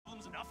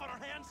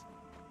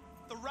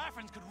The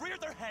Raffens could rear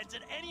their heads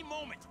at any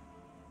moment.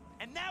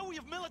 And now we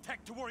have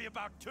Militech to worry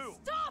about too.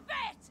 Stop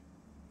it!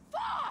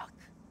 Fuck!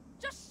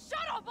 Just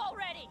shut up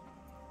already!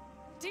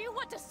 Do you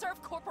want to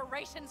serve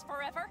corporations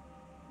forever?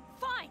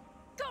 Fine,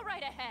 go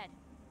right ahead.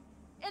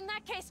 In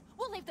that case,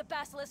 we'll leave the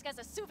basilisk as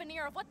a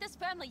souvenir of what this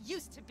family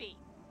used to be.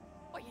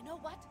 Or you know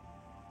what?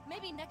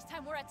 Maybe next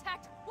time we're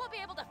attacked, we'll be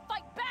able to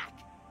fight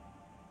back!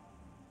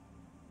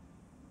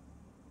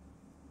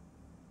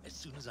 As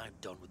soon as I'm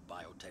done with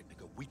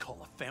Biotechnica, we call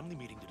a family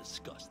meeting to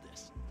discuss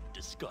this.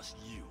 Discuss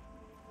you.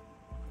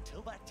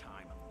 Until that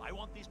time, I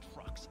want these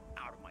trucks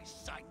out of my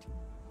sight.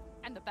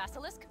 And the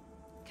basilisk?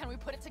 Can we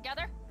put it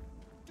together?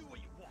 Do what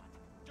you want.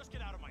 Just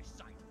get out of my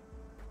sight.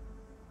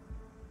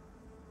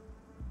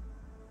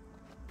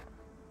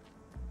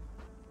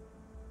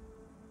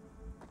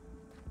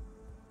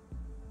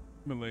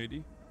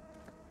 Milady.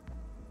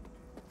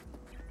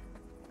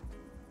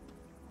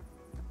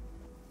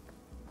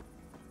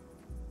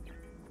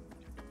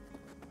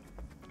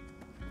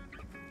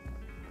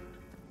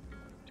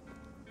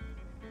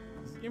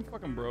 Is this game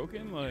fucking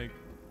broken? Like,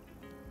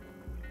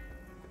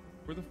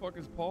 where the fuck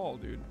is Paul,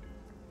 dude?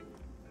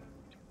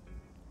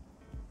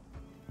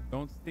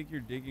 Don't think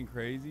you're digging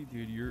crazy,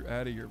 dude. You're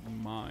out of your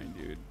mind,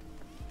 dude.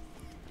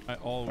 I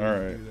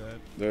always do that.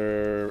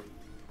 They're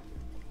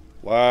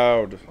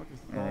loud.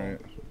 All right.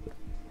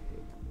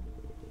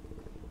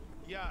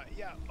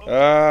 Yeah.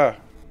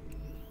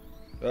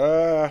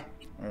 Okay.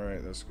 All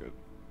right, that's good.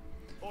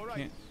 All right.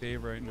 Can't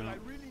save right now. What I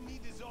really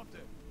need is order.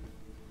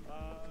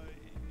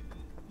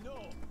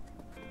 No.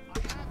 I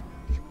have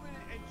cumin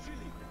and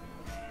chili.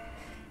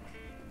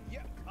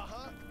 Yeah.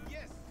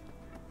 Yes.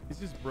 It's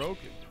just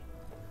broken.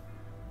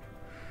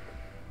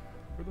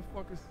 Where the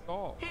fuck is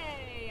Saul?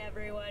 Hey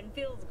everyone,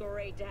 feels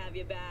great to have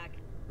you back.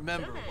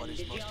 Remember So then, what is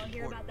did most y'all important.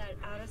 hear about that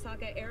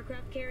Arasaka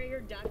aircraft carrier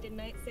docked in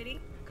Night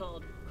City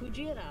called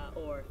Kujira,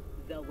 or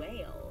the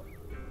Whale?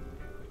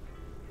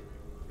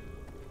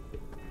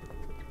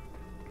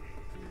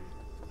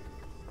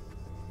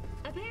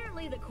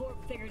 Apparently the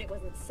Corp figured it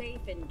wasn't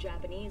safe in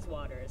Japanese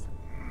waters.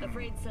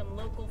 Afraid some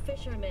local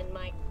fishermen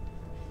might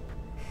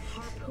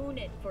harpoon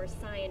it for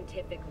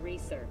scientific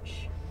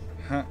research.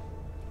 Huh.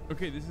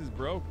 Okay, this is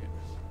broken.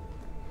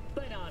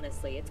 But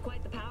honestly, it's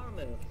quite the power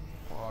move.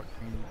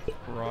 Fucking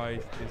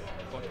Christ, this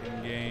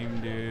fucking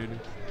game, dude.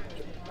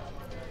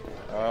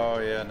 Oh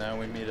yeah, now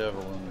we meet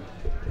Evelyn.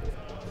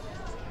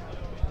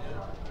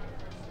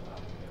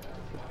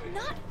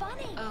 Not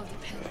funny! Oh,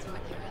 depends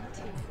what you're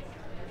into.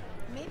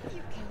 Maybe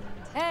you can...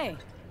 Hey!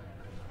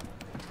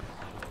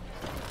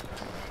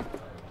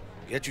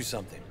 Get you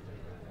something.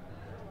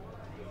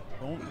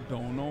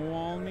 Don't know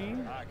all me.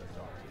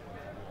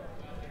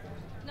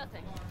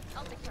 Nothing.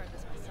 I'll take care of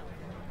this myself.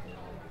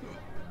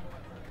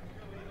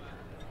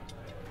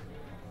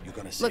 You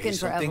gonna say Looking for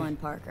something? Evelyn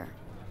Parker.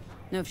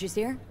 Know if she's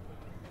here?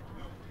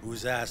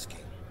 Who's asking?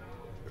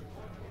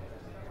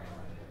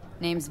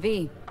 Name's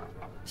V.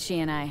 She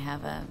and I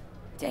have a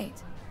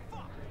date.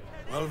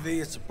 Well, V,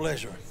 it's a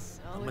pleasure.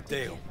 I'm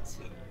Mateo.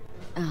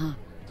 Uh-huh.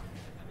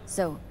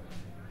 So,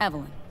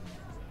 Evelyn.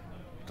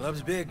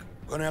 Club's big.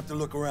 Gonna have to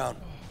look around.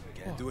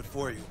 Can't do it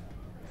for you.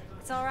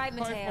 It's all right,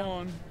 Mateo.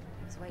 iPhone.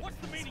 What's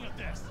the meaning of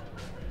this?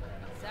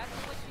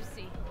 Exactly what you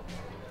see.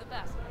 The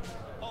best.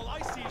 All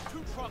I see is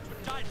 2 trucks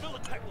with giant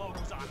Militech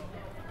logos on them.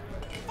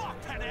 Fuck,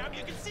 Panam,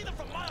 you can see them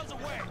from miles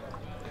away.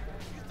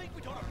 You think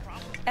we don't have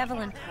problems?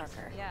 Evelyn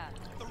Parker. Yeah.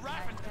 The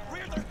Raffens could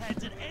rear their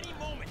heads at any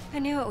moment. I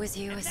knew it was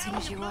you And as now soon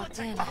as we you have walked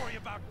Militech in. to worry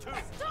about too.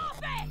 Stop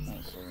it!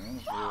 Let's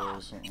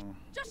realize something.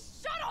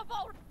 Just shut up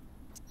already!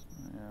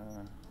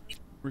 Yeah.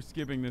 We're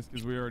skipping this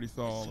because we already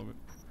saw all of it.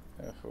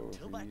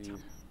 FOV.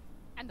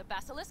 And the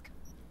basilisk?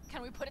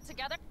 Can we put it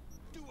together?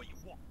 Do what you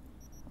want.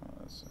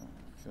 That's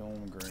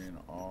film grain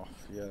off.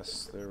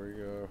 Yes, there we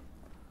go.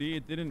 See,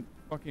 it didn't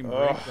fucking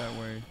break Ugh. that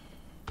way.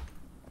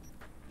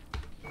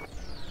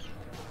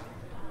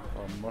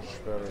 Oh,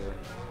 much better. There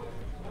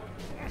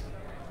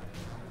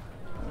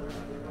we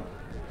go.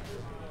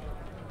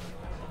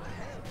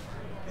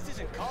 This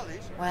isn't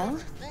college. Well,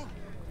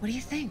 what do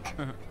you think?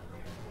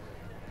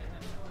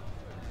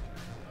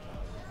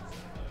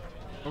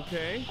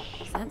 Okay.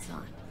 Sense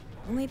on.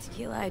 Only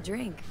tequila I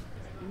drink.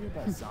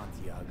 About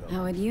Santiago.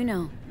 How would you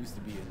know? Used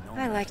to be a I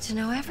nomad. like to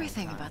know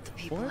everything about the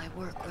people What? I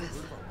work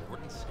with.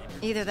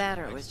 Either that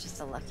or it was just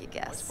a lucky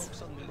guess.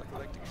 Santiago.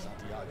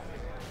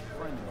 A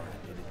friend of mine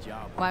did a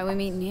job. Why we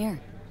meeting here?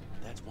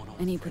 That's one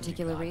Any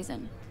particular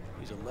reason?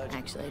 He's a legend.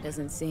 Actually, it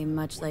doesn't seem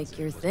much like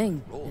your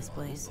thing, this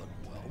place.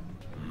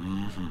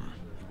 He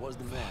was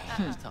the man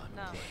this time.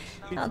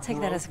 I'll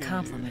take that as a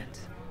compliment.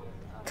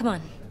 Come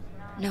on.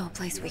 No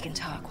place we can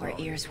talk where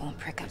ears won't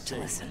prick up to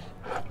listen.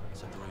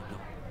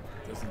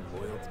 Doesn't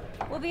loyalty.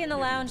 We'll be in the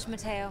lounge,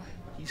 Mateo.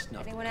 He If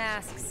snuffed anyone it.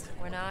 asks,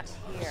 we're not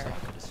here.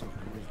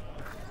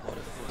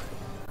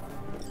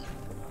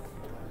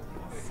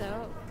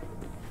 So,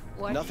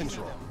 what Nothing's does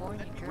a wrong.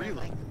 horny girl Really.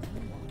 like me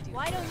do?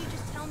 Why don't you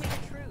just tell me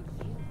the truth?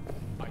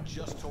 I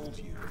just told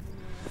you.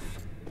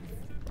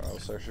 Wow,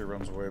 this actually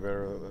runs way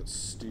better than that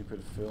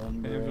stupid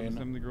film Hey, but grain.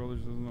 some of the girl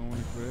just doesn't know when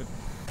to quit.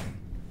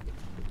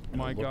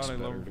 My looks God, I love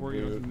better it to for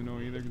you. boot. Nothing to know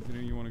either.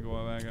 Considering you want to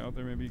go back out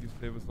there, maybe you could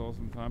save us all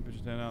some time.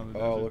 Pitch 10 out of the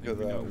Oh, desert. look Think at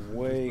we know that. just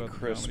Way about the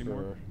town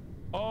anymore? crisper.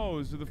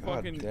 Oh, so the God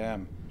fucking.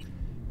 damn.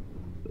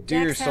 Do Dex had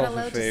a yourself a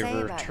load to say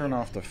favor. about Turn you.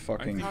 off the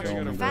fucking think I film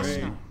got a and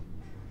Professional, grade.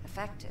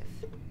 effective,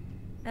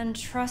 and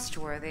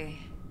trustworthy.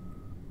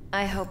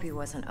 I hope he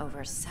wasn't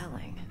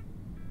overselling.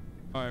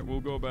 All right,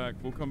 we'll go back.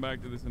 We'll come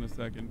back to this in a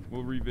second.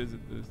 We'll revisit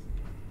this.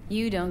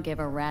 You don't give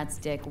a rat's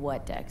dick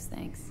what Dex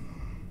thinks.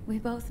 We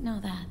both know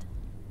that.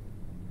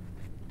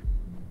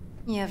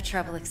 You have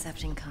trouble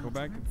accepting Go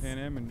compliments? back to Pan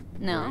Am and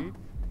No. wait.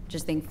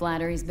 Just think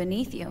flattery's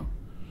beneath you.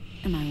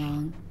 Am I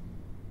wrong?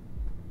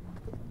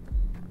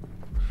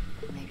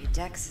 Maybe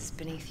Dex is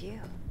beneath you.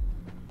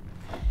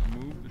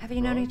 Move the Have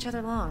you known truck. each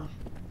other long?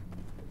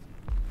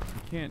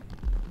 I can't.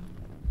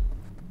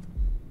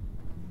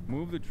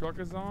 Move the truck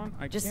is on?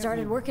 I Just can't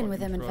started move the working with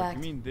fucking him, in truck.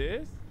 fact. You mean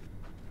this?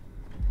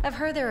 I've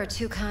heard there are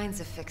two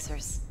kinds of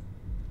fixers.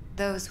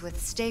 Those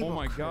with stable Oh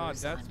my God,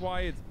 crews that's on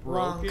why it's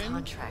long broken?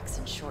 contracts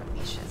and short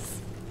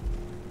leashes.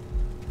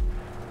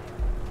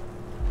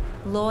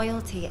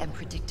 Loyalty and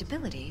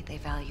predictability they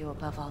value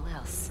above all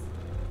else.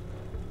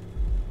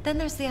 Then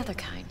there's the other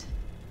kind.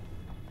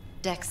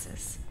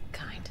 Dex's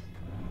kind.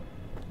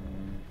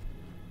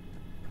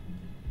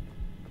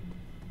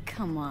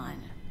 Come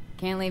on.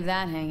 Can't leave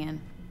that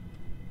hanging.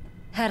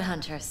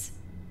 Headhunters.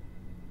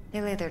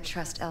 They lay their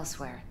trust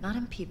elsewhere, not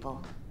in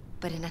people,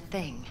 but in a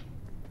thing.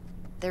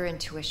 Their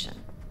intuition.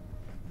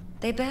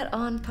 They bet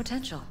on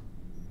potential.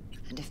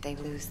 And if they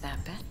lose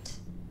that bet,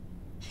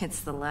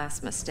 it's the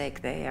last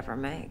mistake they ever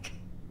make.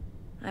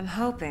 I'm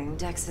hoping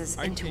Dex's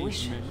I changed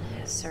intuition mission.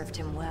 has served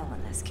him well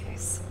in this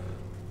case.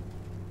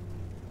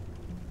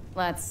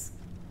 Let's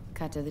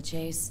cut to the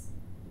chase.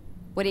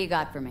 What do you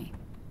got for me?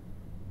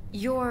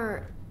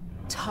 Your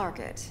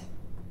target.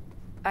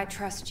 I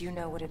trust you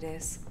know what it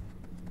is.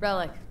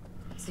 Relic.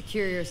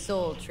 Secure your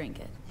soul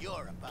trinket.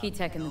 You're about Key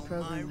tech to in the know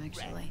program, my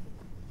actually.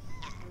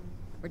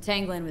 We're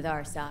tangling with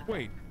Arasaka.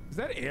 Wait, is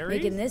that Ares?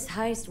 Making this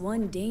heist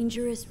one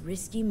dangerous,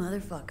 risky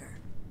motherfucker.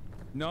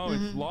 No,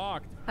 it's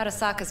locked.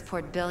 Arasaka's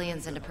poured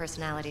billions into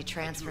personality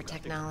transfer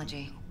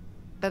technology.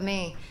 But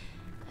me,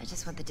 I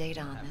just want the data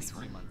on this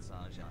one.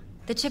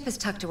 The chip is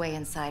tucked away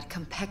inside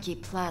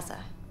Kompeki Plaza,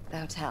 the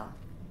hotel.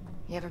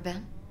 You ever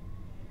been?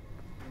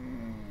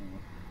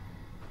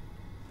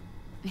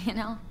 You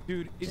know?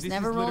 Dude, Just this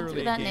never is rolled literally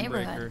through a that game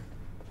neighborhood. breaker.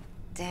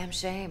 Damn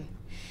shame.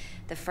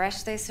 The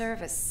fresh they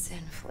serve is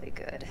sinfully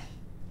good.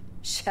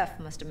 Chef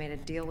must have made a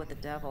deal with the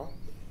devil.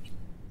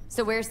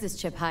 So where's this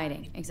chip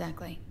hiding,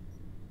 exactly?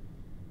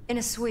 In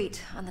a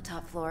suite on the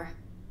top floor.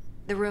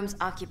 The room's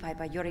occupied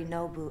by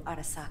Yorinobu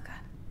Arasaka.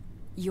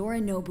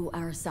 Yorinobu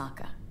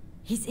Arasaka.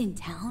 He's in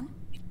town?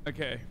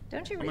 Okay.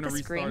 Don't you I'm read gonna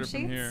the screen restart it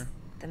from sheets? here.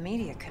 The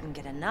media couldn't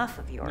get enough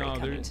of Yori No,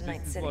 coming this to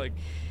Night is City. like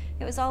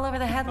It was all over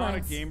the not a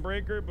headlines. game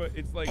breaker, but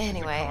it's like it's a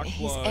Anyway, cock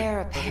he's plug,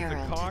 heir but it's a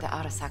apparent to cock the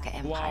Arasaka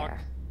Empire. block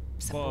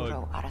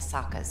Saburo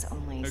Arasaka's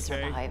only Okay.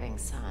 surviving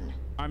son.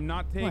 I'm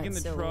not taking What, the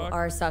so truck.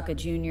 Arasaka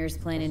Jr.'s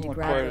planning to Doesn't look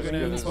grab quite the as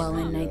good reins as while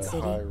in the, Night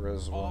City?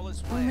 high-res All ones.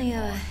 is Only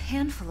a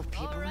handful of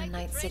people in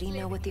Night City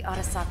know what the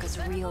Arasaka's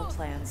real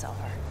plans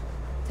are.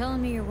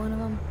 Telling me you're one of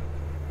them?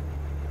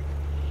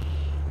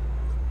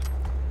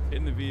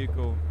 In the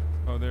vehicle.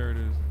 Oh, there it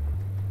is.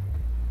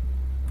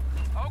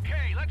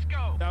 Okay, let's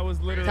go. That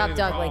was literally Top the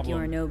dog like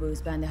problem.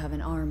 Yorinobu's bound to have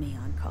an army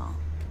on call.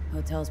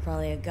 Hotel's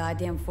probably a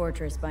goddamn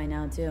fortress by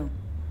now, too.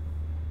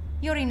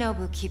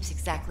 Yorinobu keeps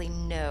exactly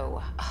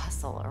no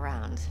hustle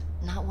around.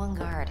 Not one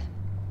guard.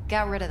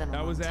 Got rid of them a That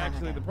long was time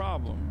actually ago. the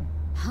problem.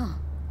 Huh.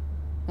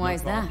 Why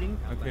is that? Talking?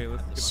 Okay,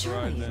 let's skip the Surely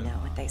ride you then. know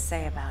what they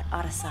say about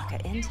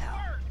Arasaka intel.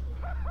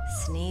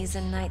 Sneeze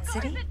in Night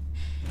City,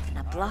 and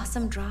a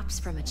blossom drops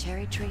from a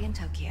cherry tree in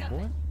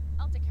Tokyo.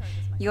 I'll take care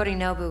of this myself.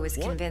 Yorinobu was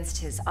What? convinced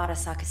his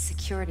Arasaka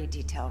security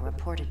detail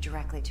reported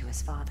directly to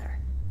his father.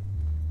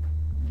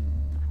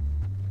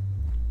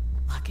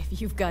 Look,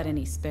 if you've got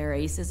any spare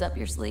aces up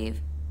your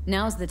sleeve,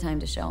 now's the time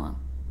to show them.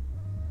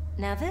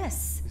 Now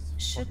this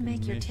should fucking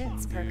make your mission,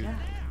 tits perk dude. up.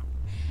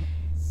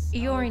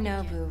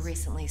 Yorinobu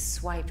recently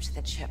swiped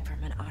the chip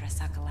from an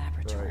Arasaka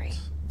laboratory.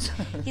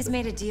 He's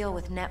made a deal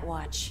with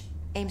Netwatch,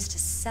 aims to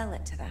sell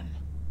it to them.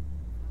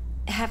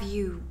 Have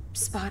you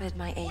spotted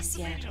my ace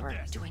yet, or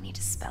do I need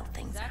to spell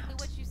things Exactly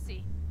out? what you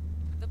see.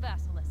 The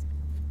basilisk.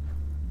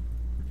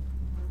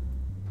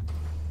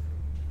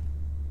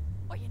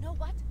 Or you know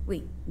what?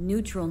 Wait,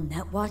 Neutral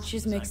Netwatch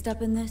is mixed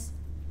up in this?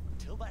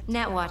 Until that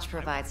Netwatch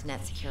provides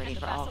net security And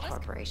the for all basilisk?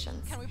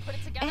 corporations, Can we put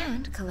it together?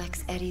 and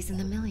collects eddies in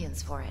the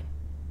millions for it.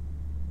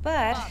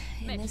 But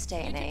in Mitch, this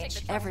day you and can take the age,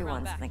 trucks around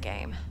everyone's back. in the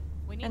game,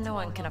 We need and no to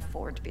one move can on.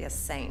 afford to be a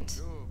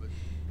saint.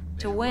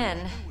 To win,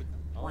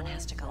 one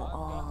has to go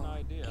all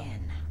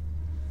in.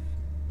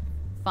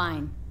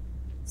 Fine.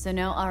 So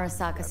no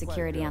Arasaka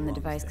security on the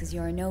device because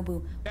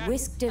Yorinobu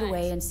whisked it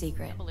away in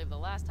secret. Can't believe the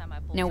last time I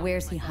pulled Now something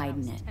where's like he that, I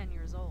hiding was it? 10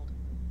 years old.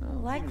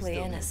 Likely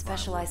in a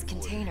specialized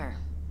container.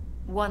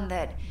 One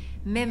that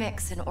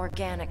mimics an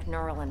organic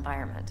neural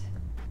environment.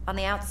 On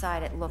the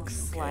outside, it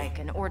looks like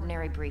an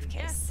ordinary Yes,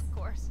 briefcase. of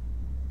course.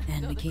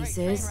 And the Though case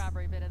great train is?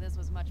 robbery bit of this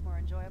was much more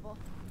enjoyable.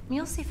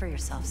 You'll see for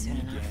yourself soon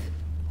Again. enough.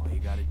 All you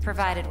gotta do is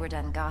Provided follow. we're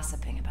done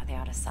gossiping about the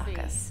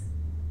Arasakas.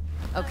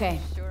 Okay,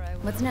 I'm sure I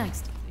will. what's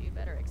next? So you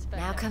better expect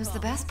Now no comes the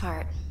calls. best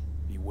part.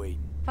 Be waiting.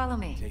 Follow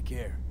me. Take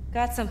care.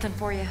 Got something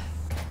for you.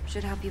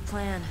 Should help you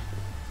plan.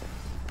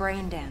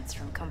 Brain dance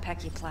from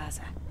Konpeki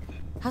Plaza.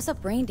 How's a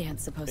brain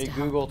dance supposed Hey to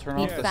help? Google, turn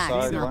Need off the facts,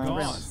 side not lamps.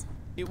 gorillas.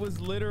 It was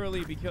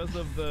literally because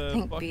of the I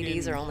think fucking...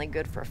 BDs are only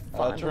good for turn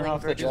fondling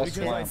off the virtual desk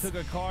because I lamp. took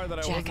a car that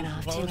I Jacking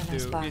wasn't off to you supposed in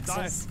those to.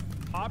 boxes.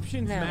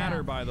 Options No.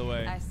 matter, by the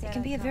way. It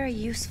can be a very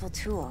useful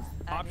tool.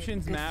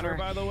 Options Good matter, for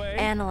by the way.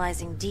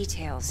 analyzing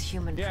details,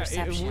 human Yeah, it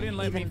perception, wouldn't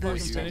let me even fucking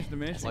boosted. finish the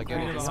mission. Like Go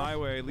to the grasp.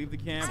 highway, leave the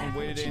camp, and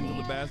waited until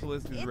the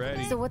basilisk is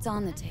ready. So what's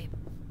on the table?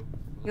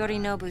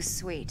 Yorinobu's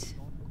suite.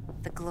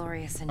 The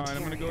glorious interior. Alright,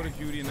 I'm gonna go to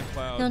Judy in the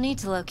clouds. You'll need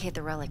to locate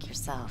the relic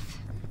yourself.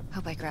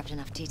 Hope I grabbed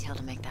enough detail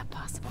to make that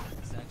possible.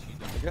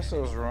 I guess I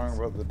was wrong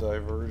about the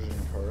diversion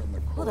part in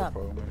the Hold up.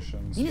 Corpo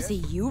missions. You see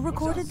you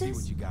recorded See this?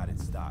 what you got in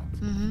stock.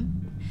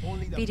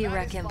 Only the BD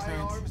rec baddest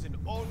implant. firearms in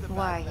all the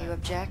Why, Badlands. you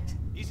object?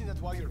 Isn't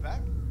that why you're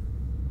back?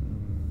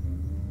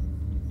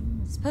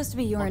 It's supposed to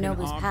be Fucking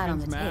Yorinobu's pad on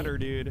the options matter,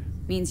 tape.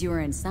 dude. Means you were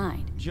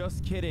inside.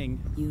 Just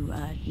kidding. You,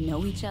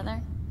 know each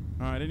other?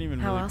 Oh, I didn't even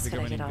How really else pick did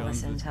up I any get all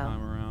guns this this intel?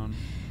 time around.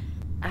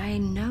 I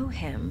know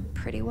him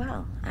pretty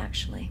well,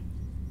 actually.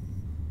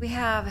 We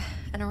have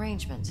an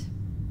arrangement.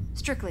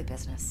 Strictly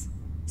business.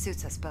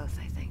 Suits us both,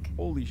 I think.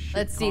 Holy shit,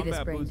 Let's see this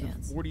combat brain boost is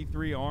dance.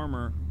 43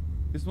 armor.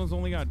 This one's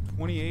only got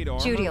 28 armor?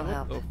 Judy'll What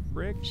help. the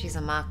frick? She's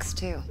a Mox,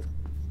 too.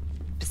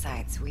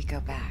 Besides, we go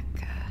back,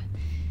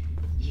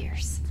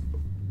 years.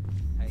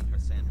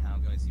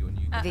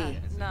 V,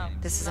 No.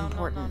 this is No,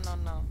 important.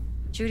 No.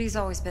 Judy's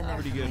always been there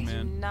Pretty for good, me.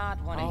 man.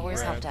 Not want to Always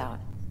hear helped it. out.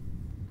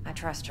 I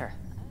trust her.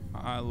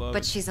 I love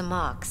But it. she's a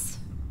Mox,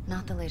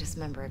 not the latest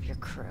member of your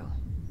crew.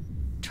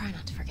 Try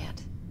not to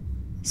forget.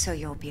 So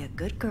you'll be a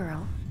good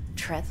girl,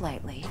 tread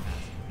lightly,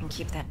 and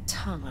keep that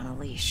tongue on a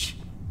leash.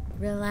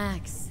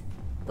 Relax.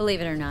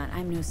 Believe it or not,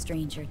 I'm no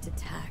stranger to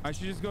tact. I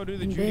should just go do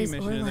the In Judy biz or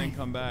mission and then life.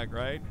 come back,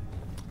 right?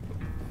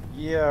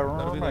 Yeah,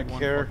 remember be my like one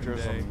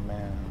character's fucking a day.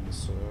 man,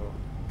 so...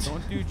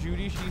 Don't do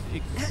Judy,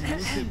 she's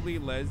exclusively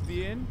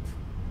lesbian.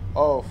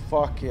 Oh,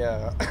 fuck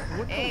yeah.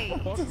 What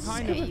the fuck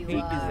kind of hate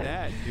is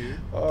that, dude?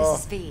 Oh,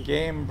 This is V.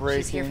 game breaking.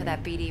 She's here for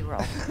that BD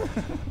role.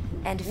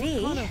 And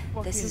V, kind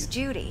of this is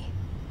fucking Judy.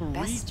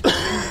 Best Freak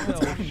brain hell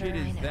tender shit I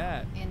is know.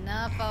 that?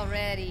 Enough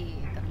already.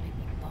 Gonna make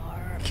me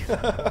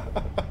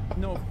barf.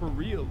 No, for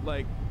real,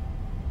 like,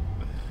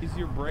 is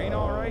your brain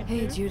alright? Hey,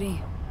 dude?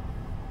 Judy.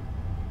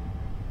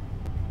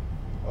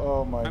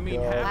 Oh my I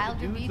mean, god. half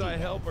the dudes I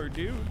help are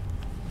dudes.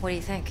 What do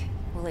you think?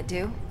 Will it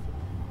do?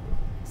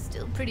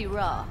 Still pretty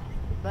raw,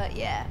 but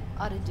yeah,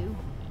 ought to do.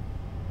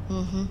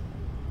 Mm-hmm.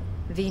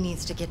 V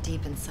needs to get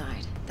deep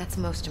inside. That's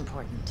most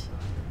important.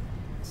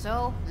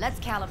 So let's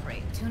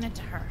calibrate. Tune it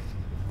to her.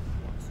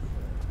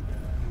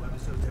 New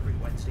episodes every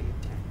Wednesday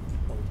at 10.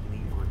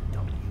 Only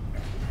on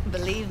WN.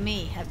 Believe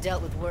me, I've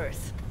dealt with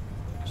worse.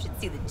 Should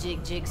see the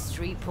jig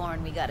street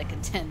porn we gotta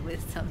contend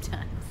with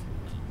sometimes.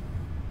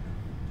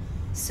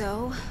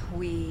 So,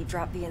 we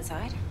drop V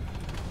inside?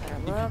 Let her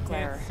If you look, let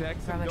can't her sex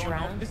and rummage don't know,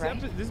 around, this,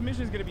 right? this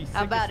mission is gonna be sick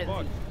About as it,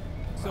 fuck. V?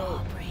 So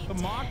Raw brain the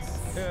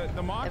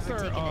Mox Ever are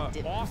taken a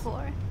dip awesome.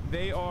 before?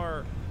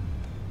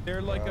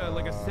 They're like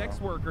a sex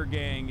worker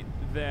gang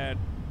that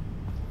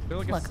they're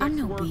like a Look, sex I'm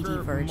no worker.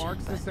 BD virgin,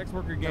 Mark's the but sex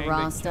worker the gang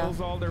raw that stuff,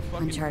 kills all their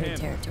fucking uncharted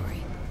pimps territory.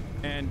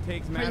 and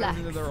takes matters Relax.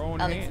 into their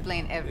own I'll hands.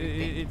 explain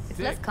everything. It's It's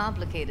sick. less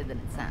complicated than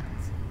it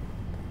sounds.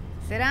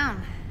 Sit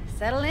down.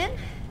 Settle in.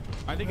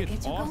 I think We'll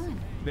it's get you awesome.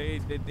 They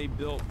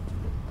built.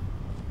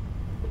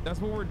 That's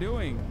what we're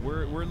doing.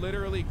 We're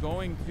literally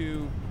going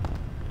to.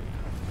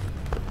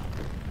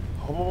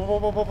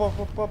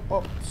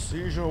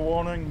 Seizure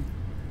warning.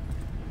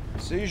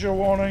 Seizure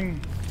warning.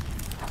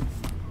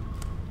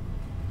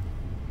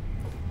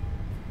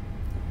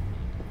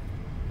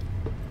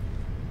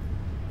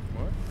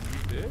 What?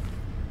 You did?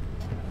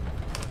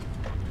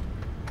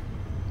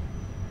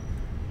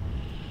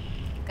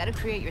 Gotta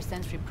create your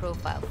sensory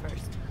profile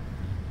first.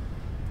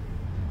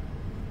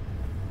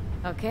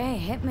 Okay,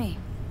 hit me.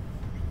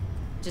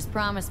 Just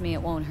promise me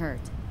it won't hurt.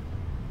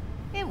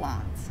 It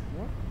won't.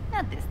 What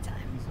Not this time.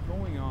 is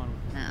going on?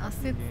 With this Now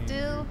fucking sit game,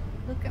 still. dude?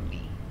 Look at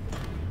me.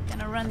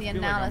 Gonna run the I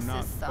feel like I'm not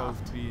analysis supposed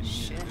soft. to be in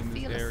Should this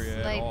feel area a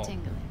at slight all.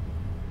 tingling.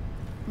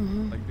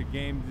 Like the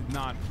game did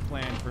not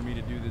plan for me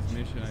to do this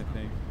mission. I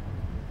think.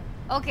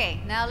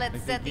 Okay, now let's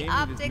Like, they set the gave me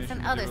this optics mission,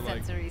 and they other were like,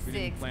 sensory "We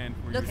didn't sigs. plan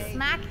for you Look to-"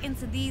 smack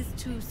into these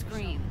two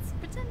screens.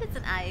 Pretend it's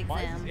an eye Why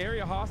is exam. this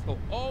area hostile?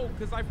 Oh,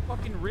 because I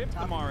fucking ripped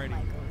them already.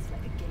 Like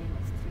a game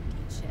of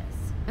 3D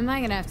chess. Am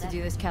I gonna have to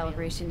do this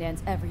calibration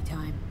dance every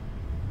time?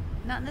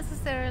 Not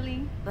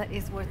necessarily, but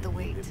it's worth the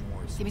wait.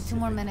 Give me 2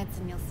 more minutes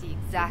and you'll see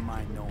exactly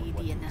mind what knowing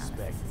what BD to analysis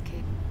expect. is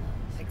capable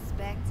of.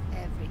 Expect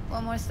everything.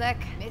 One more sec.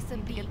 Need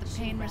to get the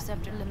pain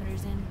receptor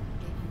limiters in.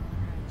 Get you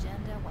on our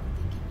agenda while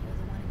thinking you're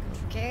the one in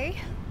control.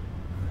 Okay.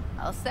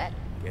 All set.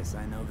 Guess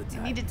I know the You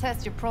type. need to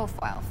test your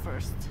profile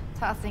first.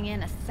 Tossing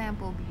in a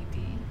sample BD.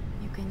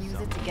 You can use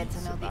it to get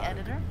to know the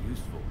editor.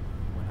 Useful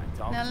when I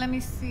talk. Now let me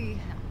see.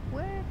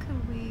 Where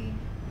could we...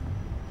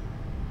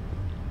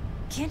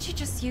 Can't you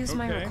just use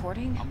my Okay.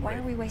 recording? Why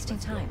are we wasting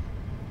time?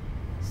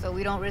 So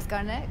we don't risk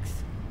our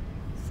necks.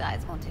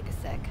 Sides won't take a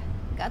sec.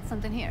 Got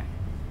something here.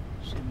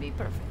 Should be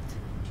perfect.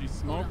 She's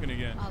smoking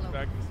again.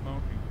 Back to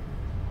smoking.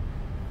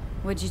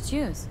 What'd you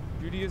choose?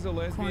 Judy is a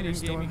lesbian Corner in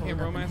store gaming hold game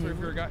up romance, and or if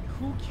you're a guy.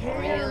 Who Real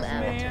cares,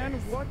 man?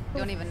 amateurs. What the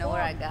Don't even know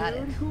where I fuck, got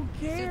dude? it. Who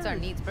cares? Suits our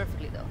needs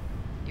perfectly though.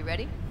 You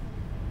ready?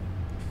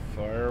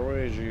 Fire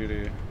away,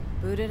 Judy.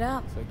 Boot it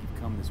up. It's like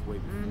you've come this way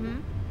before.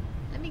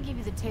 Let me give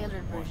you the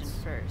tailored version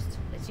first.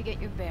 Let you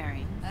get your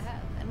bearings.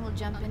 Then we'll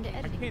jump into I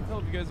editing. can't tell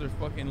if you guys are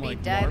fucking Be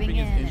like diving LARPing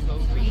in as and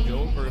insults for the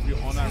joke, or if you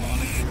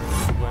unironically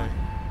are this way.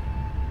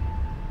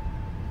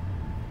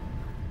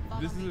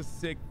 This is a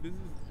sick.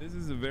 This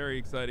is a very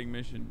exciting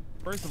mission.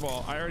 First of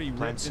all, I already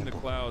Plan ripped in the simple.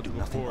 clouds Do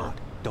nothing before.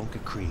 odd. Don't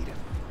get creative.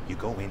 You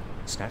go in,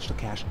 snatch the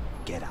cash,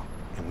 get out,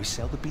 and we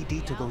sell the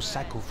BD to those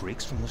psycho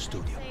freaks from the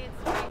studio.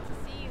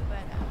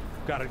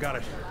 Got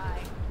it.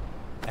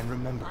 And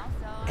remember,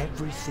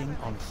 everything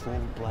on full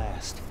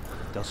blast.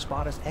 They'll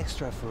spot us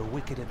extra for a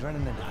wicked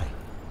adrenaline high.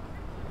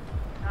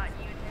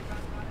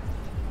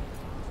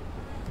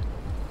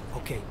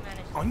 Okay,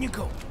 on you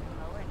go.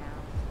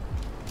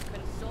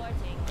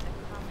 Consorting with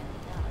a common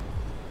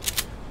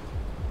love.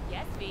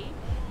 Yes, V.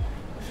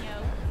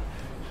 No.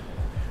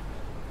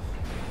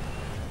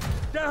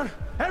 Down!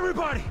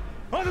 Everybody!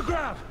 On the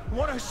ground! I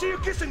want to see you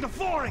kissing the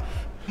flooring!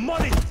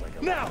 Money!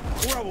 Now!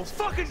 Or I will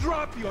fucking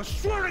drop you! I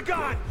swear to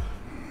God!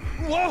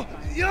 Whoa!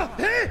 Yeah!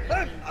 Hey!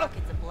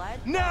 Buckets of blood.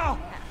 Now!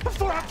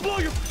 Before I blow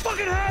your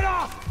fucking head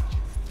off!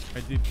 I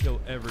did kill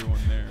everyone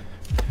there.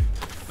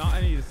 Not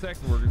any of the sex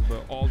workers,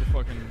 but all the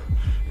fucking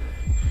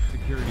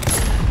security.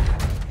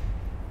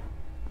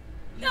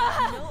 No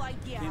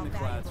idea In how the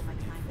clouds valuable for my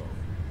time info.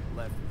 is.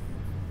 Left.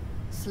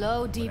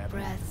 Slow, What deep happened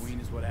with breaths. Queen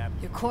is what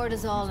happened. Your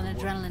cortisol and Used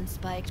to work. adrenaline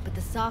spiked, but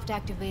the soft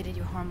activated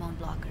your hormone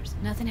blockers.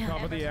 Nothing Top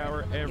happened. of the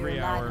hour, You're every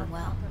alive hour. and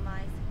well.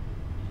 Compromise.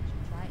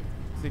 Try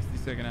it.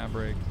 60-second ad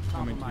break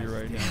coming to you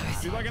right now.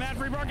 If you like an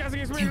ad-free broadcasting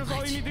experience,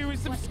 all you need to do is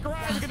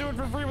subscribe. You can do it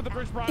for free with the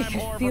first Prime or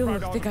for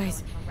 $5. the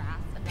guy's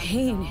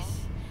pain,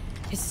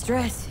 his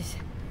stress, his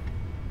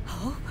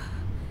hope.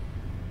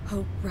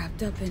 Hope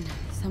wrapped up in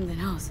something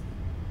else.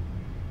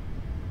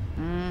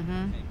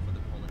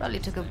 Probably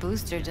took a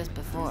booster just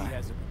before. He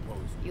has a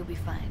proposal You'll be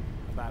fine.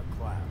 about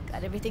clouds.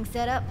 Got everything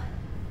set up?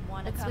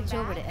 Want Let's to come switch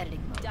over back? to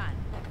editing mode. Done.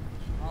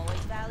 Always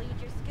valued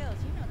your skills,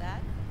 you know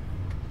that.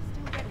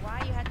 Just don't get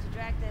why you had to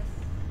drag this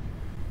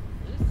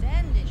loose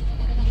end in.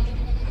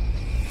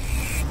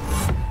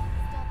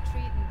 Stop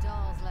treating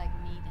dolls like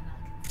meat and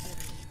I'll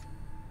consider it.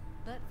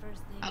 But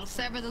first thing I'll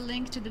sever the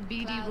link to the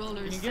BD Clouds.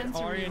 roller's Can you get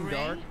sensory Arya in array.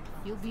 dark?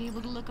 You'll be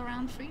able to look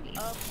around freely.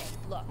 Okay,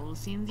 look. Whole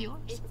scene's yours.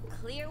 It's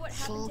clear what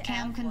happened Full to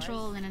cam Ev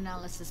control was and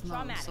analysis mode.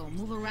 traumatic. So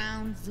move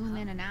around, zoom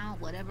in and out,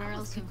 whatever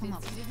else you come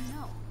up you with. didn't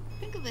know.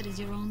 Think of it as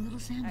your own little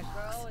That sandbox.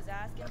 girl was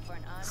asking for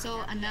an So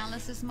unhappy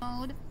analysis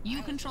mode, you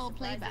was control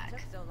surprised it playback.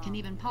 took so long. Can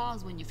even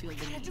pause when you feel the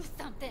Gotta need. do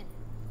something.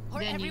 Or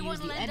Then you everyone use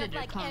the will end up editor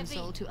like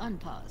console Evie. to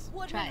unpause.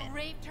 Woodman Try it.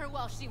 raped her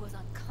while she was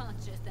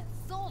unconscious, then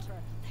sold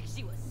her like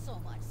she was so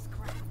much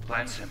scrap.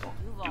 Plan simple.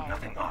 Do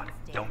nothing odd.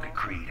 Don't get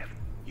creative.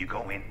 You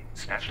go in,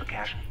 snatch the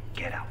cash,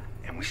 get out,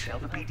 and we sell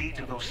the BD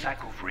to those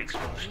psycho freaks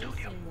from the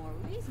studio. More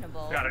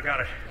reasonable. Got it.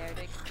 Care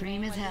to explain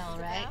Cream as what this hell, is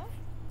right? about?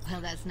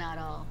 Well, that's not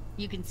all.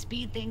 You can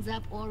speed things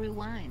up or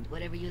rewind,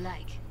 whatever you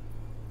like.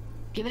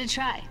 Give it a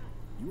try.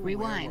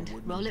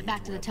 Rewind. Roll it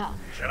back to the top.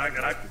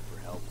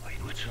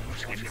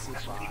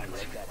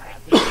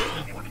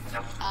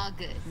 All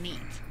good. Neat.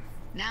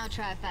 Now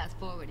try fast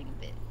forwarding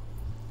a bit.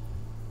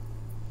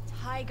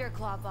 Tiger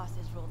Claw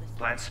bosses rule this.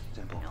 Plan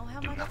simple. Know how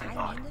Do much nothing I'm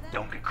odd. into that?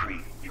 Don't get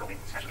creative. You go in,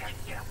 snatch the cash,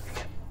 get out.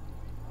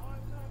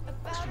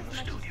 About from as the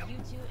much studio. as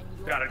you two and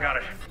your Got it.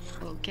 problems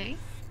and Okay.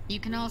 You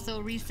can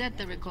also reset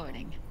the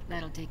recording.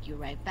 That'll take you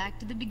right back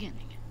to the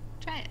beginning.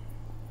 Try it.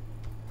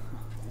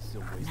 This is a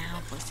waste Now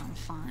of for some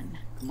fun.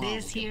 Come on,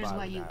 This we'll get here's by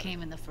why you without it.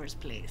 came in the first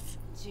place.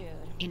 Dude.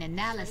 In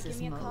analysis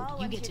give me a call mode, you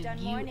once get to you're done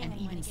view mourning and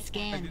and when even you get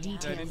scan back. I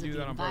details didn't of do the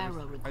that on purpose. viral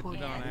I did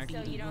recording that on of the So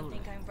accident. you BD don't roller.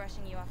 think I'm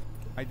brushing you off?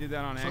 I did that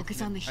on accident.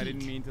 Focus on the I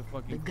didn't heat. mean to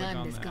fucking The click gun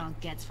on this that. skunk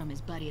gets from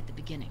his buddy at the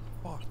beginning.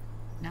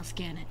 Now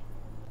scan it.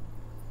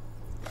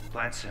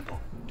 Plan simple.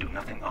 Do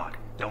nothing odd.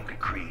 Don't get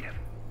creative.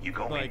 You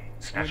go Like,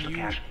 in, snatch when the you-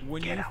 cash,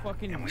 when get you out,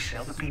 fucking and we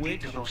sell the BD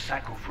to switch those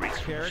psycho freaks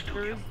from the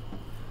studio. Characters.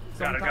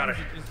 Got it. Sometimes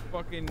it just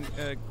fucking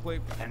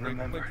And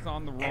remember, clicks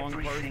on the wrong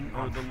everything person or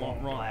on the full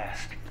wrong.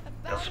 blast.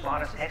 They'll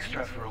spot us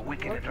extra for a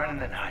wicked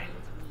adrenaline high.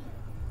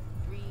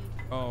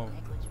 Oh.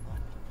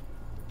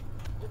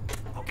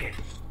 Okay,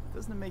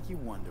 Doesn't it make you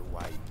wonder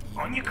why?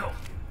 on you go.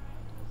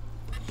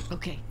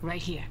 Okay,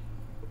 right here.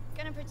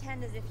 Gonna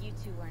pretend as if you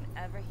two weren't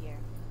ever here.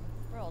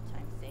 For old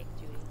time's sake,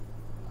 Judy.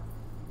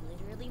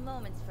 Literally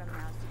moments from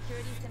now,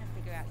 security's gonna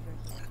figure out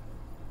you're here.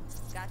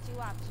 Got two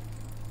options.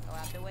 Go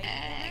out the way you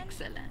can,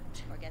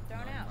 Excellent. or get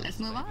thrown out. Let's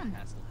move on.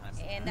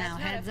 And Now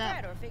that's heads not a up.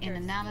 threat or figure In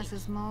of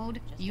analysis speech.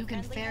 mode, Just you a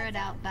can friendly ferret heads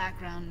up. out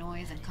background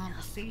noise and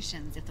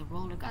conversations if the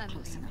roller got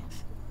close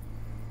enough.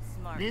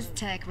 This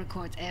tech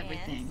records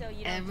everything, so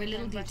you don't every think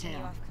little I'm brushing you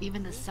detail, off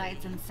even the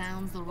sights and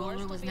sounds the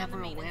ruler was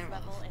never aware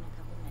of.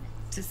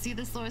 To see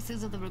the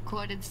sources of the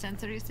recorded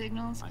sensory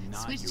signals,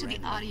 switch to the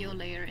audio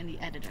layer in the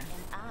editor.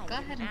 Go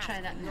ahead and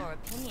try that now. Your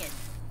opinion.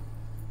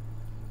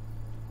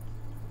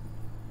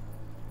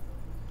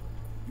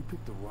 You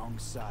picked the wrong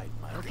side,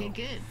 Michael. Okay,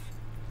 good.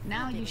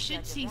 Now you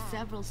should see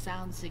several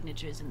sound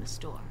signatures in the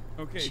store.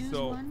 Okay, Choose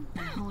so one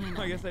and hone in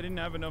I on guess I didn't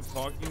have enough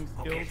talking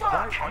skills. Okay,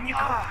 fuck, on you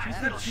go. She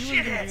said Little she was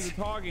gonna do shitheads.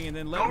 the talking and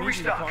then let Go me do the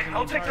restock. talking.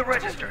 I'll take the entire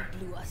time. register.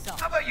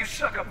 How about you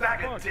suck a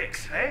bag of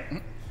dicks, eh?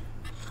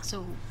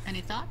 So,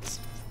 any thoughts?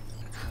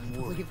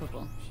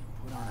 Unbelievable.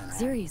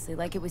 Seriously,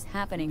 like it was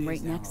happening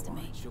right next to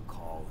me.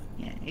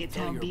 Yeah, it's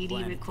how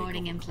BD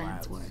recording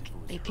implants work.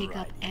 They pick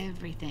up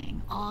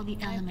everything, all the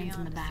elements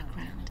in the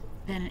background.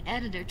 Then an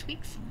editor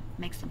tweaks them,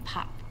 makes them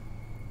pop.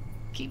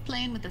 Keep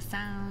playing with the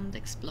sound,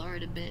 explore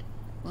it a bit.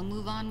 We'll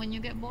move on when you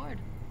get bored.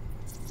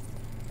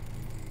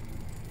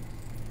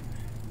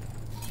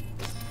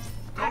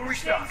 Go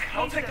restock.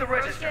 I'll take the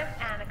register.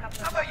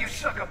 How about you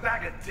suck a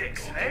bag of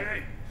dicks, eh?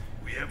 Okay,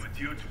 we have a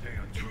deal today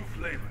on 2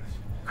 flavors.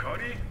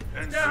 Cuddy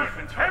and Now, surf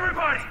and turf.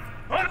 everybody!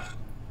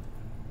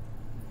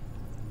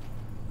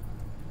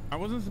 I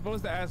wasn't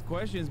supposed to ask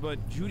questions,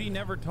 but Judy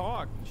never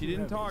talked. She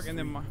didn't talk, and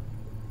then my...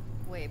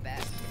 Way back,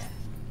 yeah.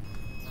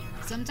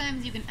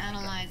 Sometimes you can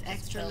analyze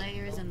extra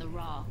layers in the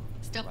raw,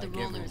 stuff the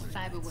roller's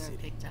cyberware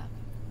picked up.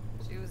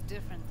 She was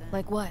different then.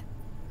 Like what?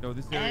 No,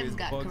 this area Ev's is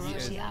got buggy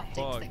as Karoshi optics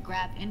fuck. that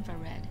grab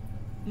infrared,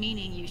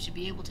 meaning you should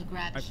be able to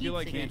grab I heat feel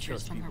like I can't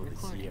signatures trust from her People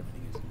that see recording.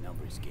 everything is a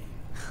numbers game.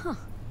 Huh.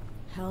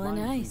 Hella Mind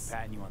you, nice.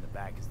 patting you on the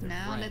back is their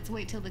Now friend. let's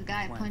wait till the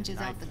guy Plant a punches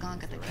knife out the in gong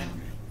at the their counter.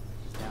 enemy.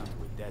 Down to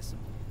a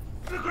decimal.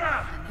 To the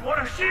ground!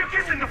 Want to see you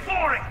kissing the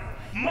flooring!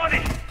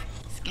 Money!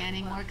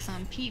 Scanning works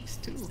on peeps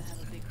too.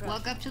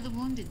 Walk up to the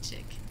wounded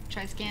chick.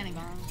 Try scanning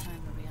her.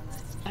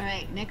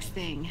 Alright, next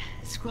thing.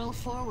 Scroll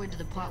forward to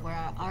the part where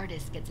our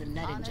artist gets a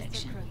lead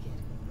injection.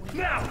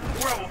 Now,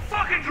 or I will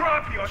fucking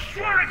drop you, I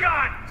swear to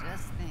God!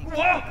 Just think.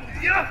 Whoa!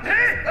 Yeah!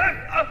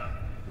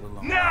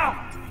 Hey!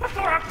 Now!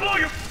 Before I blow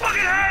your fucking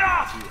head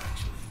off!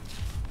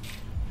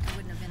 I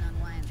wouldn't have been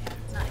unwinding.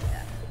 Not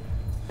exactly.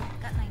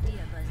 Got an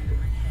idea buzzing in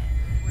my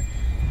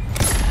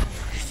head.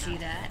 See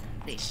that?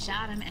 They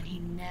shot him and he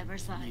never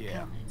saw it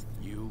coming.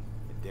 You,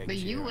 a deck But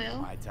you chair,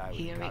 will. Mai Tai with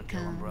a Here it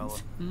cocktail umbrella.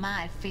 comes.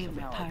 My favorite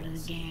Somehow I part don't of the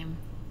see it. game.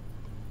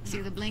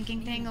 See the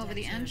blinking thing over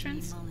the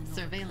entrance?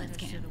 Surveillance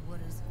cam.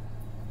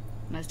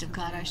 Must have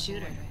caught our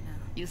shooter.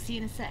 You'll see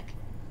in a sec.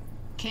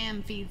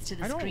 Cam feeds to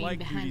the I don't screen like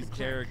behind Judy's the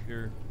clerk.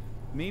 character.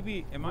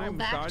 Maybe, am I Roll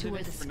back to where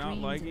misogynist the for not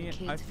screens liking and it?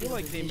 kids I feel field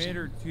like of they made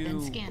her vision, then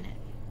too, scan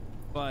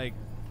it. like,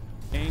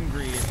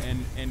 angry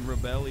and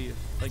rebellious.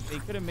 Like, they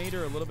could have made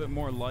her a little bit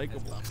more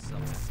likable.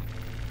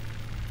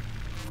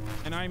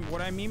 And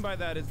what I mean by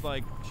that is,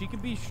 like, she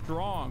could be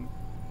strong.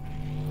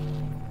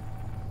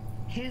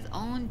 His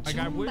own Like,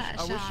 I wish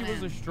she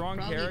was a strong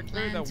Probably character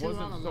planned that to all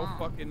wasn't so along.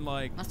 fucking,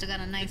 like... Must have got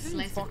a nice didn't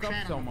slice of fuck up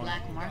cred so on the much.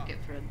 black market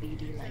for a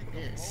BD like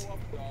this.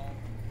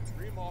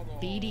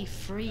 BD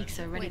freaks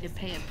are ready to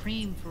pay a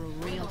preem for a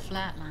real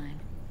flatline.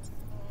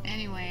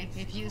 Anyway,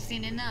 if you've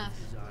seen enough,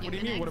 you What do you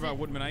can mean, what exit. about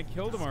Woodman? I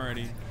killed him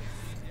already.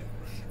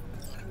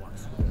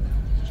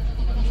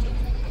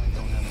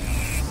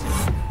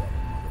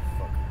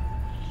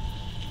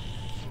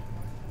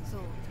 So,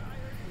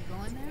 we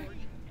going there?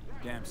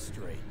 Damn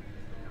straight.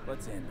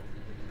 Let's end it.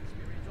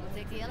 We'll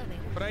take the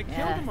elevator. But I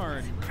killed him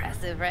already.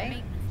 Impressive,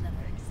 right?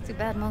 Too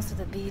bad most of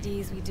the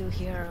BDs we do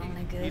here are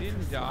only good He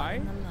didn't for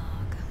die? flogging the log.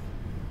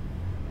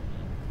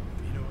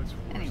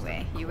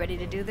 Anyway, you ready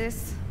to do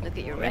this? Look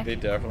at your I think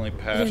they record. definitely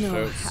passed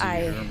out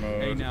seizure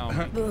mode. Hey, now.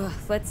 Ugh,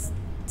 let's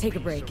take a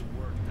break.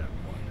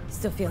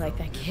 Still feel like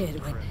that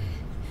kid when...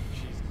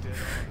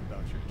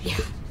 Yeah.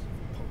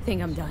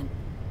 Think I'm done.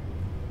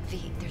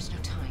 V, there's no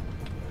time.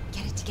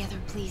 Get it together,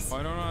 please.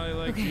 Why don't I,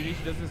 like, Okay. Judy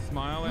doesn't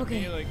smile at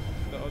me like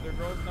the other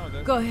girls? No,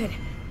 that's... Go ahead.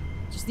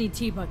 Just need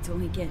T-Bug to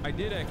link in. I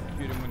did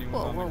execute him when he was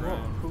on the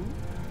ground. Who?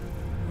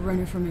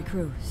 Runner for my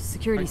crew,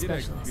 security I did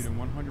execute specialist.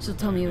 him 100%. She'll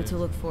tell me I what did. to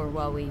look for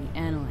while we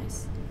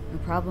analyze. No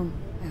problem,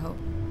 I hope.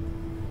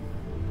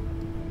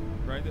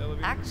 Ride the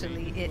elevator.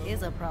 Actually, it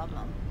is a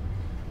problem.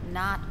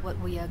 Not what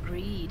we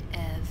agreed,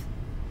 Ev.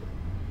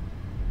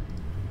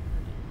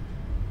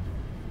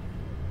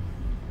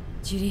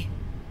 Judy,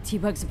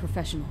 T-Bug's a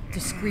professional,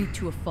 discreet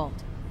to a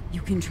fault.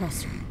 You can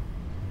trust her.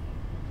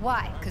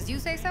 Why? 'Cause you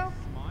say so?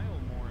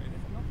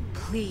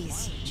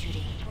 Please,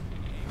 Judy.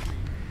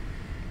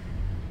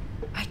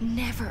 I'd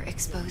never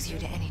expose you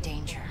to any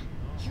danger.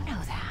 You know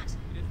that.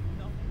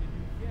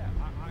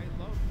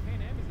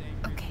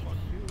 Okay.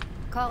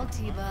 Call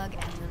T-Bug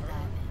and we'll dive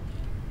in.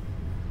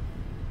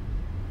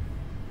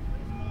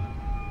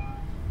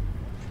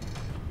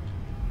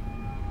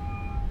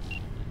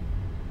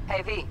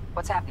 Hey V,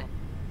 what's happening?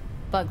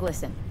 Bug,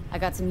 listen. I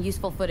got some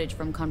useful footage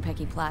from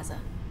Konpeki Plaza.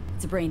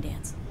 It's a brain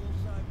dance.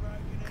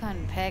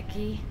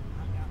 Konpeki?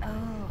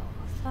 Oh,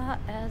 thought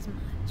as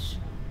much.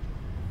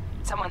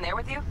 Someone there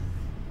with you?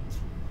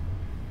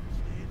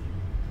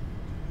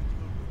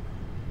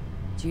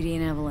 Judy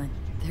and Evelyn,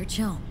 they're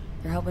chill.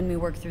 They're helping me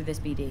work through this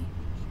BD.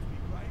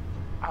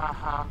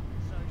 Uh-huh.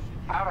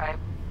 All right.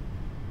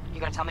 You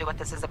gonna tell me what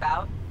this is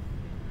about?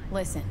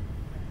 Listen,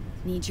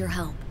 need your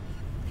help.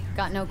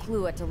 Got no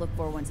clue what to look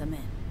for once I'm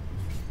in.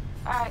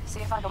 All right, see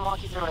if I can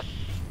walk you through it.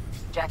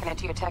 Jacking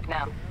into your tech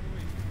now.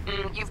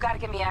 You've got to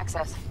give me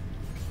access.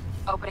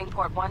 Opening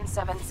port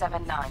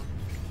 1779.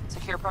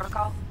 Secure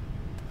protocol?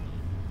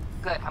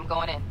 Good, I'm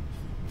going in.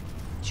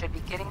 Should be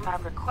getting my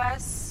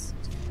request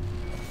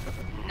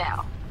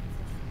now.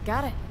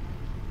 Got it.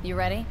 You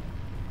ready?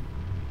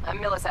 A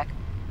millisec.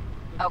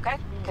 Okay,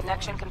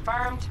 connection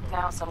confirmed.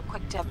 Now some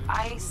quick tip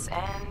ice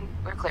and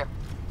we're clear.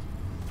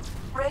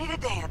 Ready to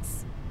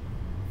dance.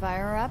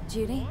 Fire her up,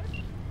 Judy.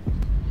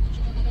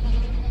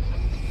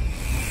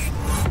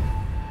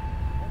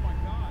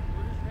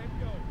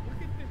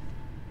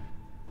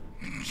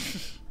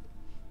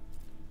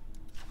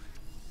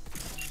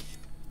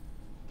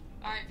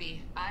 Alright,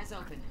 V. Eyes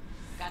open.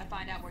 Gotta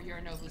find out where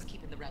Yorinobu's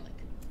keeping the relic.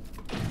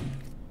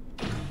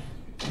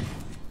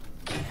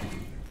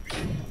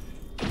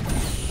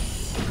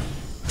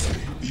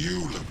 You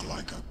look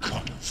like a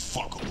cut of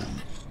fuckable.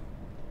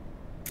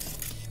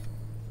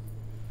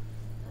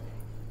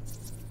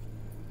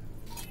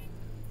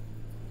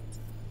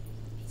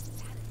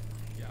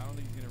 Yeah, I don't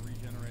think he's gonna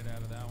regenerate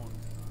out of that one.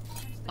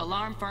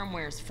 Alarm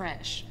firmware's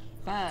fresh,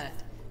 but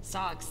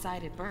saw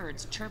excited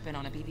birds chirping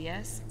on a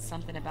BBS.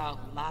 Something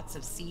about lots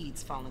of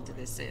seeds falling to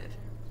this sieve.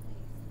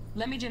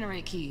 Let me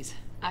generate keys.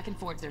 I can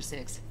forge their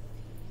 6.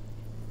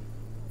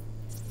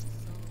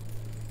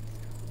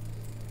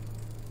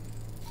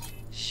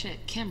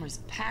 Shit, camera's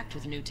packed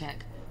with new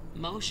tech.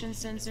 Motion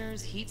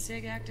sensors, heat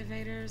sig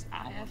activators,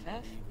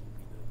 IFF.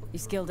 You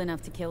skilled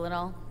enough to kill it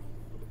all?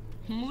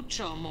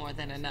 Mucho more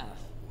than enough.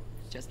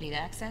 Just need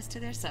access to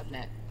their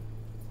subnet.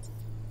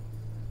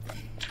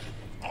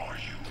 Are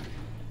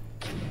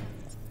you?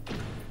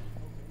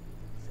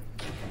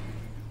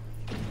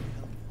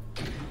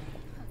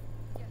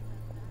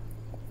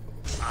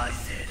 I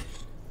said.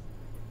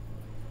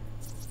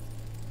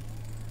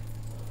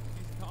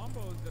 These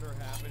combos that are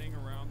happening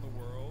around the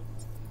world,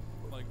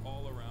 like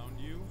all around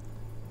you,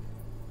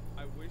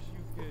 I wish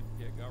you could,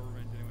 yeah,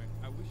 government anyway,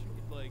 I wish you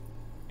could, like,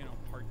 you know,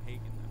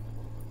 partake in them a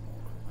little bit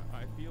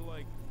more. I feel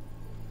like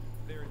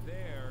they're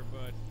there,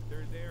 but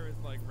they're there as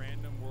like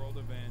random world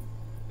events,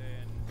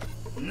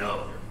 and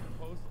No. they're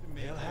supposed to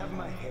make They'll have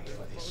my head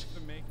for this. supposed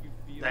to make you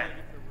feel Then like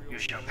it's a real you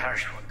shall deal.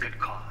 perish for a good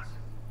cause.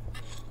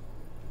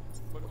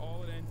 But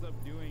all it ends up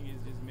doing is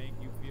just make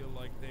you feel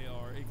like they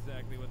are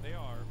exactly what they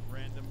are.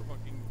 Random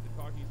fucking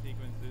talking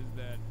sequences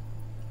that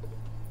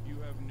you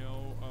have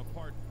no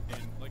part in.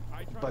 Like,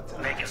 I try to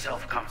Make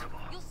yourself comfortable.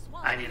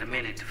 I need a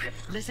minute to fit.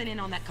 Listen in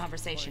on that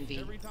conversation, V.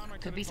 every time I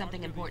Could be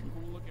something important.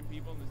 Cool looking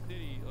people in the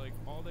city, like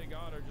all they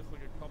got are just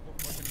like a couple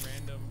fucking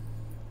random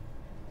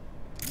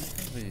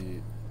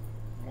The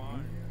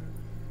lines.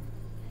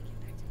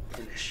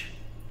 Finish.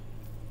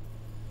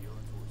 Your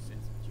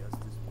sense of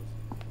justice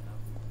wasn't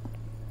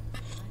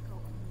enough.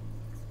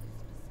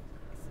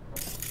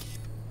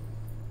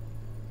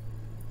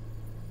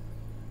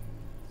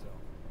 So,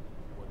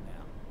 what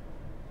now?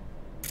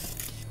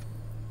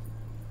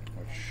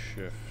 what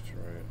shift,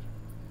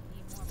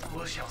 right?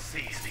 We shall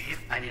see, Steve.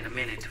 I need a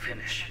minute to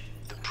finish.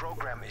 The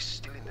program is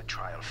still in the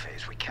trial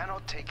phase. We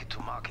cannot take it to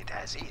market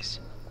as is.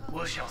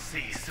 We shall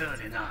see soon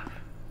enough.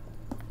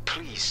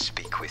 Please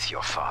speak with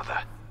your father.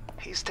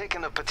 He's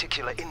taken a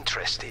particular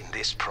interest in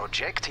this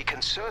project. He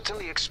can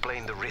certainly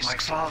explain the My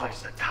risks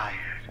father's a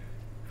tired,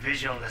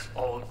 visionless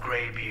old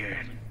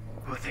graybeard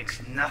who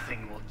thinks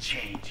nothing will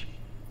change,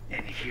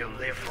 and he'll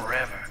live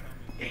forever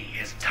in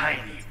his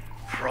tiny,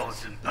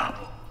 frozen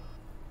bubble.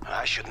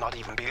 I should not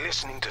even be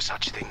listening to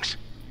such things.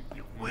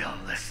 You will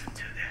listen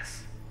to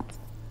this.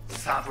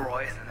 Saburo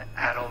is an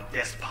adult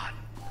despot,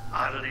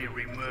 utterly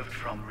removed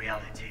from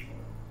reality,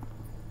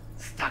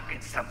 stuck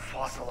in some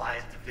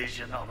fossilized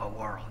vision of a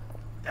world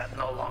that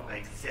no longer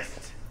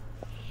exists,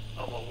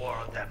 of a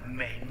world that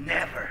may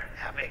never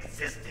have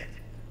existed.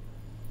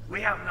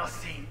 We have not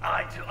seen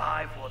eye to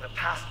eye for the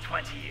past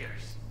 20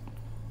 years.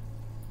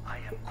 I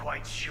am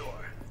quite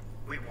sure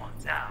we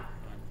want now.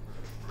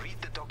 Read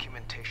the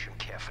documentation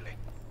carefully.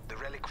 The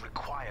relic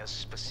requires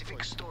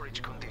specific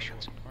storage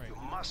conditions. You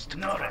must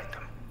provide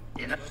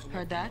them.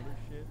 Heard that?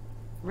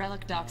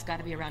 Relic doc's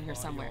gotta be around here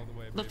somewhere.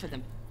 Look for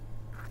them.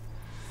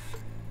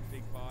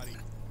 Big body.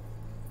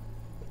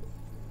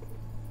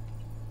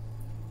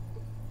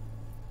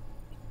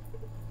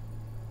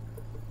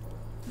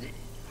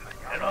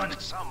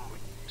 Some.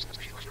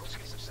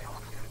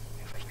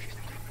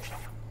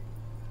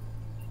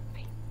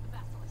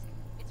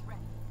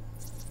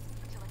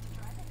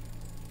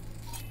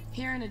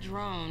 Here in a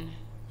drone.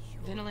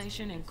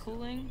 Ventilation and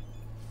cooling?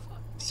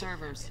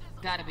 Servers.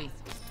 Gotta be.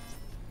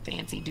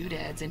 Fancy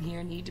doodads in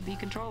here need to be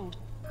controlled.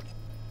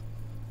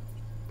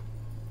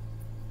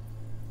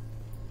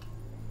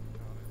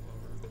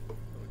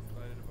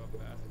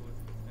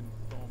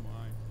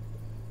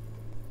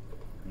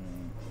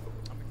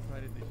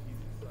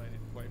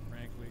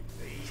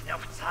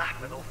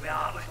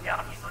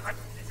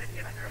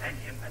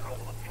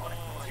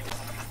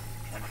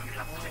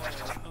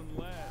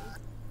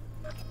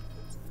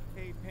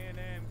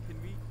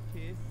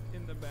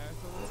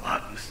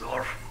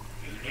 ambassador.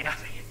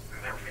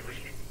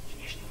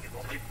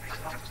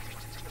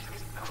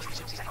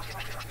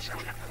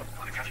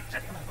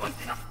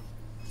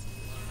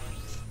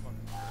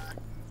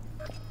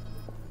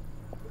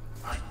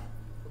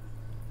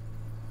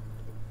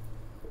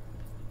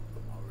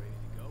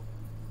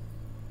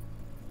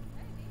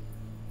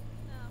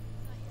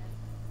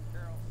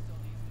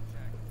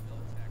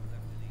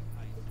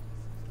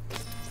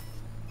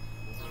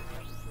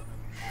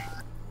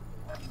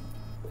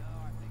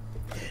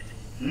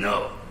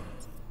 No.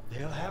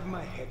 They'll have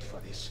my head for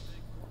this.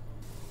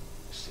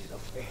 Sit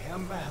of the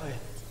hammer.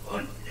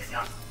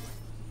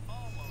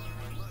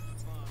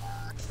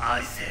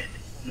 I said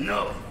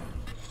no.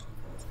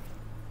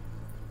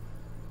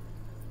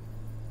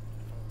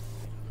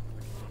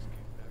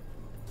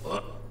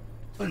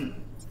 Where's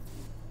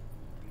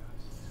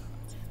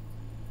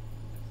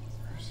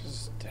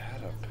his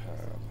data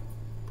pad?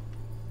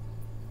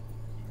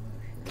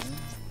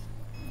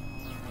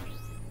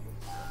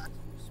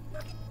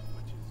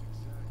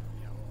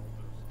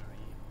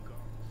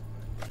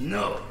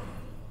 No.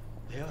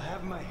 They'll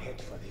have my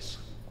head for this.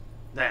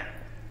 Then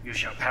you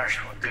shall perish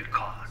for a good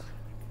cause.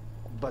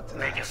 But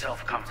make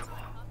yourself comfortable.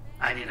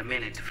 I need a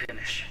minute to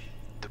finish.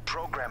 The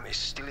program is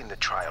still in the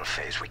trial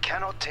phase. We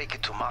cannot take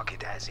it to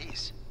market as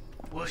is.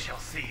 We shall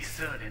see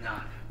soon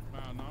enough.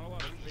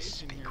 Please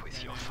speak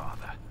with your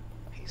father.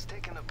 He's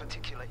taken a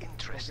particular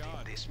interest in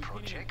this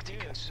project. He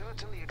can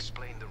certainly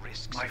explain the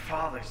risks. My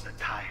father's a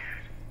tired,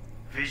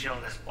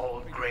 visionless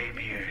old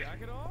graybeard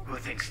who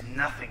thinks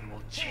nothing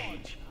will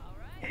change,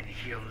 and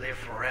he'll live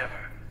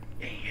forever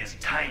in his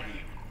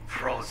tiny,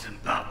 frozen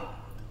bubble.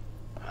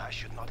 I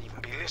should not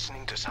even be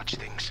listening to such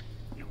things.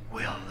 You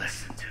will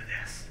listen to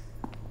this.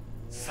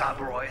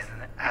 Saburo is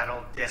an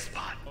adult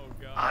despot,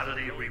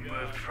 utterly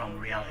removed from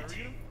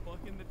reality,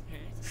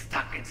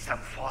 stuck in some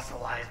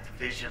fossilized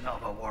vision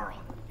of a world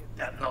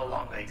that no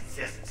longer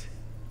exists,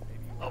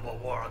 of a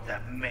world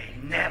that may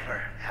never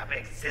have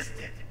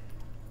existed.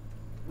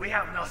 We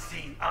have not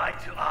seen eye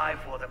to eye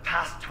for the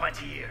past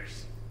 20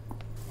 years. I'm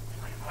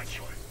quite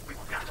sure we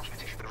will have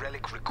documentation. The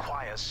relic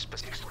requires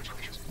specific storage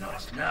conditions. No,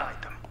 must no.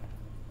 provide them.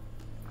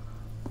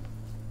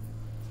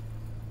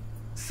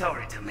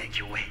 Sorry to make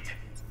you wait.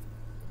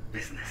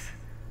 Business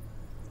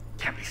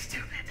can be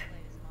stupid.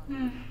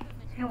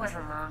 It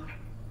wasn't long.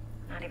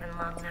 Not even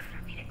long enough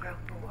for me to grow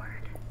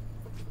bored.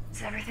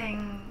 Is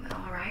everything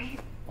alright?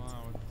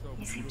 Wow, it's so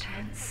You seem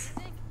tense.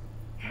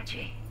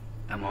 Edgy.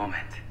 A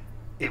moment.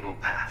 It will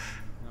pass.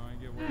 No, I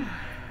get what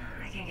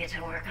I can get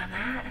to work on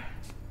that.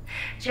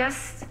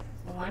 Just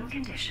one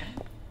condition.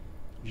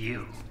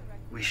 You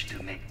wish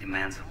to make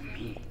demands of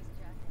me.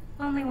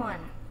 Only one.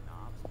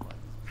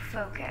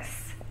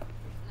 Focus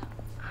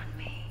on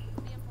me.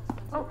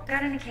 Oh,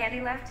 got any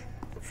candy left?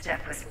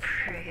 Stuff was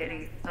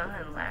pretty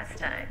fun last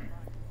time.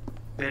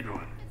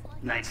 Bedroom.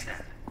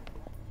 Nightstand.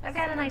 I've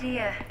got an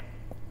idea.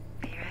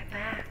 Be right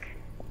back.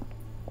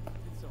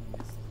 it's so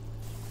misty.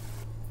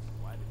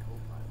 Why the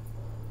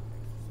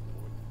co-pilot?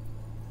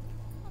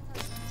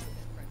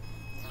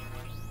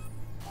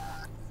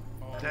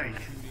 Very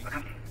good.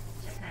 Come.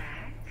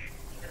 Back.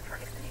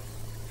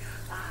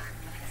 Ah,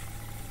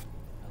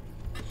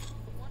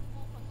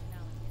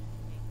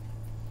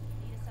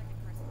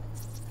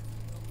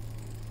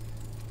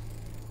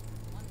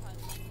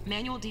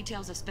 Manual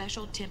details a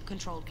special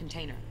tip-controlled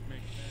container.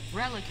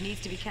 Relic needs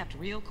to be kept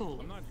real cool.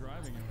 I'm not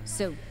driving it.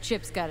 So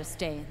Chip's gotta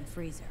stay in the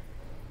freezer.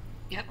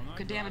 Yep,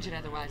 could damage it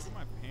otherwise.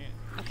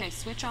 Okay,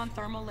 switch on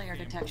thermal layer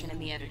detection in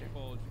the editor.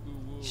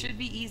 Should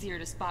be easier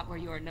to spot where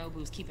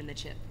Yorinobu's keeping the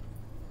chip.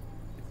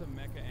 It's a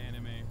mecha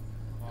anime.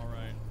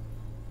 Alright.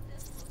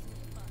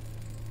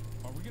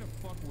 Are we gonna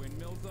fuck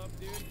windmills up,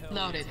 dude? Hell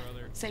Loaded. Yeah,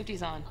 brother.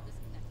 Safety's on.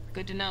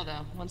 Good to know,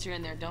 though. Once you're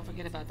in there, don't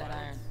forget about that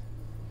iron.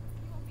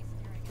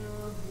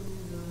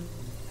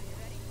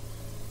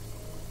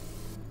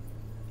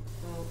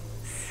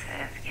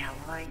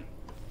 Sevgaloy.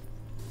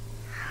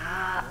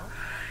 Ha.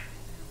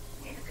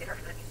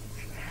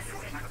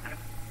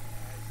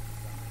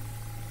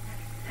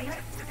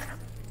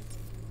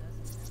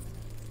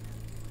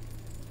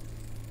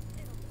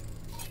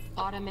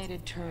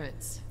 Automated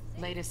turrets.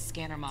 Latest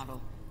scanner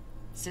model.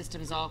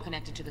 Systems all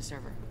connected to the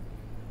server.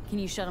 Can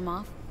you shut them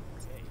off?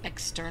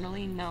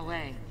 Externally, no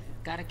way.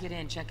 Gotta get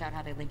in, check out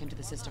how they link into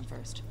the system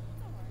first.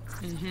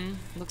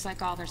 Looks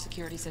like all their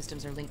security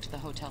systems are linked to the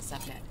hotel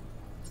subnet.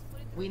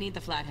 We need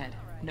the flathead.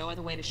 No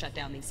other way to shut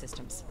down these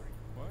systems.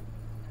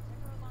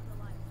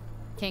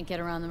 Can't get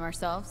around them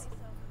ourselves?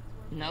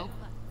 Nope.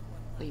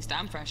 At least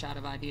I'm fresh out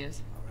of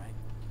ideas.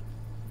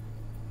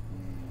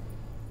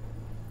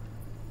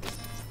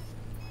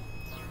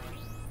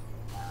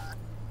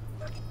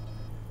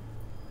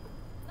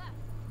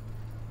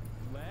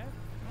 Left?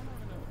 I'm not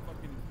gonna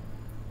fucking...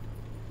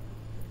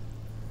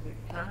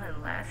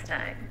 Fun last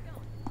time.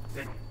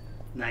 Good.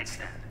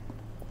 Nightstand.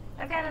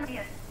 I've got an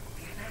idea.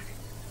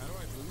 How do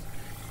I boost?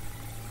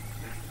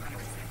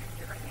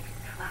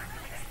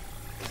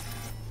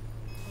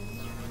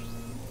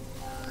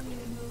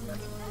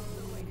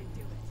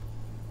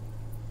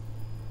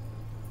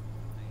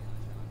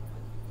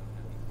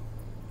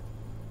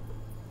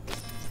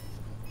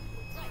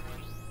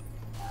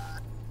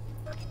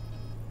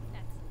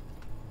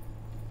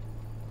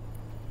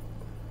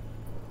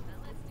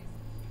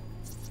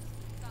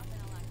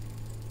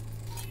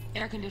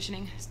 Air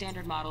conditioning,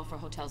 standard model for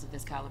hotels of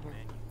this caliber.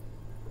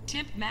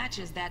 Temp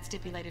matches that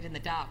stipulated in the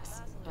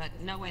docs, but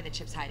no way the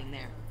chip's hiding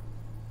there.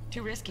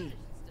 Too risky.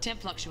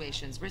 Temp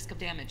fluctuations, risk of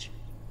damage.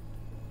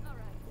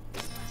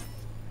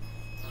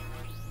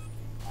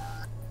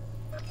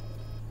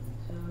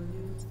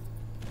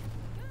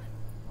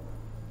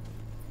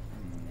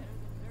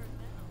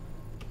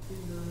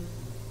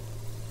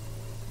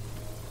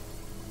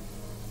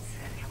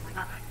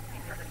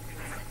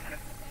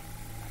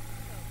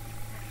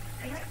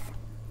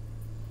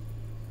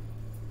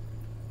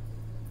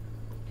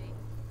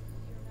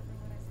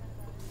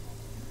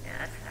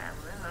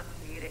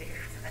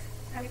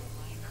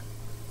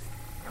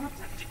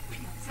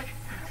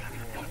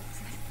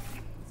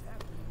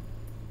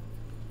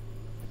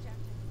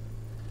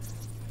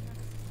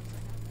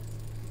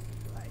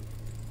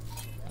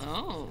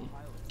 Oh,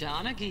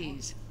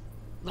 Donaghy's.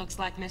 Looks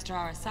like Mr.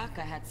 Arasaka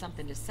had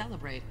something to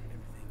celebrate.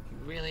 You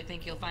really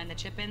think you'll find the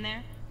chip in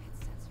there?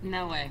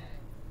 No way.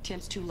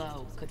 Temp's too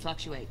low. Could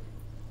fluctuate.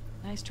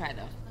 Nice try,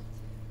 though.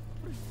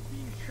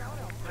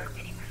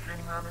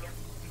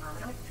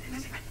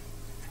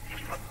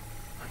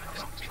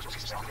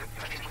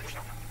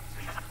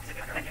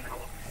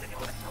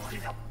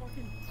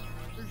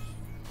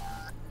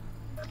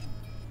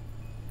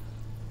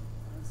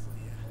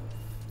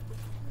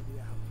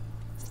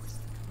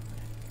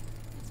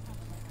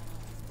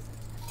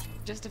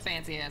 Just a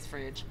fancy-ass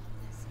fridge.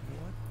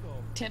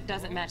 Temp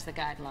doesn't match the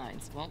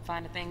guidelines. Won't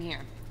find a thing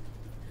here.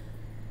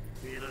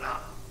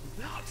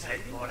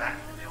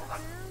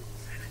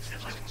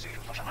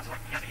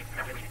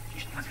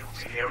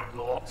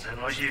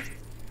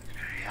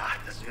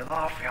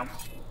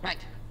 Right.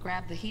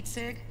 Grab the heat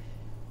sig.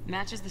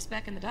 Matches the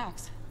spec in the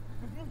docs.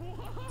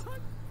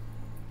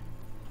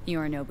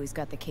 Yorinobu's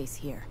got the case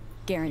here.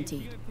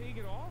 Guaranteed.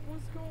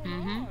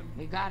 Mm-hmm.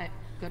 We got it.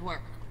 Good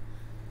work.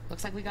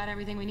 Looks like we got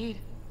everything we need.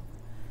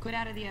 Quit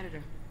out of the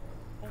editor.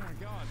 Oh my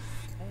god.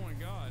 Oh my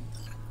god.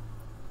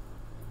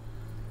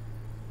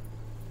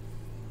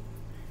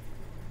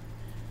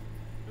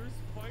 There's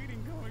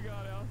fighting going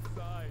on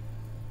outside.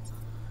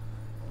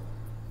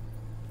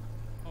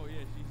 Oh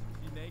yeah,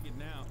 she's naked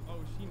now. Oh,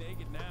 she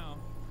naked now.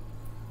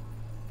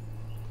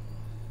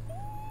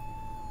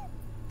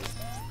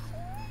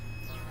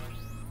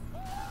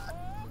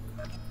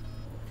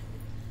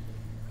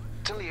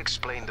 Till you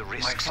explain the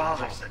risks. My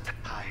father's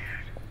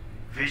tired,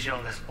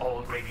 visionless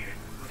old radio.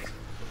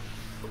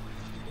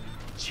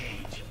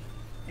 Change,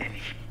 and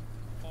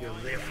you'll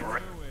live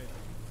forever.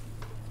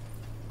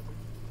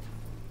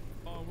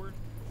 Oh, we're...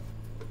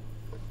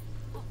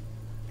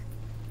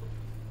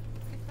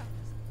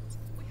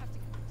 We have to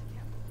get back to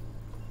camp.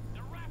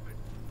 They're rapid.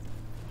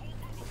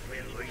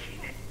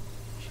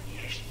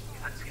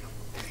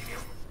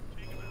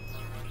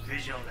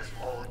 Visionless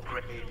old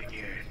gray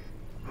beard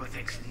who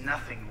thinks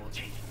nothing will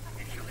change,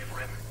 and he'll live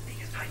forever.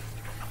 He is tight.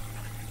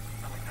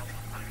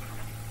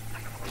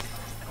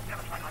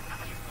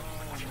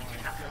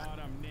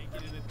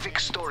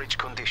 Fix storage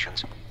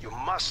conditions. You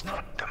must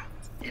meet them.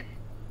 We're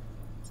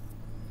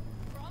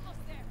almost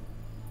there.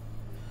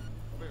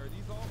 Wait, are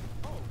these all?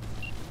 Oh.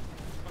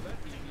 Oh,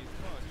 that's easy as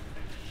fuck.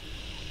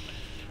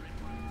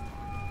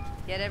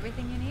 Get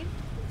everything you need?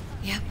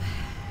 Yep.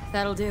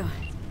 That'll do.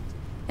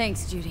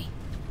 Thanks, Judy.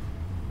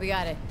 We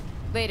got it.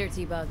 Later,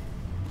 T-Bug.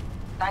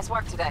 Nice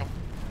work today.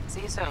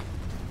 See you soon.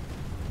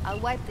 I'll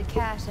wipe the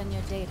cache on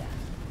your data.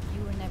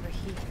 You were never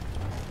here.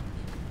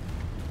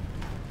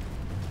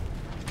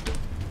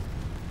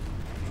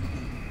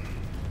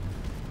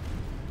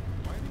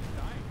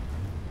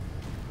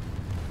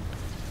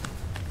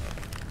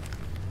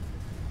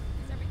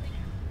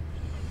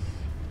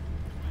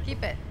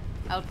 Keep it.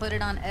 I'll put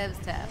it on Ev's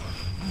tab.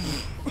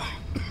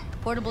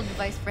 Portable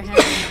device for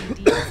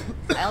handling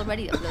DVDs. I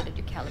already uploaded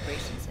your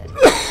calibration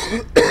settings.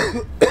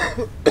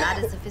 Not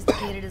as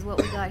sophisticated as what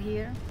we got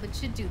here, but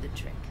should do the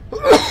trick.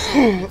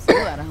 So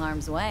out of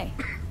harm's way.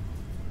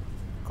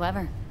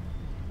 Clever.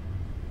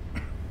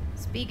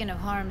 Speaking of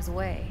harm's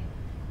way,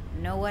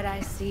 know what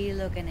I see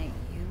looking at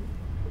you?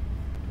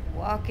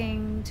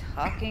 Walking,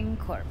 talking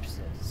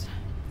corpses.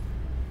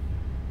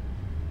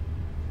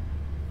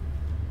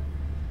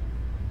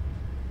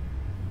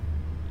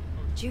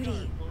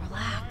 Judy,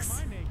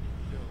 relax.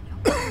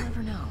 You'll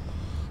never know.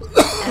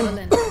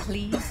 Evelyn,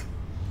 please.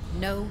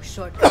 No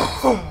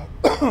shortcuts.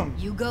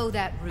 You go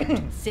that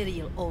route,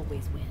 City'll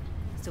always win.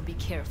 So be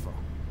careful.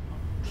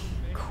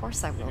 Of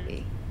course I will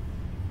be.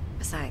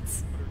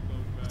 Besides,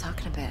 we'll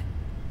talk in a bit.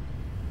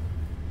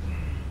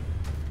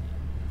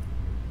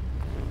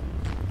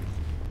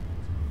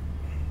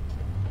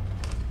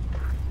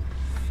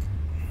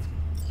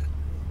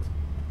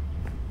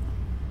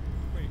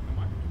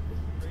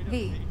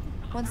 V,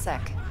 one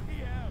sec.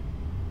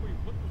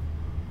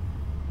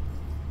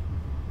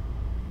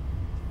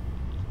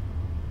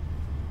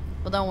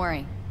 Well, don't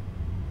worry.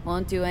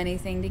 Won't do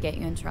anything to get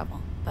you in trouble.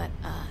 But,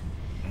 I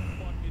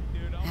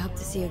hope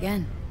to see you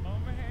again.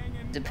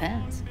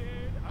 Depends.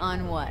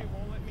 On what?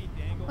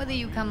 Whether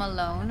you come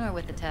alone or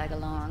with a tag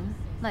along,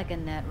 like a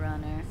net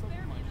runner.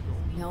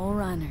 No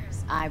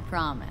runners, I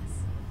promise.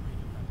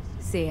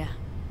 See ya.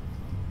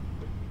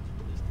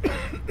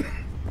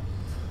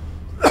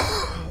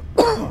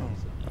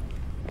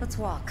 Let's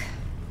walk.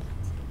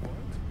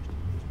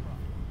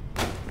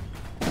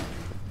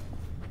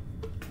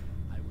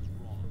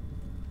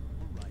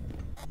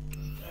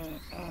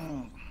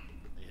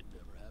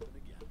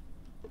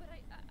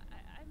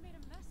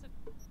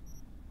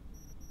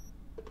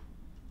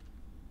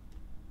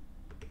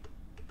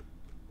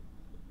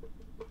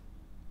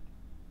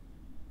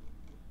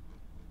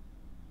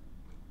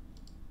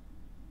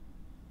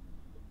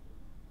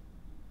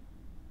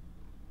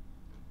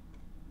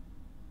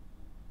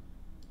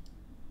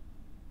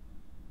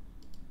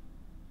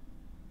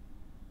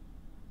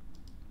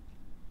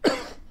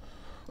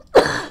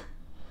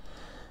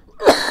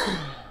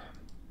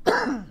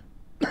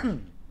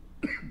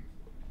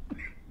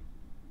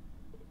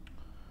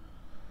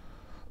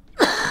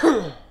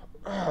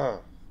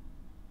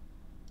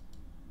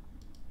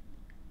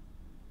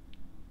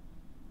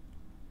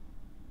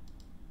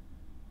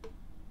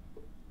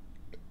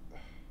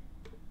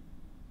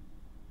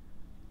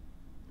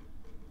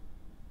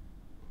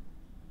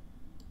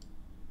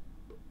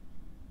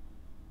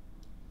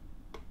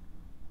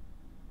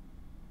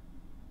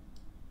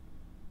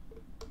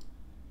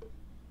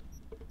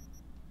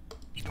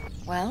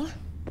 Well,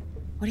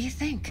 what do you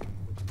think?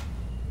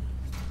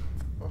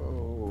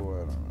 Oh, I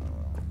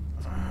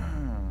don't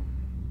know.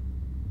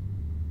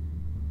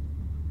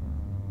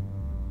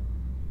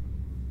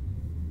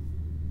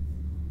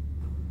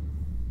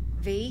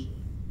 V?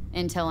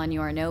 Intel on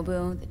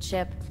Yorinobu, the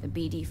chip, the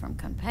BD from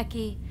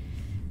Konpeki.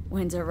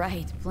 Winds are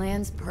right,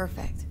 plan's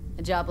perfect.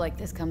 A job like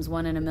this comes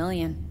 1 in a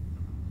million.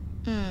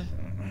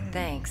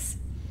 Thanks.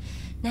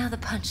 Now the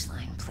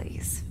punchline,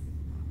 please.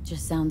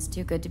 Just sounds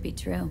too good to be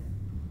true.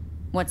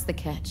 What's the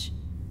catch?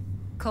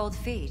 Cold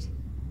feet.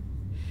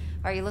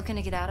 Are you looking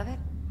to get out of it?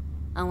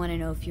 I want to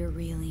know if you're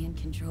really in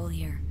control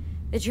here.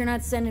 That you're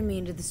not sending me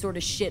into the sort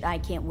of shit I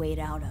can't wait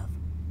out of.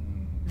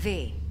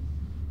 V,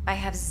 I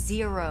have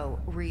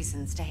 0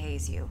 reasons to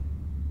haze you.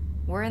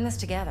 We're in this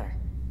together.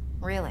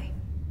 Really.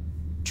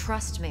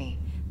 Trust me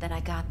that I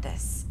got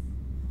this.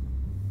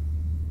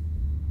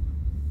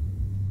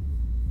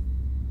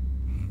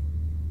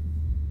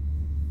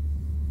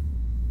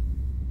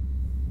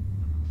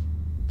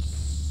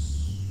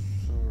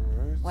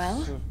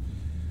 Well,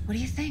 what do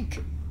you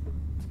think?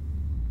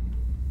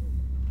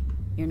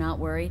 You're not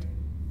worried?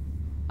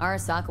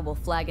 Arasaka will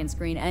flag and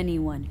screen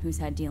anyone who's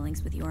had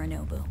dealings with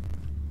Yorinobu.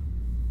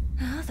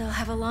 Oh, they'll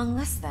have a long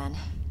list then.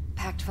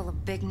 Packed full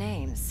of big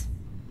names.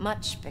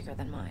 Much bigger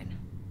than mine.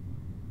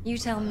 You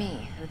tell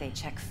me who they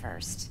check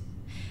first.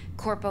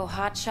 Corpo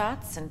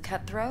hotshots and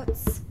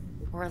cutthroats?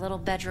 Or a little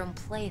bedroom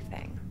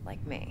plaything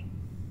like me?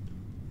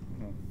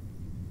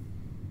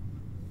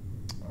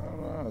 I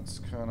don't know, it's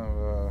kind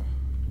of,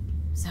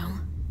 So,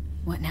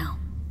 what now?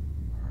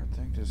 hard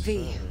thing to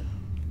V. say.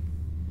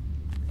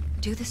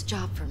 Do this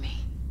job for me.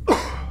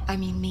 I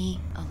mean me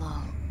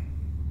alone.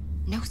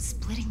 No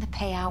splitting the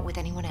payout with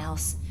anyone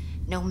else.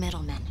 No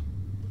middlemen.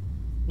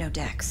 No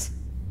Dex.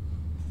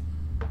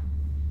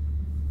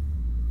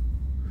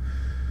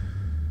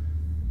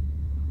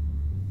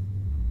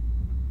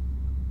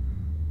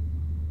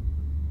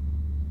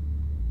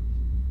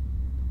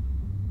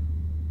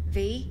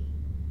 V?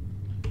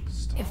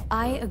 If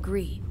I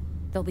agree,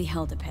 there'll be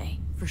hell to pay,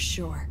 for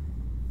sure.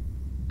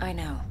 I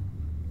know.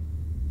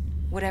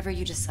 Whatever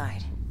you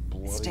decide,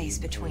 stays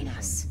between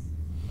us.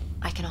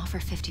 I can offer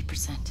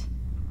 50%.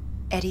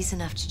 Eddie's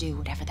enough to do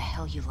whatever the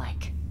hell you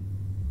like.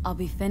 I'll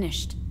be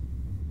finished.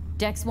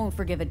 Dex won't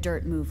forgive a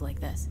dirt move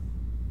like this.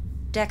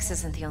 Dex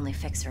isn't the only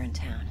fixer in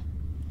town.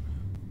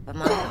 But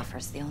my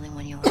offer's the only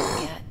one you'll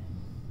ever get.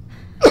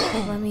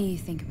 Let me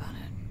think about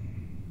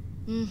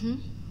it. Mm-hmm.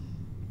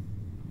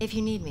 If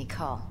you need me,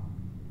 call.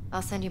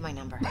 I'll send you my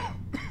number.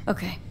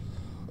 Okay.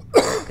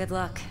 Good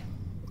luck.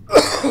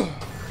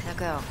 Now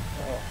go.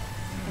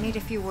 I need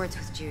a few words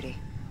with Judy.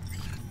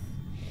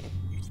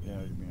 Yeah,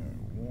 give me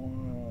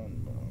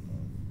one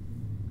moment.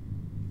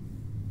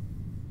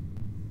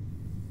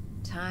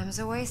 Time's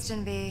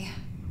a-wasting, V.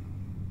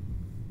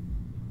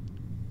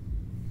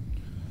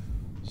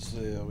 So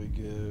there we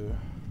go.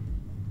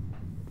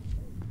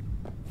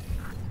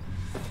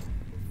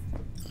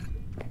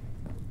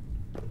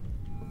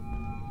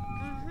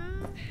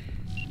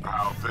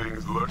 How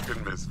things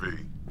looking, Miss V?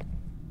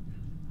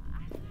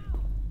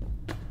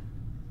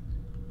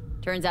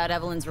 Turns out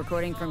Evelyn's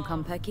recording from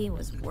Konpeki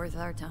was worth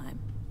our time.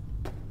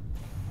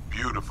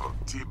 Beautiful.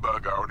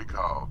 T-Bug already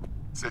called.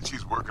 Said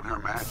she's working her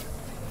magic.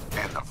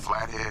 And the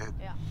flathead?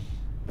 Yeah.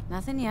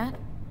 Nothing yet.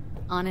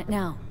 On it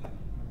now.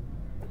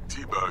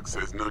 T-Bug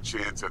says no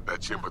chance at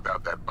that chip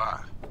without that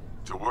bot.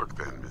 To work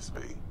then, Miss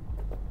V.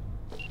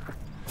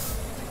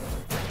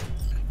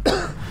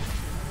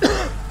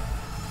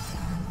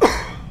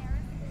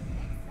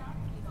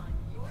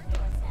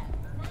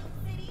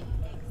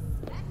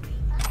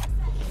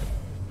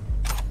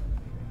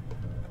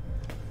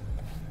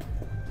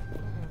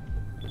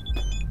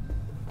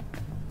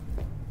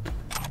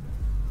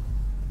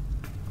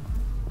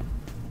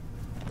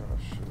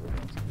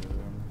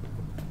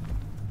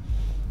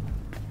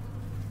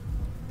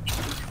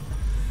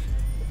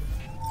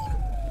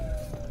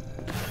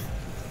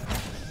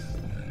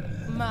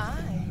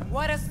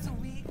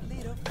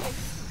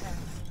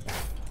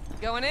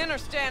 Going in or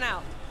staying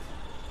out?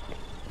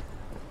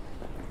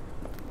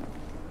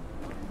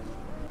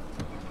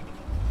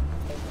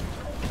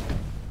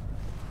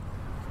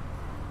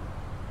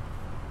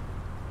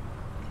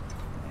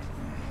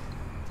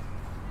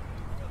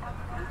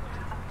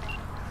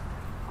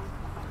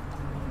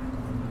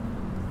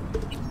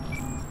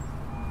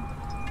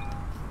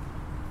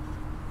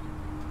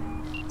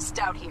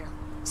 Stout here.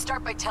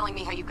 Start by telling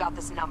me how you got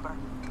this number.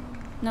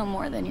 No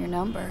more than your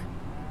number.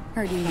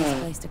 Heard you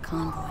misplaced a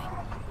convoy.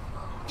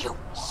 You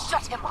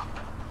shut him up!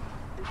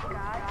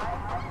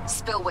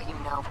 Spill what you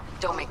know.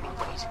 Don't make me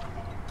wait.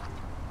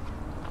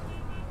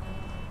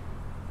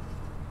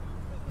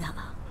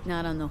 Nuh-uh.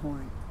 Not on the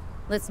horn.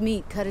 Let's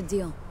meet, cut a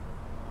deal.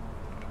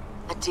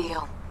 A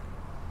deal?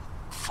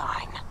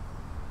 Fine.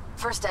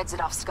 First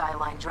exit off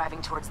Skyline,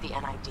 driving towards the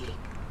NID.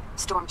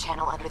 Storm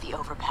channel under the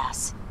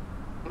overpass.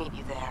 Meet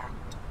you there.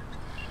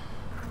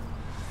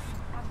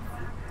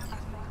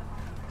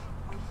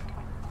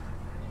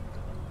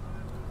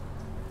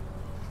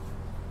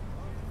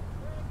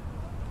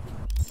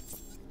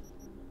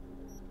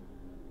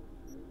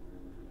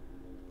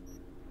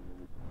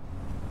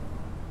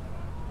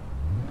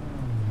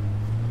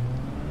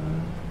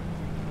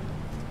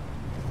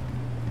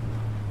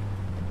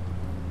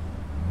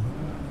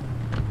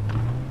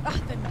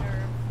 The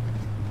nerve.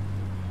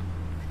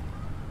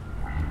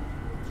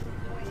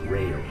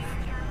 Rails.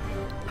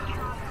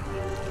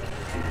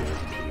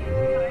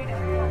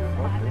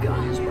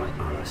 Guns right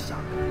on a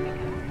sucker.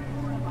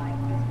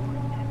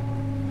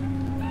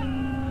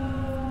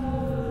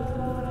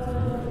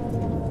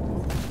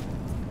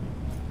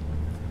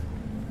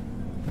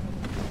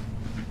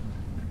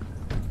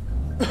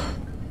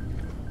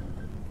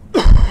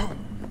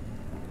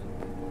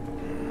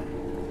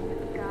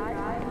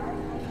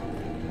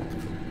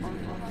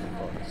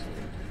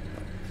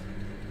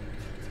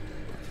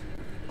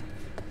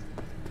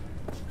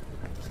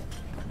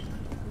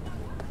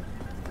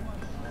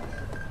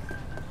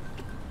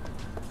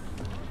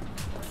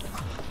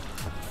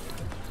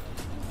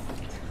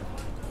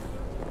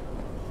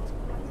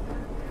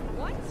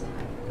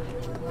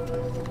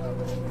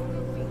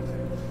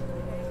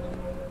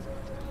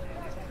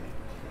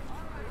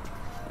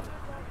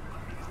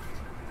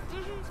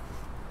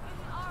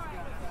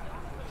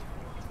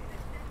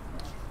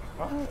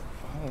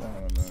 Hold on a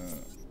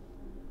minute.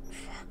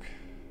 Fuck.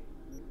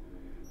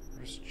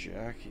 Where's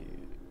Jackie?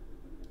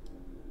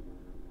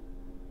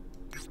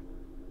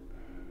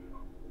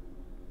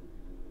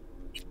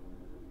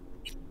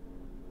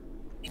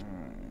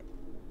 Alright.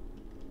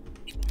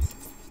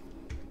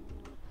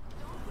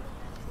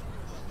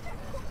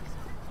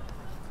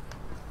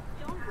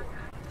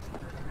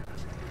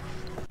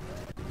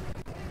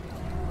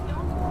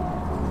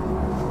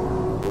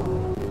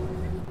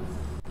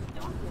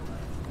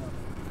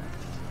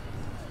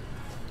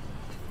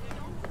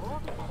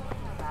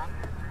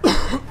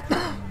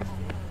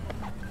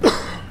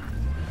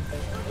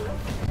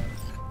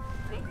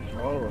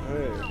 Oh,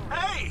 hey.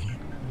 Hey!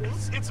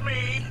 It's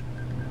me.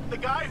 The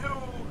guy who...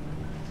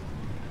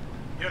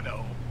 You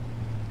know.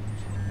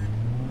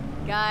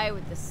 Guy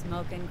with the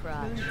smoking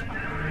crotch.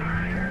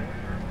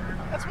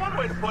 That's one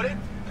way to put it.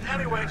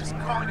 Anyway, just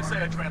calling to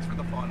say I transferred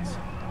the funds.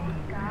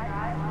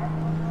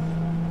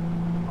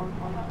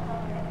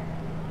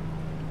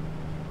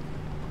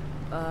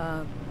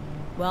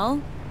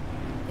 Well,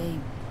 they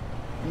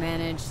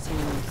managed to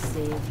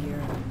save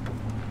your...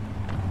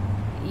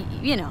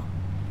 you know.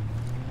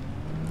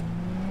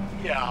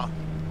 Yeah.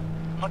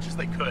 Much as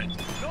they could. You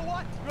know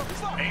what?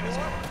 Pain is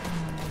gone.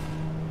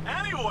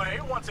 Anyway,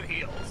 once it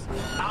heals,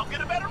 I'll get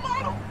a better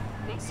model.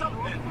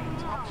 Something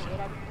top shit.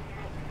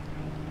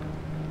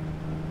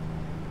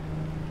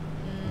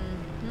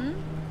 Mm-hmm.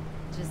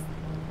 Just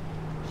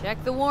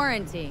check the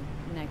warranty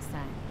next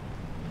time.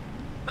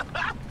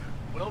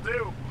 Will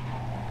do.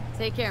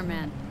 Take care,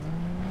 man.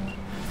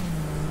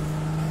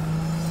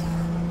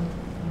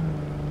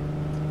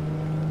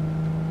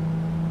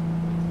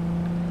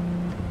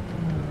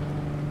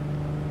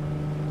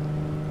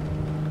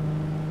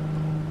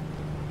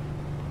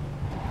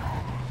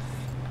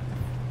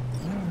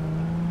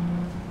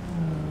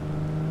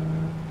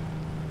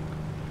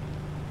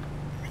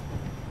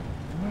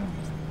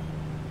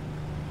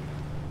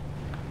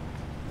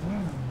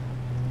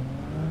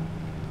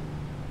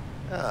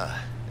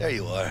 Ah, there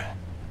you are.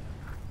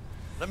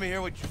 Let me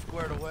hear what you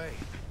squared away.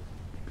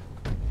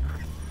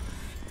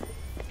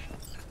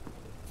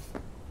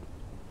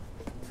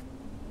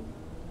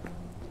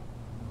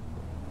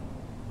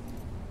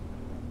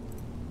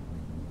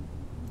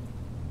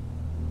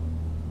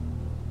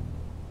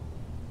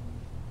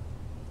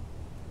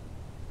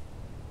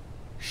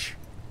 Shh.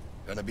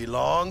 Gonna be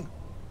long?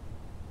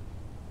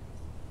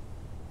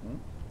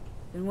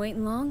 Been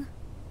waiting long?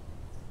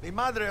 Mi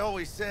madre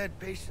always said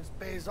patience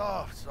pays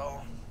off,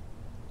 so...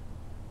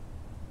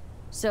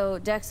 So,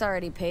 Dex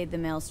already paid the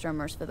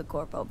Maelstromers for the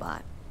Corpo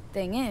bot.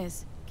 Thing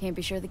is, can't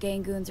be sure the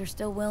Gangoons are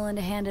still willing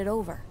to hand it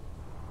over.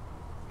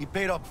 He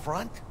paid up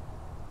front?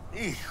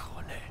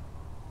 Híjole.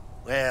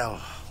 Well,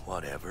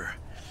 whatever.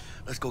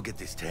 Let's go get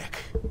this tech.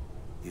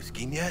 You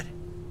scheme yet?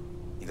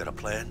 You got a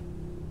plan?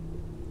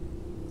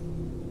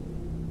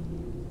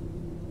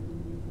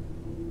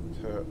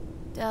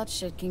 Doubt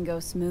shit can go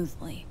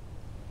smoothly.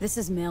 This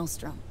is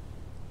Maelstrom.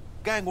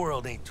 Gang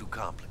world ain't too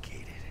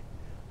complicated.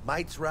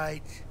 Might's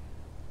right,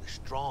 the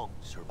strong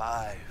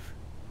survive.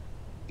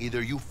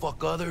 Either you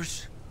fuck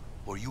others,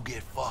 or you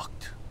get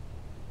fucked.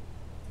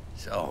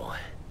 So,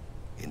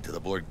 into the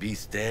Borg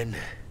Beast Den?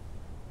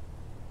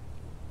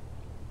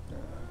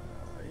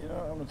 You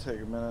know, I'm gonna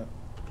take a minute.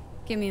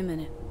 Give me a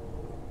minute.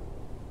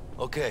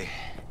 Okay,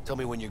 tell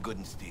me when you're good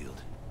and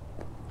steeled.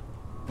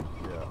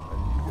 Yeah, I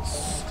need to get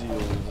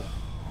steeled.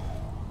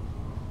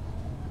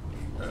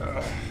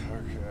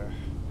 Okay.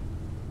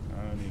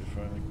 I need to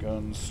find a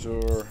gun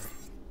store.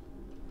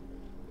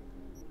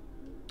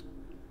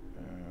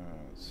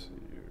 Let's see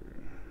here.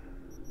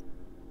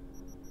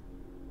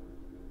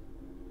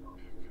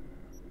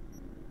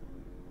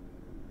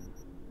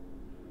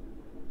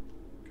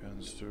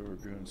 Gun store,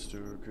 gun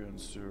store, gun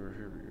store.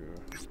 Here we go.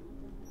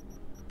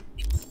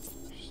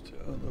 Just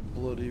down the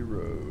bloody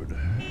road.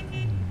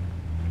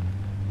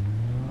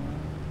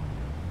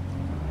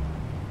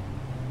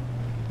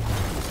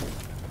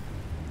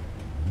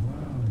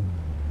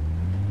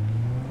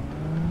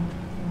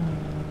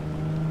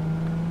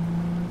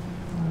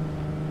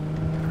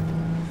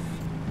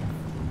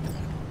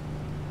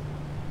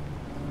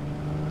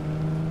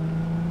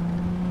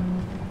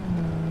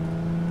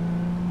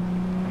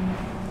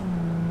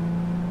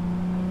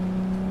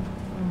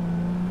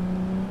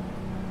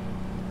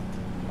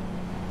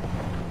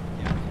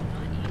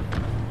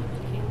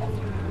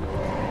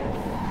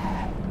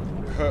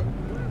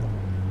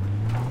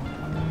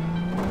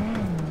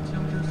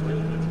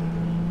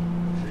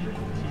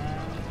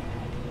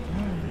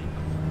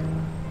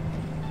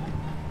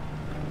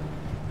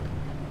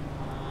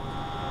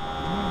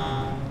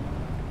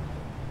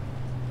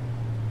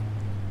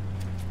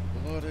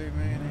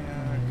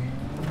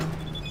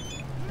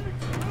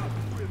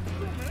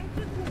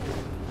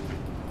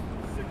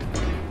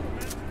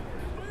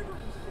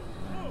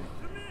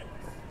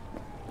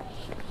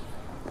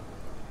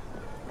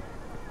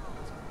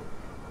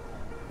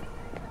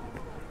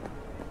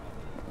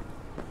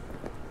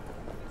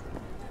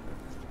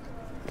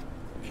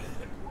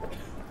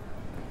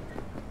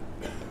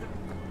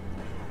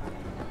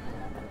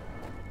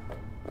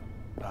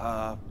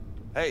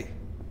 Hey,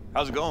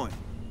 how's it going?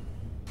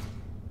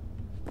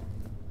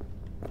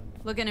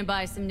 Looking to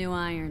buy some new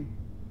iron.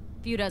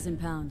 Few dozen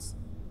pounds.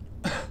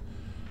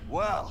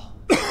 Well,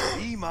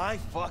 be my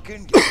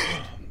fucking guest.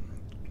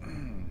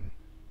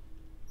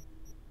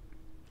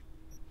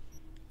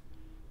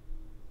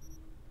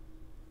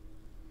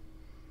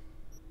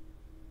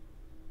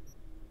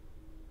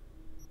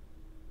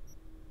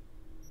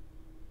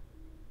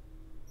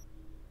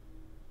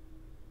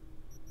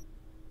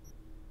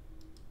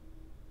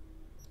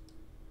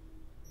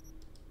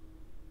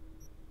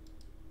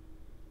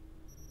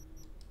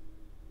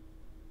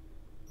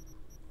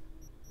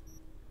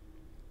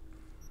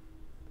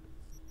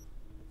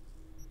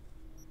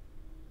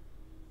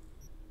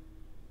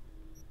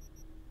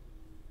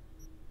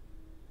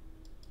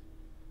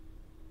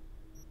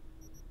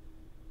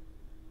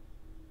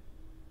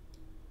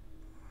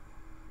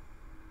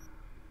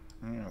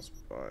 Let's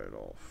buy it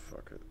all.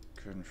 Fuck it.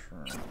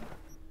 Confirm.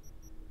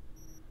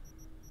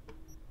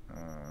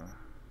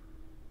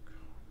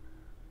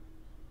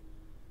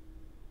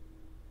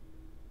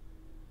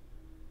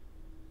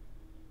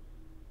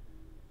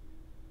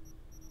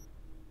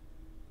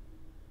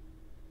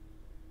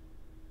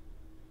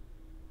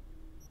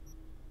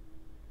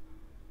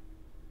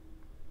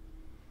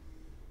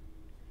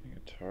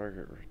 A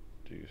target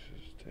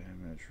reduces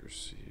damage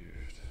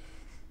received.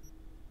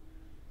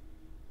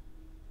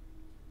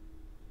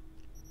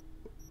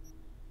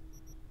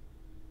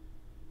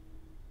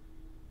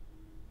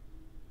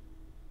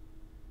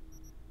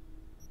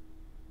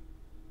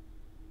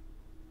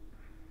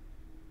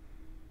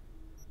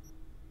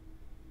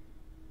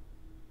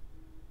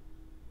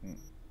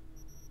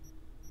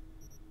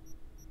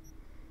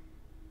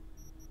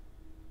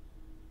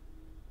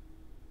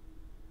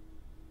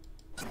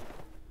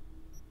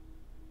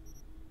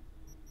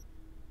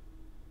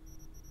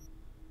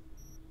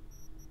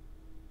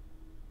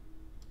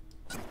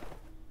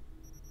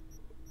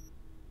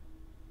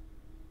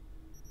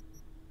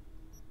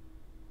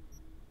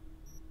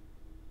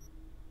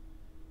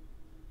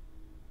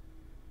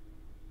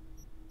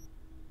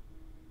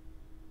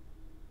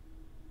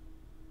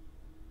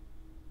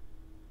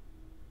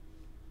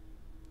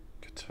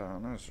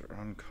 Katanas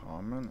are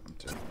uncommon? I'm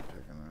picking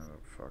that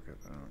up. Fuck it,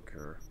 I don't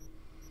care.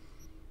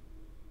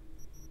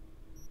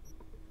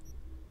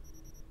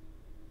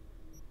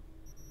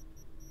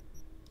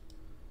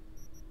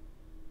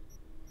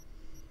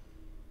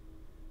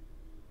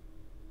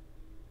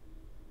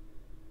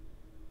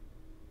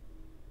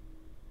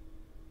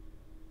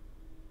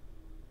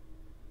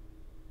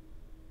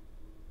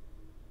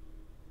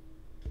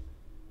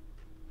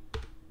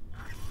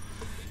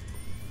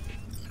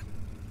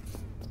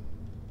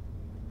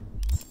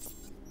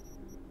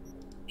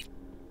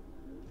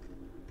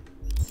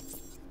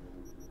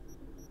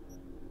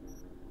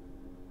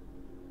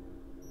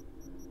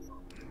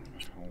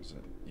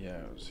 Yeah,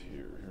 it was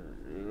here.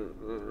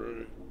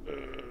 Alright.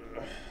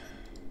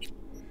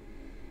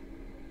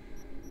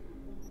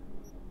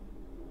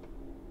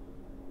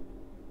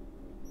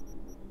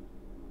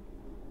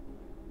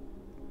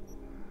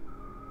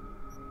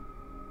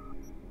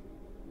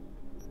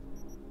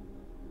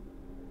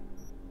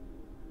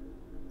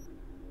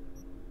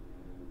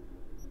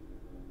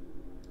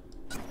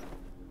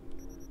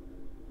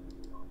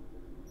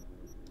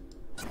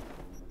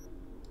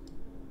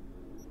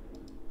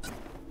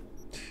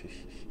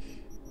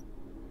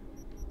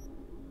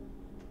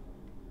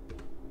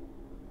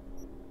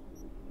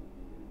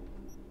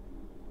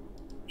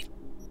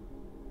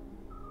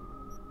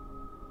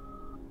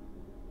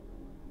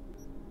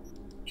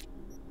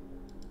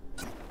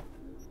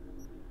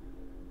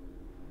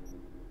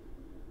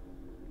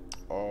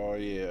 Oh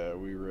yeah,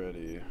 we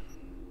ready.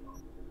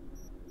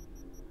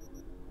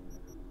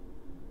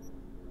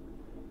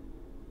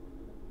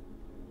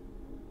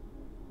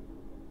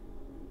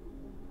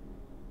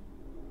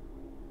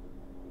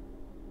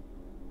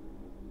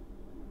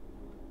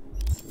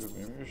 Dude,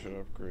 maybe I should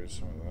upgrade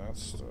some of that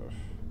stuff.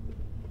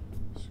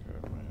 This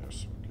guy might have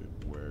some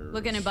good wares.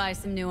 Looking to buy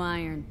some new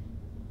iron.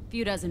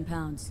 Few dozen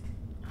pounds.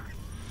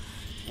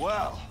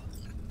 Well,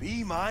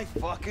 be my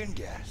fucking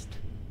guest.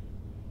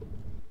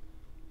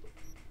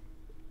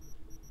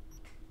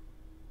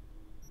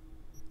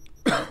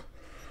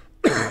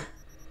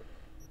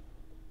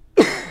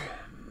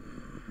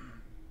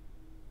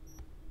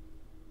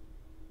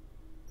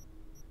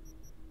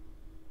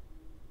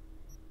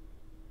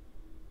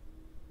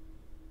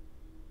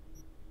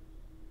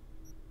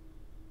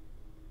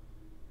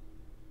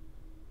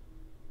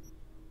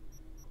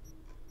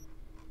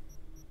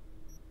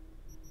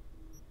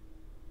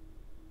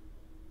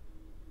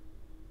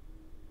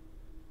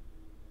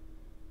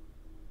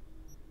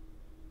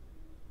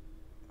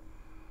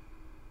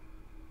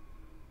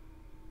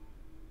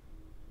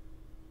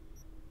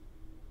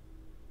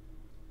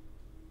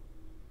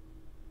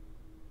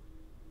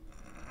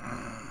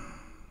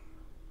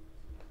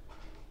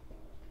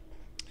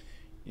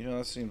 You know,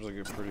 that seems like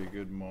a pretty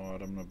good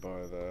mod. I'm gonna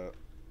buy that.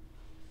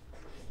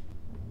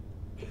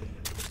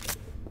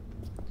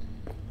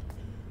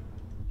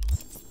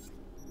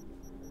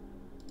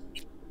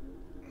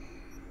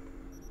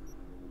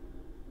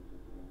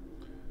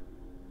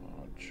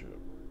 Mod chip.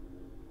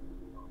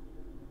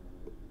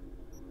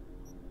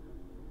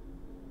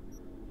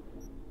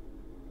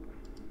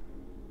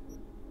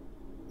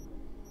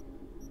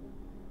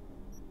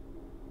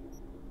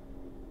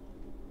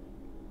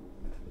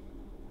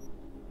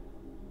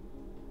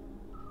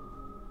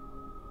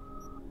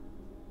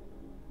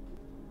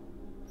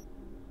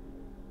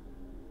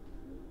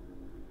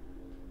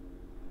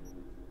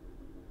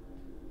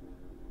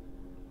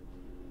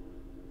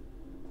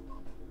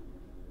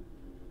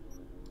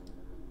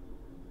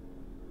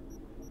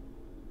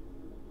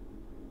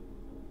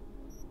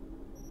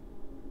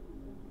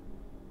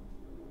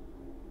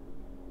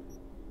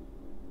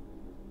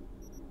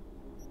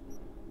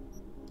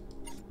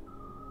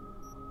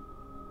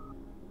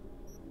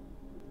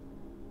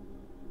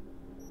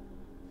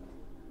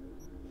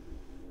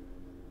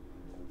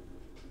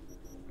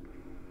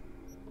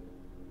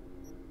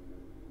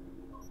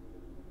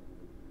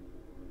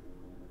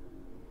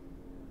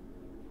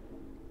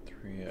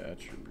 Three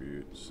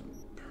attributes and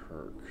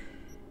perk.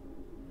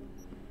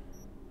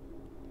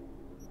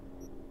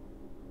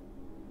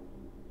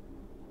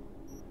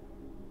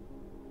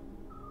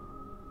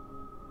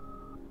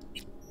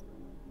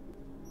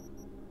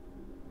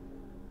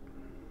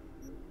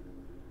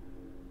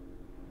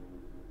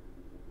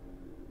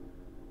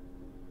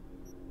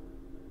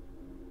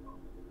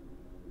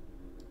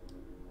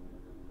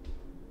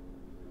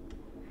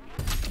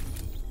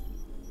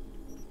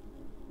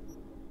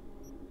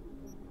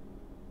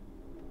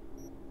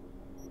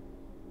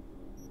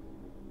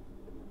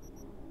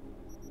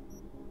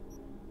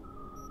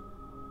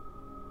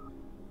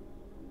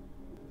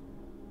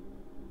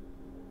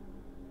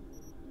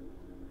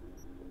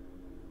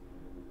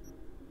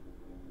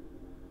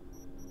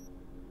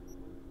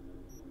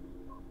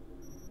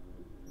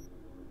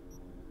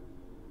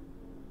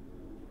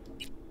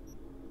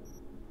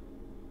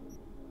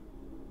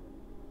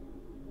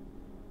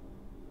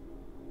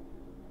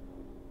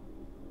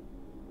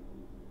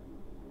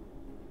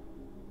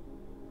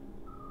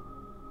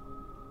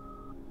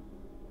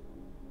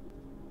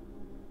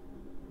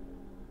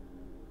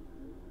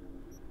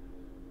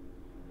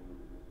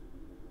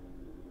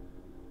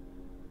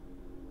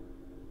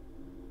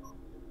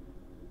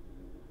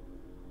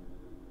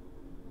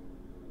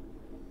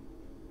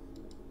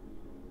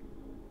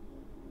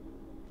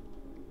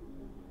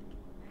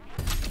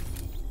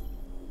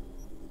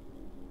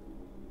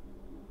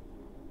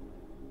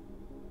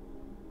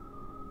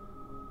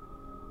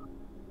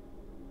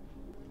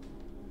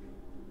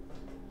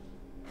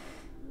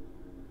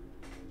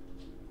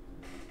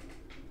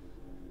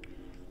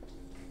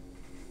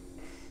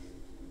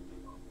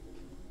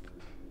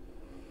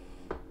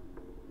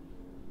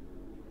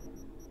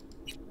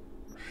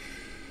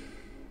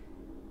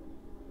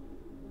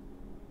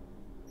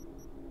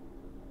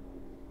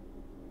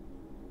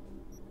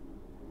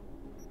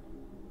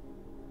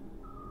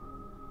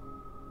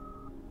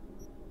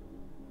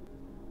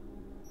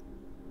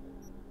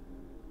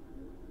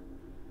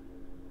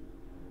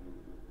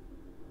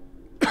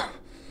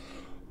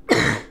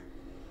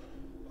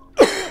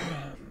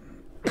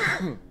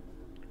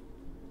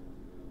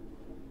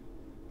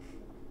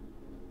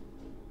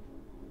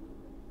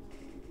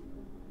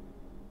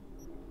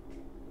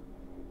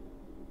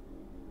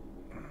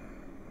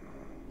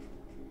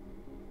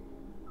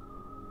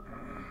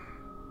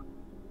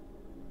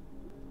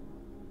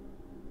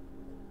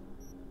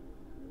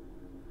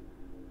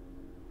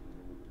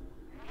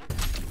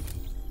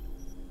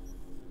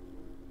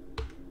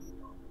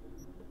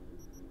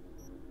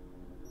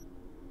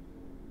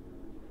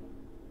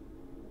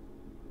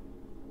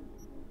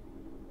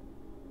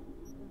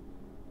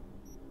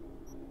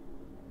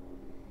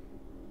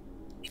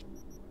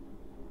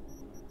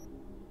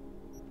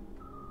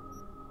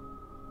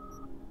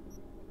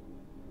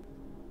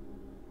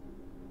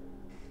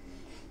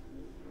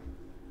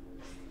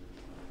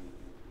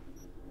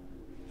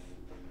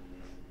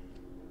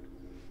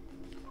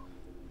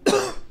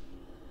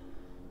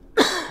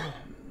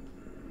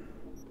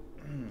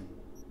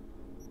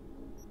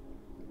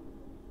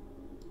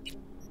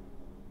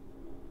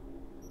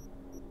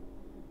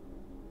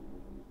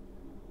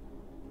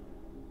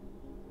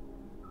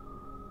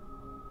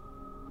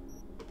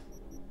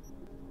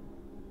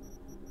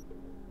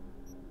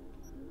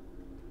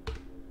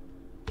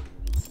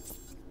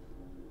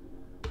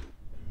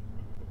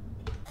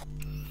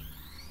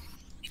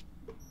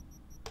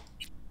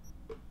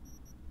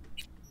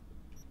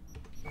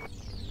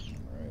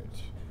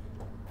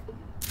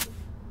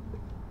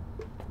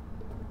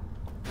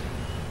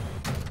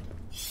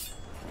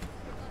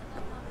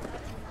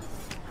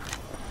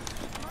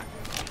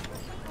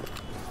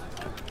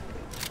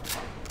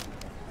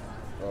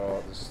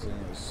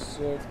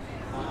 sick.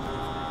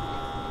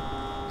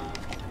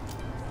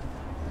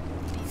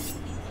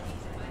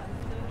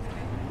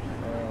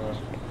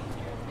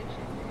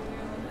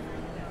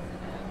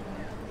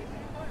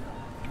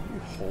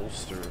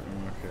 Holster. Okay,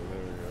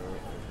 there we go,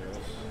 I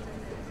guess.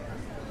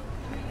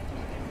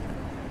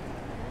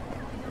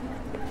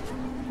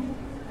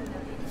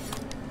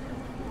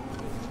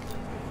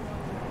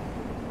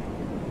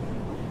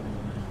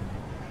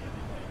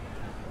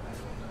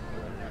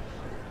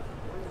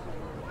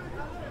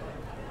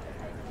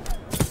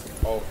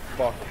 Oh,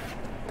 fuck.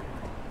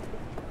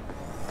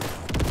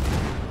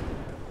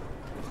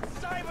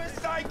 Cyber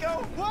psycho!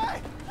 What?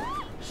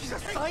 She's a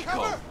psycho!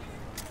 Cover!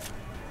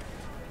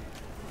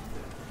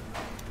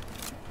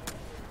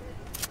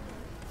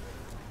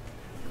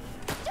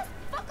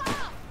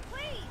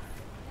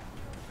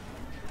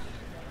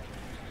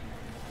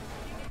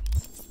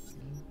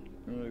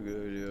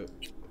 Good idea.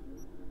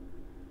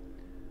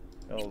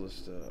 I'll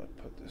just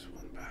put this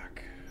one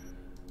back.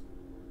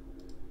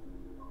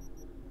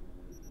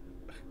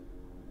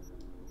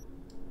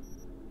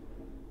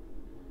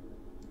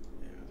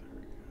 Yeah, there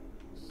we go.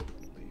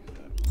 Let's leave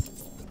that one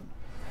alone.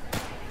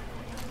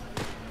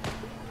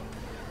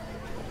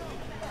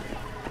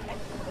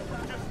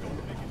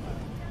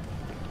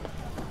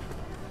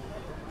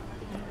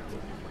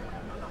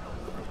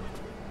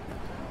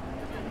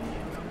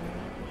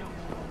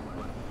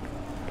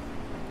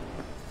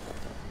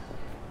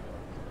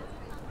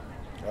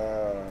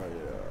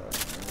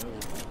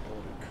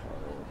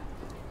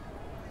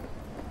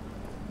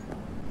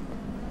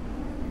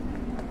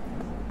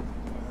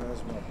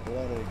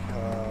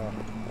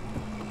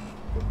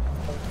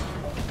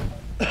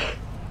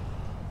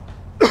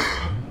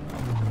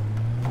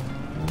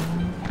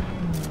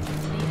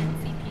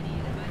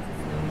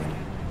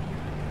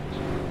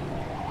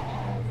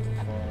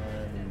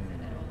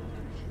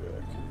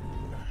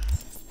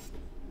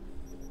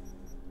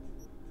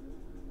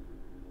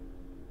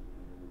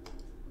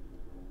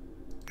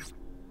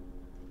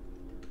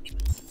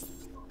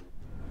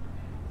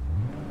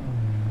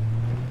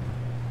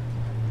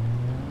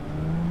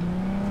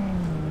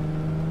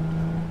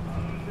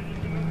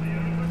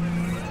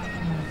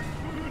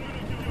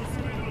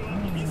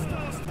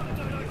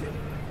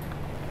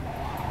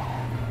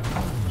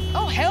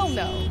 Hell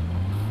no!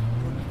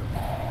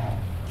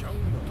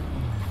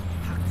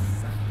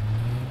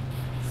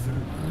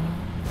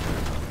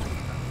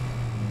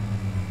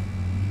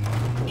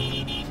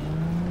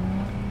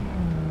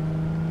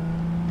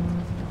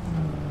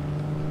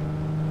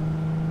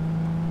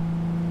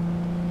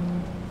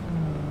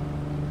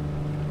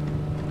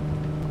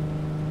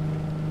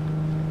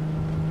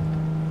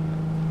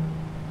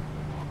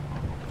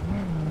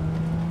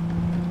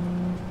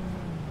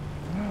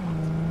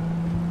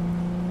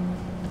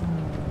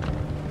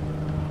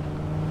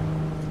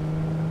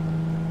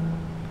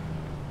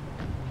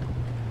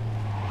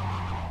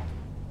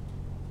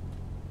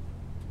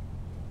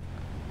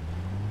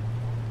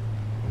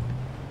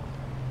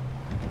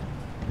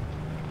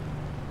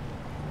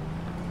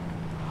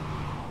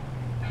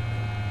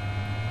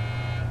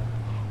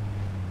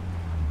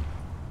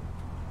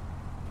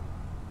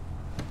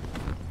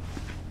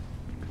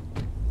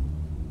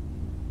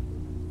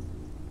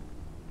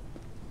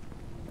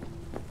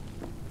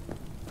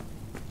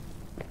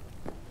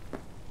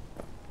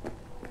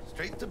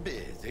 Straight to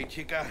biz, eh,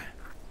 chica?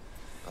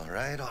 All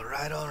right, all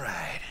right, all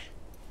right.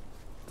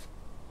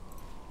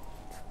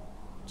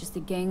 Just a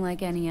gang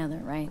like any other,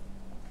 right?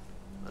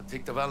 I'll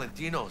take the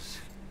Valentinos.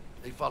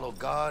 They follow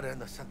God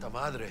and the Santa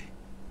Madre.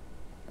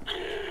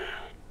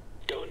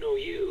 Don't know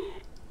you.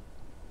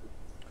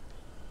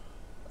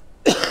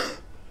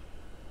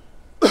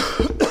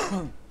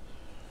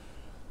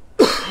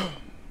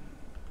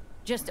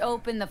 Just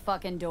open the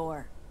fucking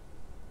door.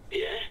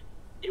 Yeah?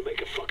 You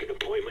make a fucking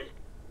appointment?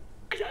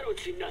 Because I don't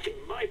see nothing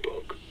in my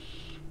book.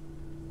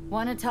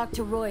 Want to talk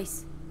to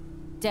Royce?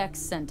 Dex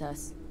sent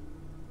us.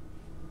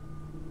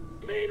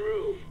 Main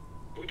room.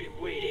 We've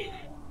been waiting.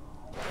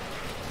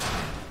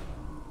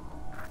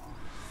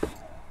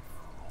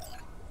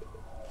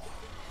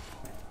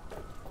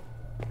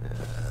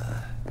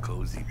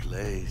 Cozy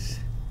place.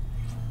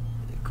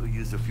 They could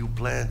use a few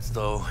plants,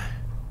 though.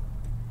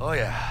 Oh,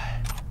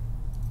 yeah.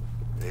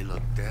 They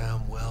look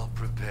damn well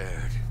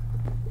prepared.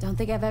 Don't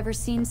think I've ever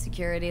seen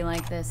security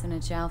like this in a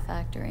chow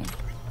factory.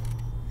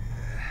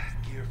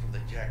 Gear from the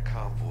Jack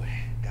convoy.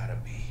 Gotta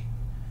be.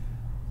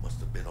 Must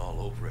have been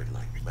all over it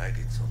like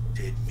maggots on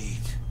dead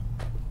meat.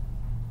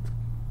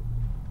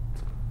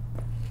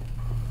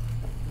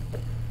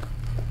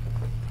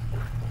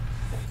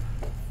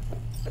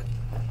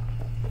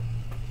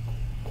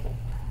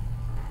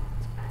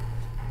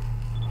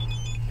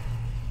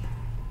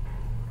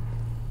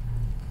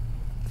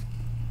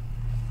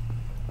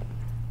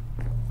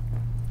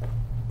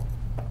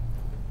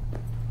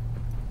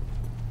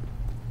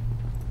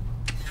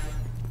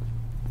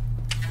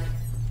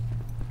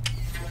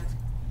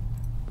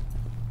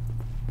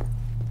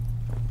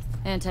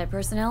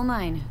 Anti-personnel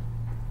mine.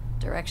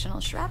 Directional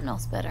shrapnel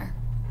spitter.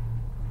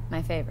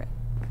 My favorite.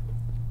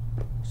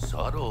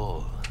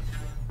 Subtle.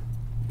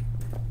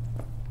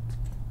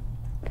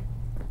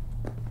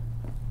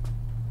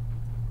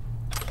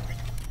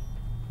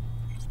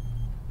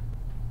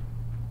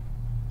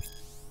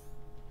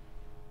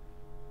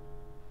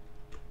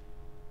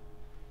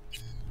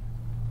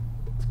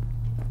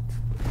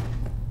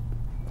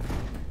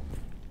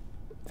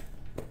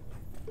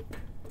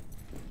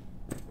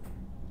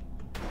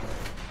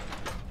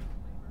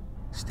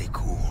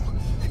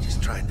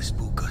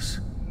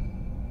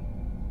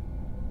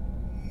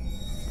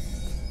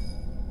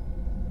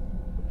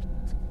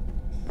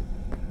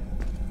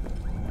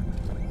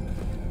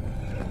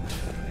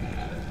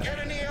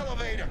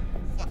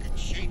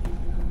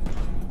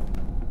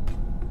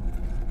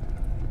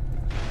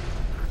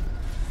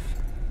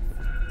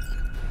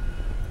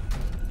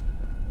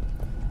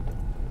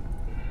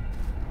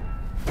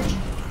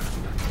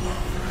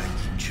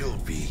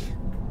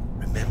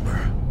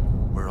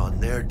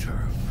 their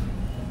turf.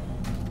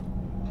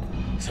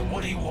 So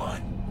what do you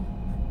want?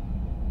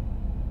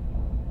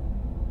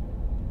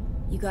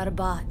 You got a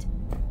bot.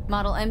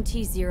 Model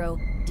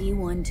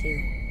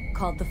MT0D12,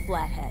 called the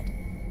Flathead.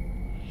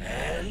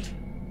 And?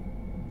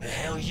 The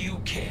hell you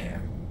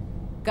care?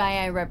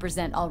 Guy I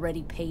represent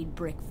already paid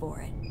Brick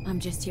for it. I'm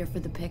just here for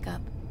the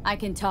pickup. I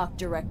can talk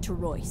direct to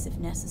Royce if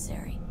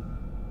necessary.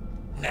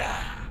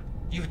 Nah,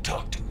 you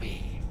talk to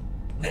me.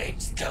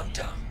 Name's Dum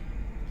Dum.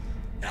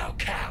 Now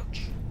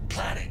couch,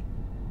 planet.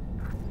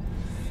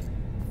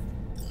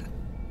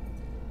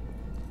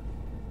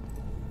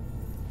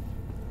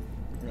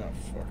 Yeah,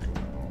 fucking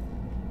hell.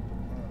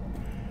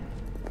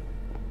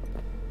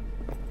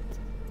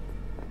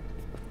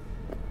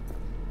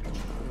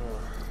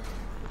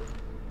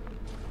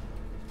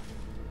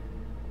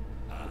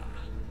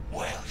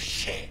 Well,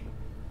 shit.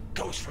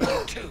 Goes for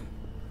you too.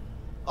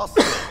 I'll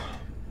see.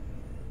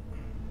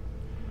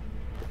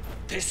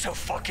 This so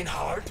fucking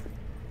hard?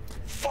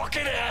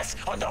 Fucking ass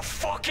on the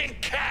fucking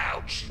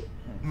couch!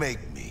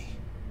 Make me.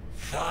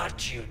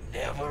 Thought you'd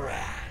never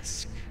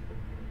ask.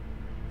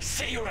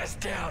 Sit your ass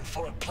down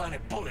for a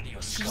planet bullet in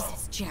your skull.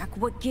 Jesus, Jack,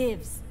 what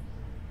gives?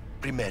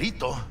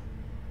 Primerito,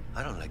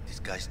 I don't like this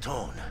guy's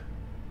tone.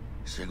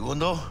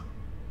 Segundo,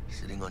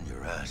 sitting on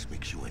your ass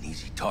makes you an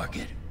easy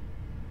target.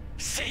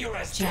 Sit your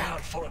ass Jack, down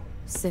for a...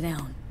 Sit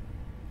down.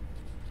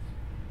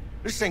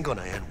 This ain't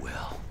gonna end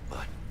well,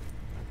 but...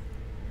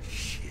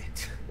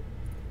 shit.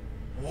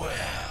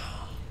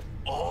 Well,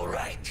 all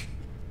right.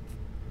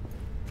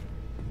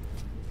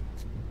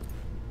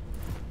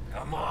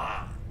 Come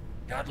on.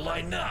 Gotta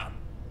line up.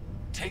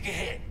 Take a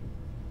hit.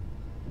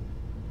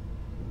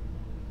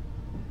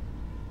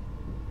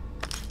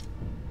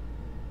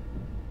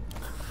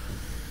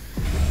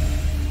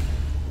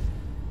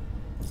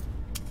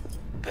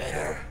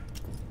 Better.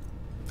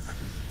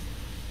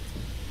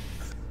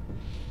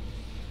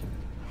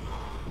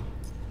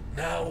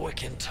 Now we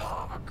can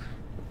talk.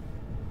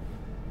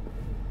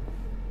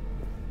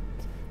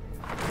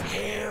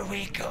 Here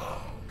we go.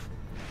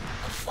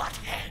 A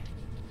flathead.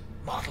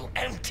 Model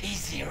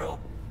MT0D12.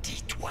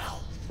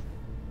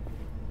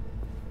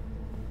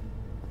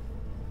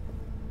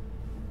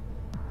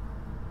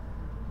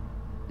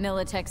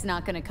 Militech's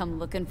not gonna come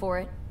looking for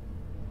it?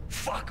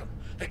 Fuck them.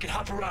 They can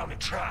hop around and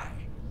try.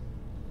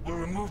 We'll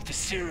remove the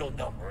serial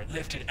number and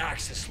lifted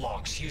access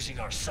locks using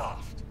our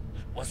soft.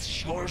 Once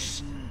it's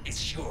yours,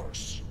 it's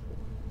yours.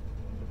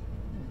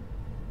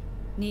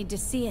 Need to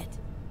see it.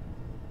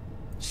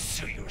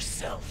 Sue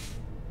yourself.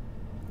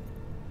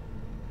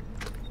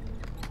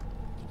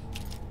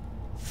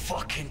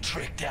 Fucking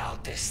tricked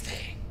out this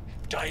thing.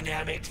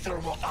 Dynamic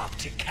thermal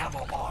optic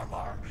camo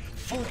armor.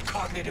 Full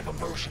cognitive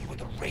immersion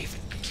with a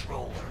Raven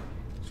controller.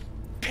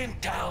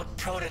 Pimped out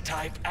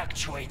prototype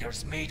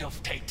actuators made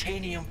of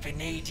titanium,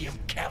 vanadium,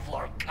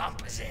 Kevlar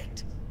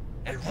composite.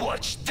 And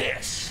watch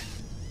this!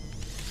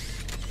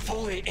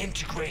 Fully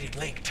integrated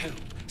link too,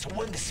 so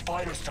when the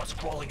spider starts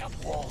crawling up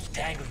walls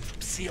dangling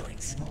from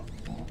ceilings.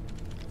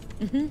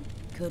 Mm-hmm.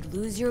 Could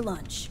lose your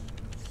lunch.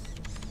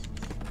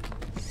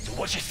 So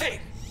what you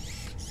think?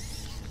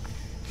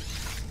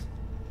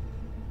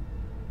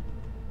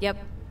 Yep,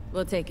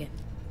 we'll take it.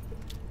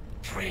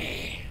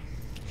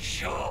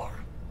 Sure.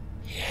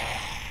 Yeah.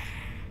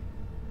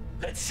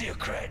 Let's see your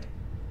cred.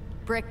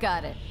 Brick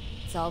got it.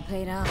 It's all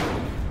paid out.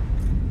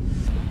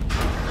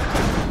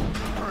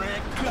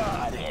 Brick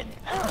got it.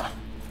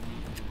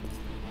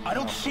 I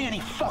don't see any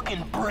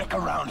fucking brick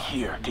around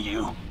here, do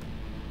you?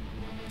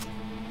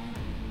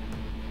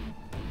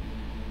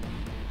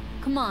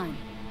 Come on.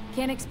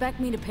 Can't expect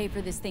me to pay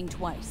for this thing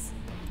twice.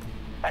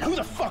 And who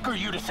the fuck are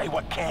you to say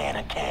what can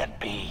and can't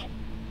be?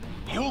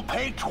 You'll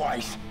pay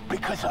twice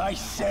because I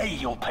say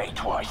you'll pay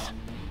twice.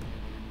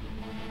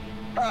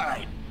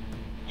 Alright.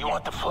 You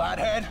want the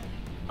flathead?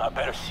 I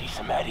better see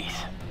some eddies.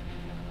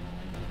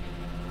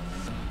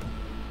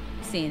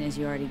 Seeing as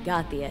you already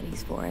got the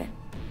eddies for it,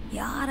 you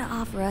ought to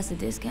offer us a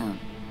discount.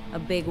 A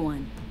big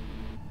one.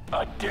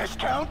 A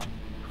discount?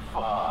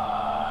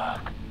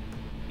 Fuck.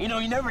 You know,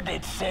 you never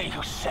did say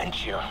who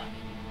sent you.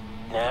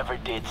 Never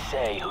did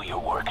say who you're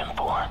working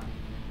for.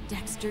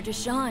 Dexter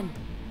Deshawn.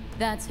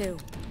 That's who.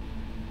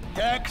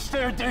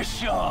 Dexter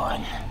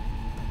Deshawn.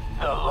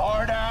 The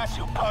lord-ass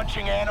who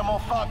punching animal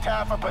fucked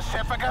half of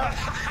Pacifica?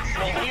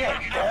 And he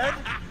ain't dead?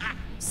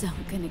 So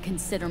I'm gonna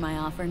consider my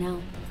offer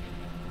now.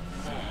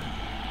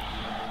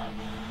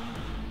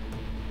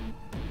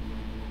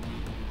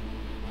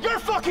 You're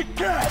fucking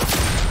dead!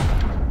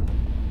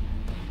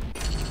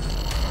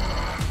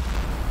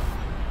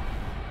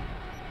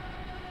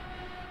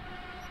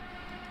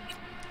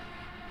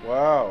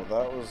 Wow,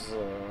 that was,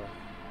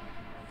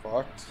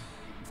 fucked.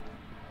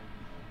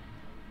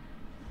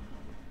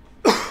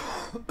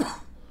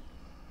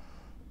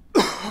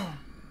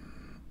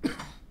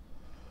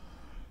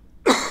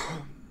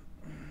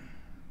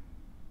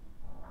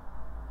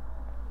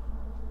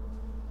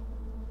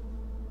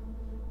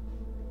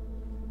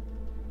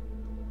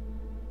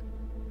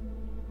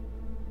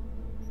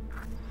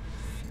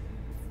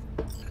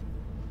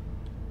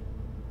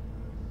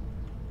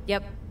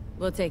 Yep,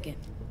 we'll take it.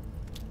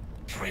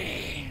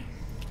 free.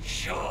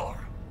 Sure.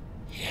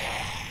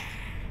 Yeah.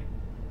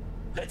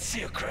 Let's see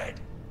your cred.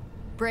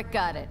 Brick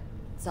got it.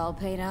 It's all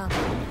paid up.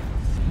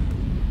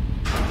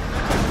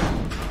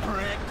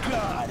 Brick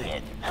got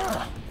it.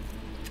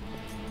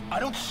 I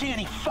don't see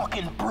any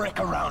fucking brick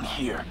around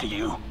here, do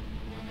you?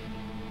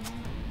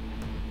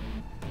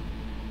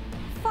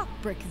 Fuck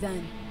Brick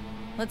then.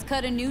 Let's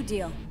cut a new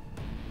deal.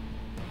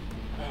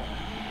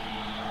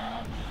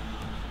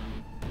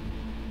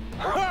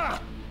 Ha!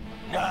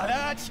 Now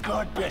that's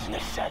good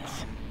business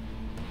sense.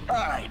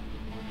 Alright,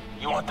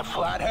 you want the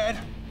flathead?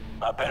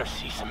 I better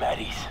see some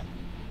eddies.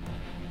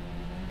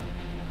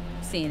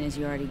 Seeing as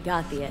you already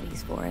got the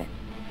eddies for it,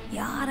 you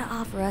ought to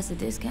offer us a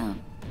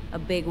discount. A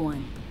big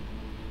one.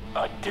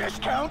 A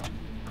discount?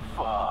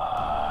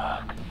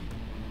 Fuck.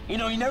 You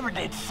know, you never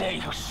did say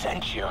who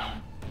sent you.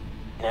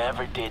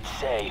 Never did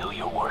say who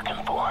you're working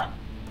for.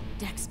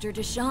 Dexter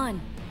Deshawn.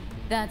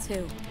 That's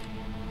who.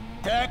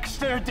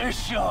 Dexter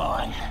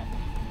Deshawn.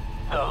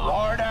 The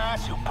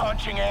lord-ass who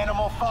punching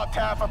animal fucked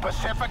half of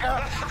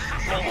Pacifica?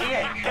 And he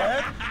ain't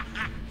dead?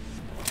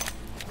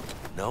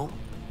 No,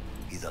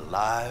 he's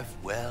alive,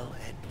 well,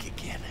 and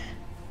kicking.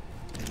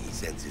 And he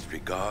sends his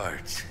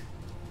regards.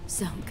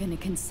 So, gonna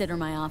consider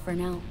my offer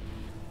now?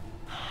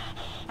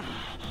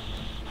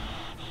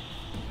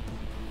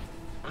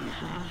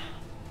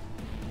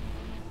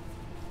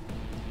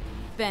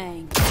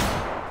 Bang.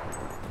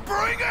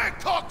 Bring it,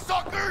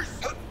 cocksuckers!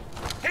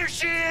 Here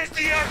she is,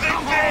 the ugly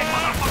thing!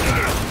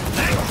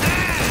 Like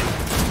that!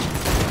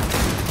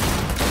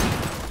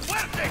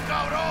 Fuerte,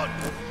 cabrón!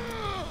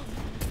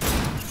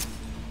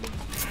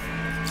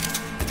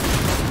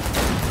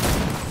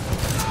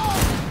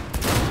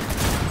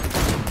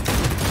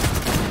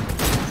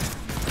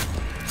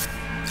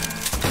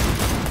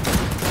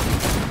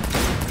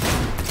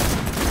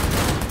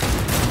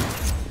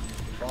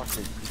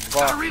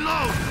 Gotta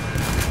reload!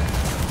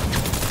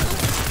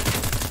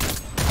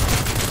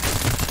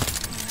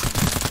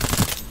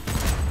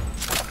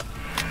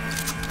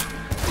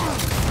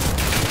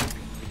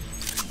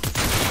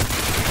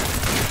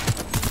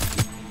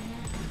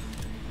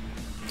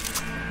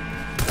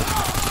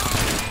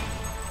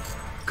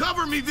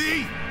 Cover me,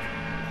 V!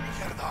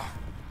 Mierda.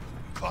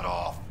 Cut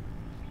off.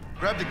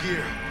 Grab the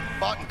gear.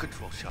 Button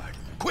control shard.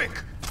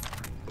 Quick!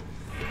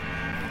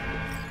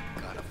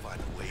 Gotta find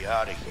a way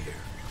out of here.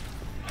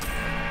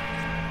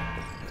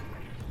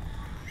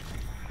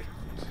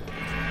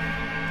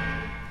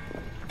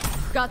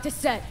 Got the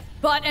set.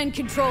 Bot and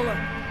controller.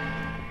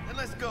 Then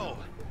let's go.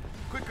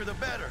 Quicker the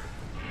better.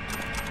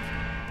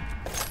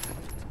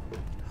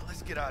 Now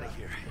let's get out of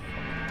here.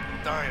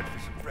 I'm dying for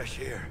some fresh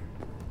air.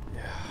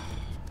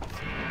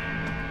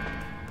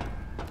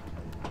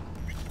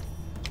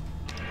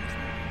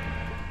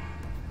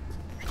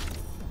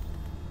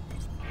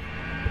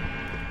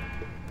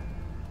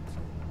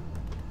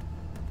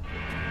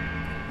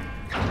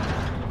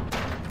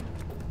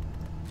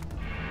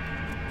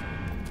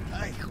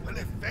 Ay,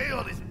 huele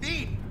feo, this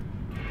meat.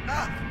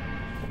 Ah,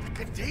 I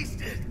can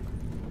taste it.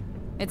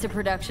 It's a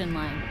production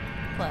line.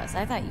 Plus,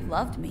 I thought you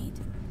loved meat.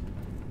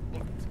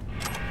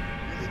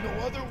 Really no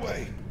other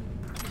way.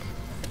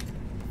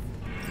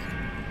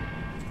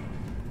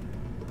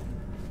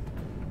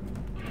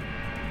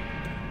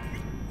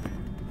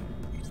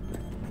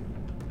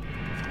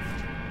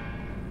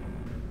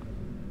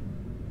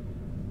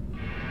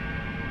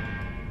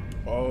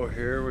 Oh,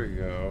 here we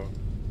go.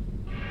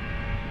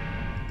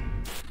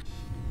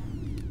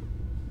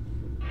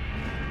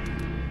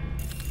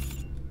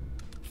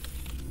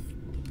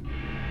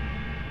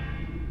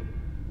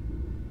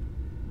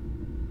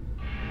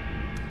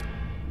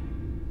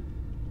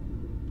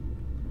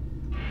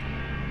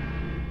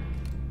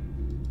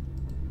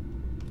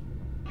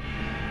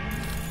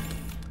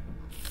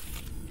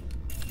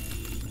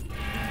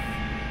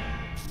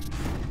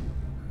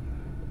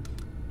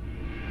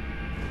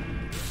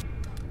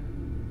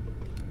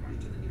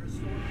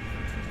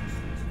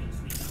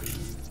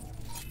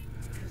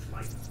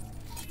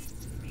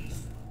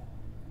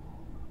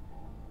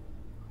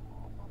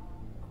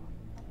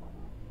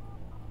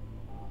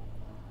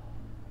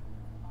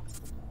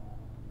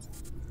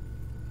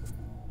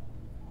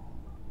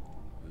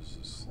 What is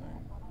this thing?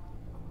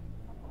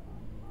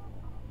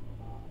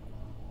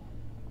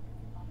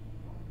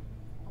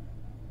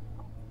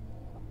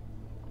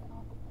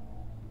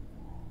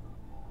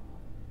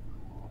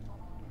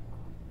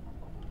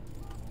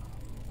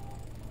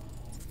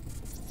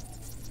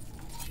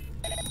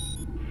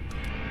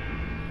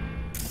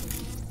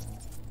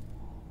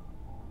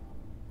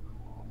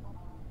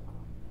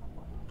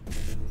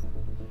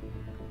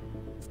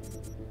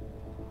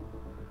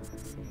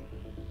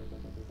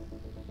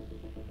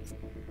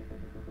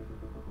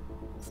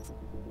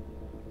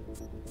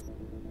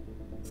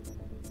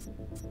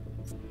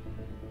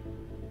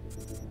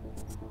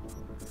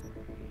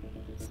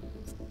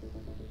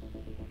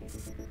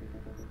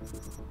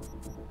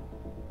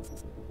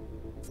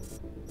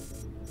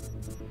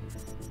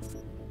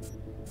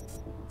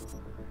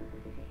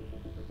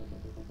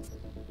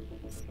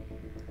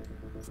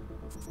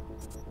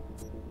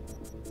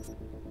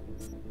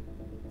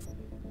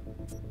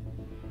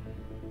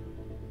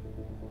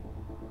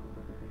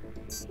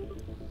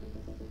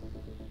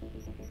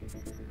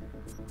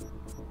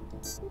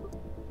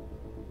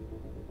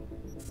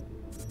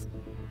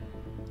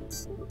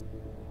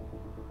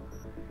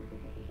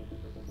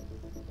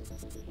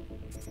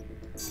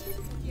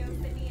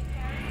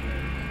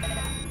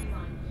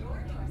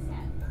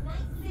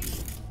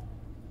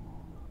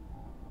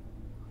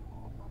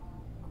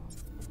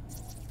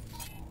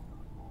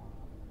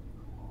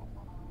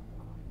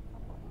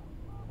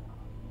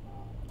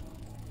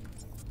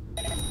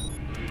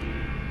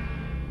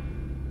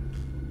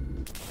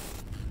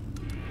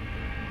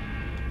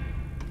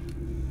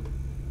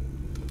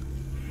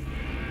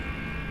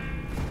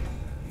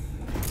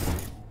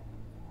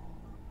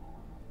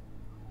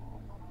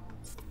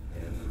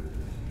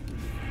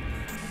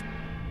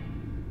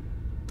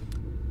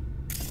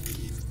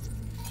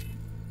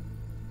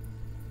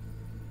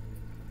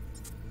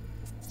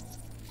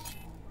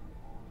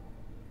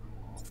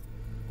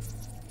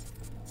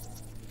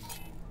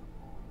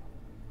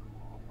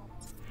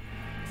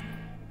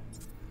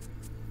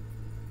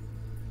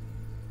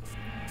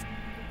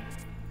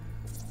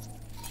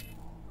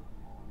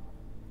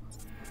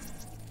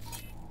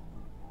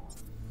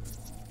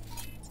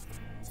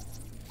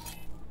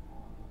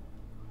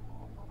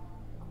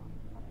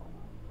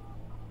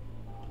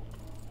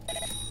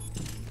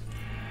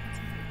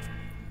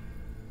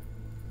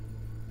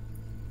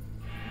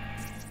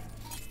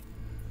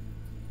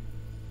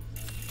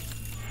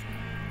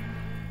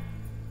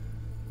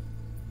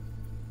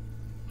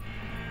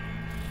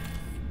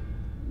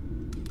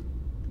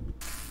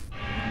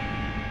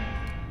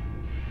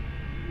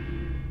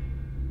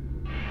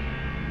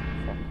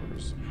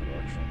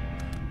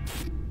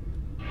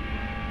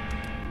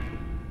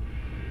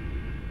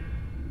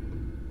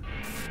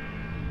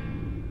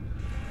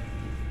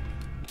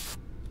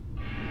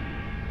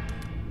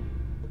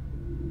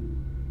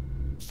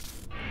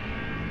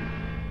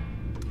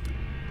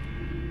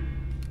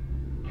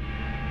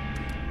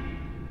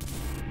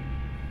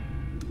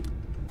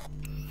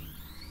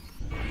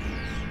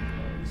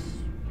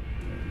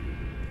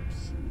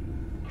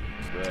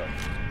 shit.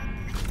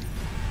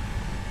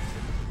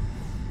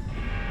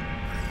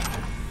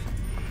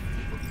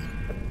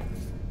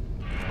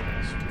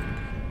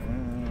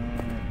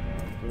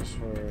 This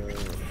way, where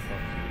the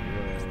fuck you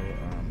go?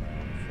 Oh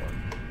man, fuck.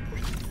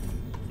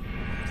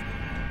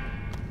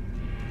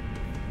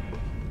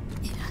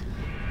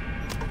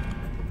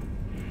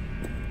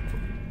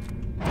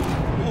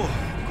 Oh,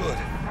 good.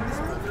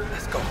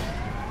 Let's go.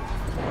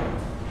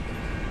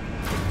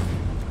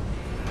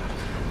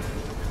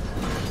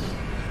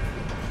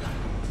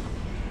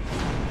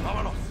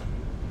 Vámonos.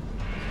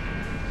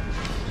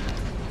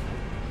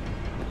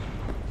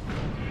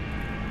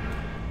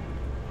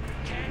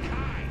 Can't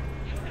hide.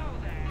 You know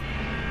that.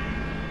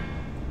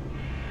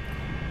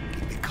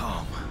 Keep it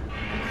calm.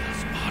 They'll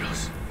spot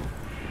us.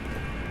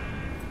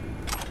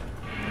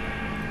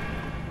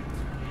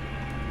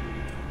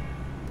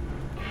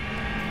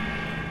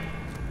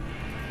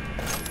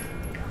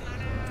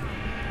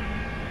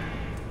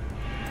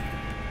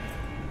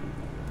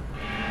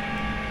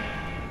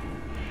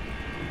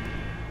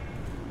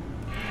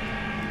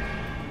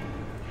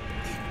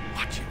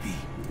 Watch it be.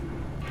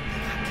 They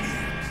got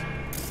cams.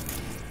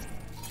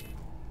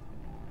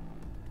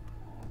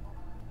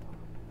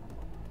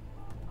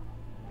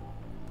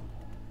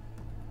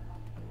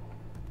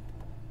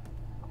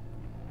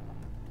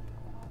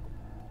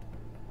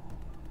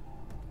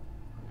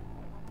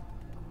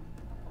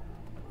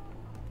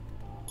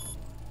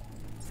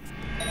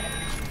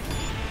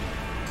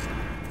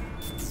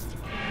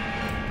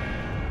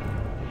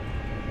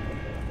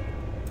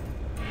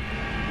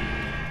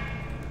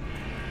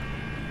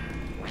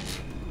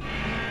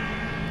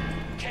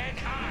 Can't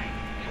hide.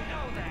 You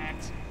know that.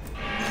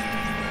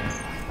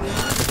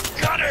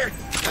 Got her!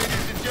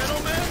 Ladies and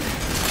gentlemen,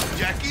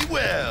 Jackie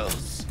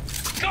Wells.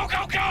 Go,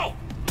 go, go!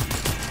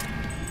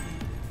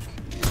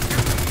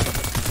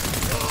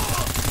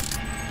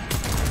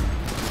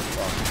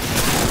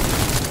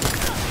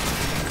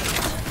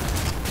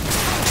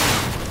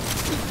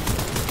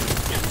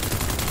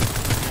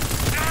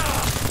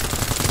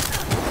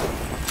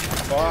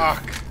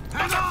 Fuck!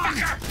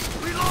 Motherfucker!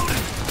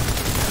 Reloading!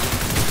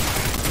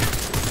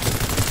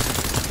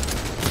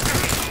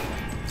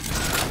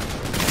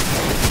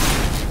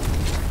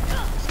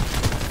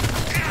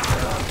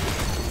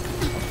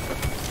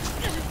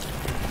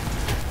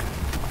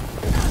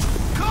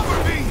 Cover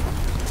me!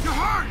 You're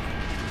hurt!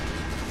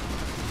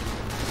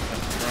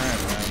 I'm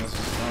trying, man. This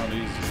is not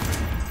easy.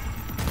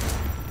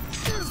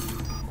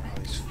 Oh,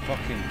 these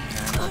fucking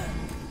cameras.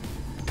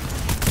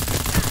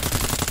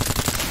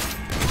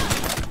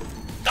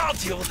 I'll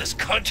deal with this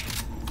cunt.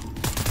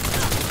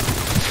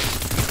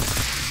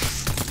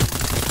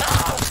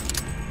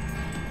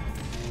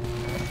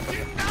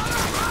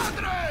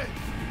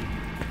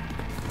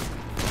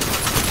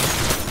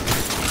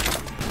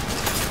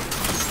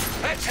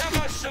 Let's have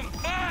us some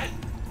fun!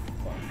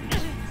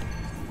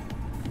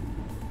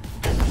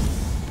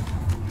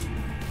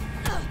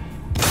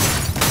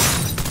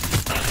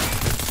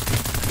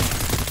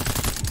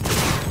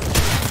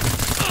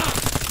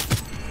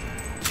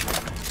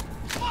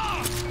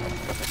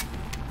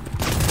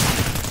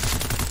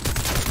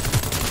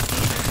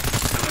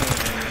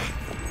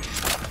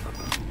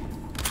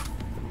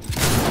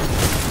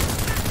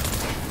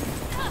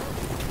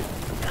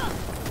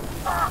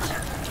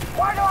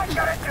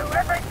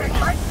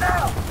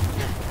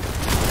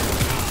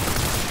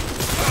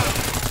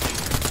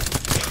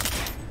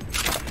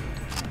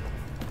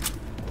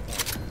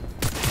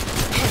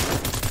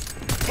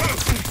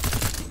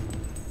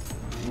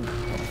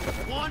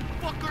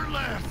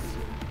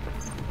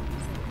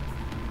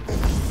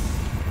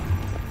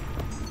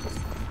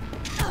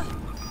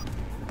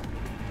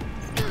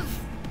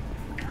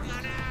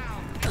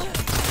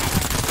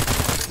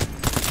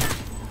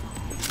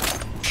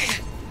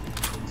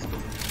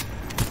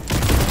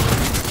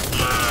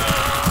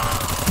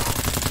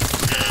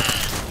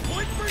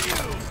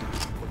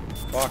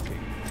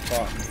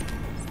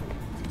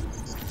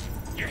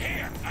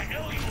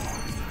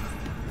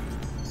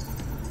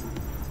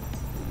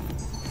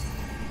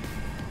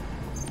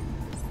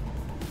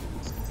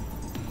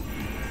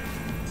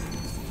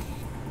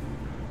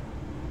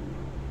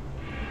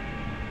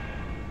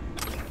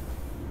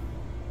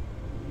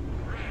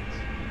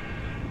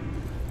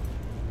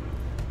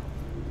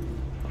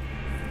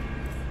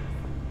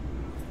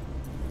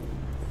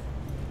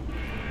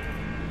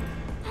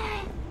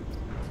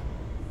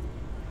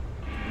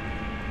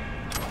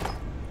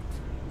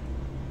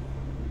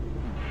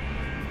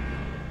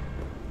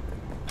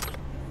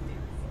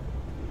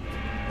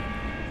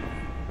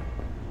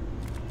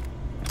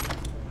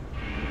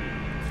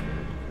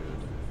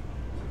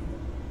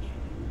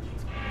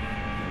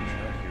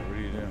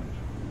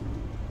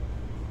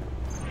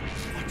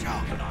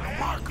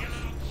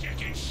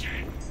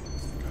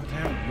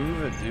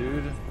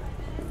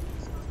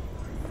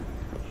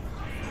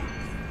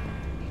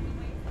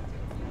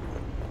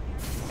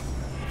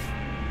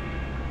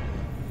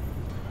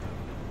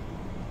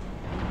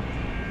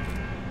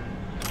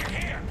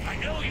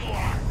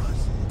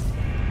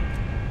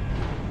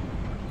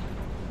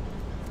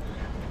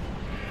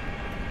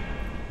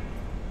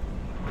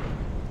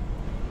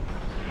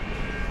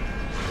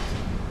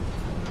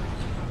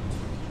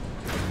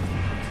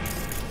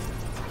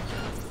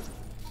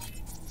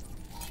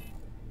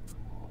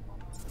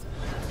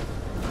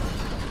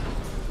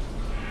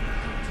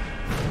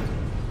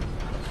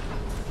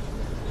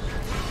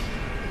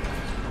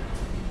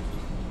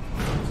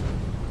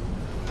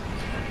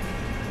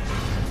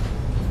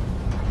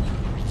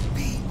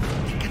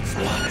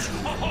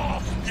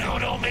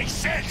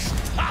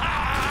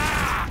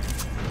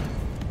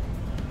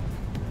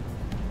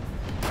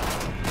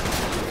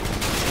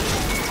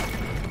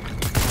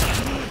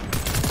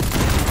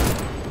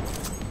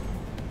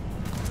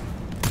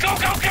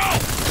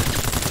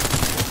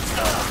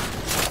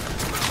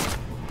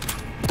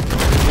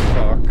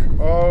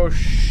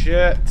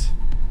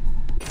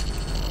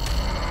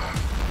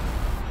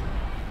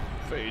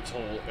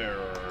 Fatal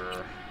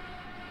error.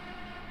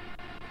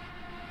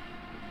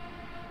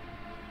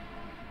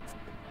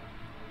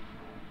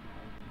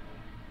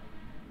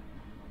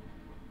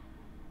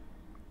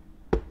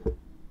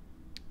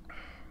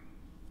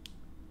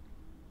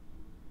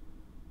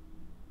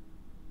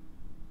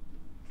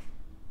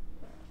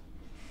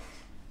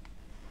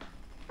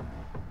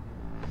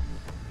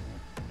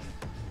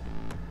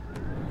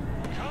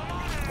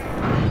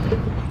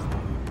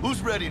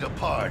 Who's ready to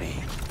party?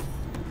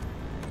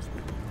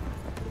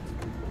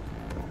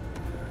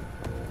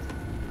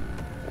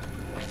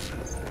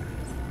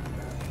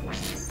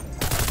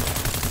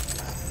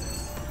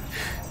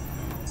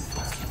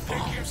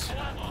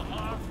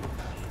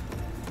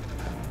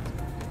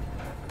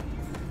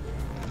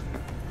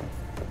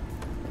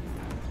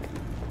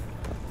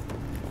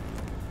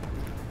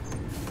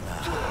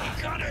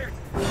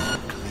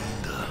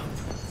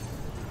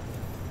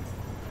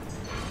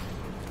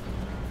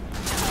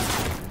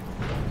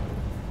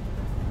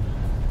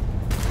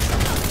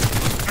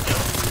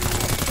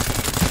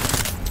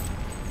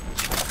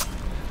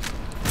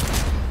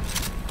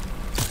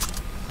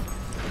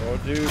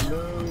 Dude,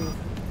 move.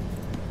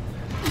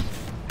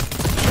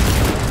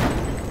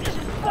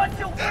 Bunch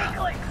of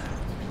weaklings!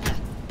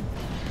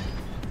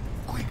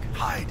 Quick,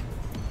 hide.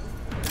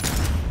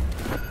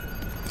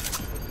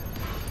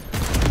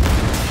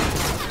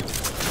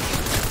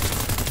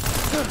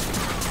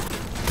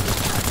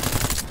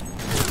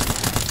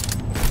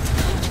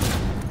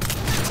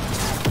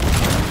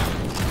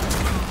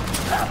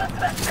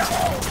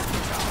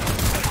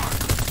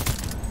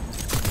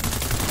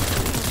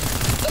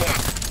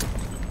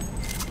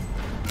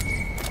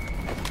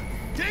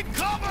 Take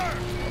cover!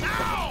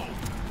 Now!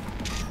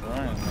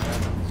 Ryan,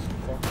 man.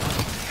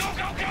 Go,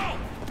 go, go!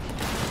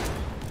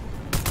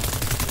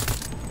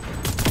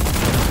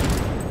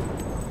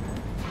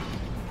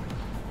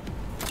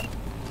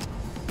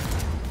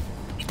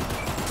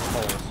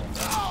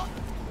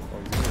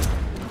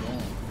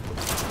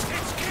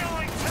 It's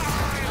killing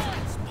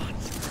time!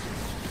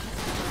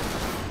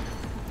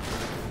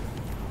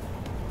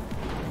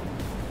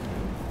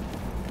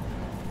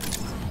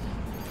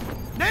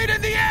 Nade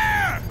in the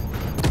air!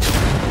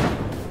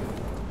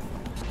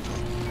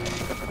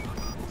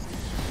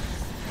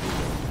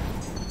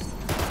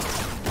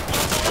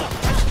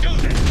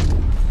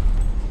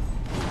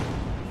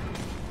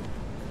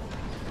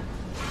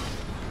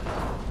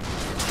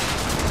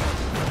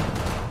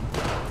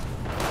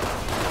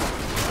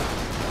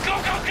 Go,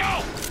 go, go!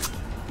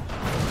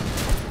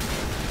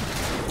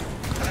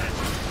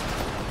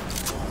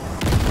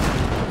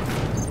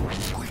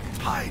 Quick,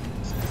 hide.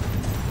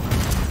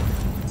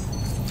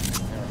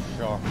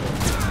 Shock.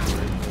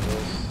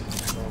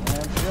 Oh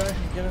man, you gotta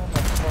get on my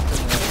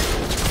fucking way.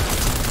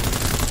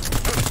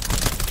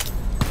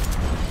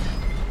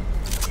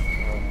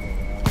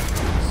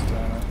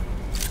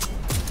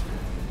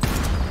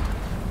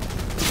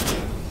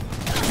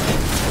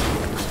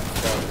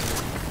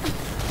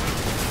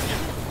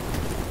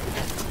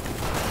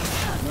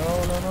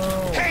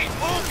 Hey,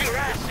 move your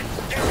asses!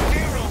 They're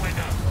heroing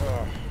us!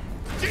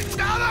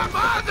 ¡Chingada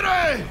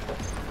madre!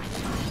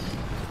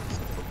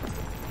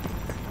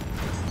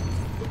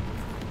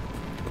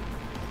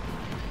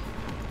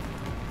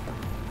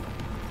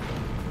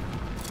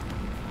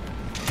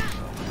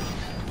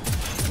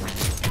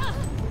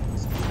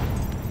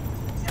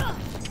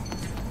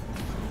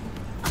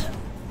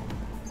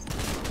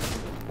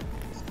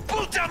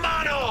 Puta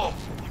mano!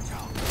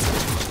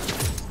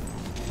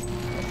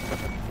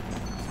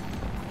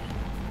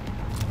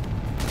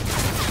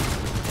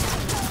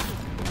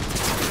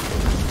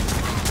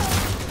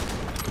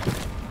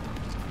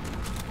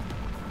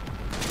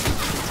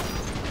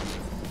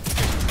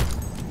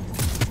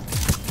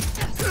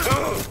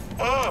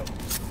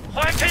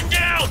 I'm pinned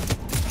down!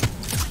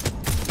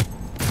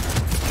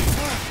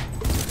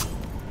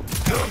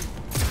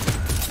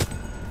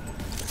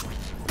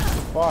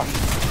 Fuck.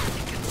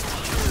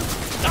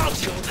 I'll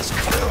deal with this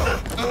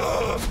crap.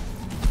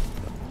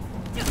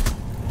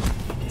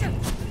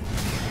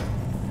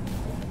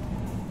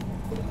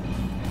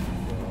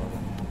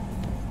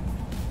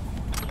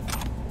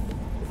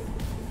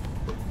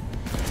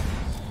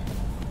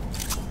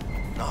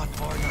 Not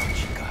far now,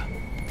 chica.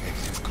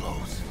 Exit's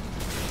close.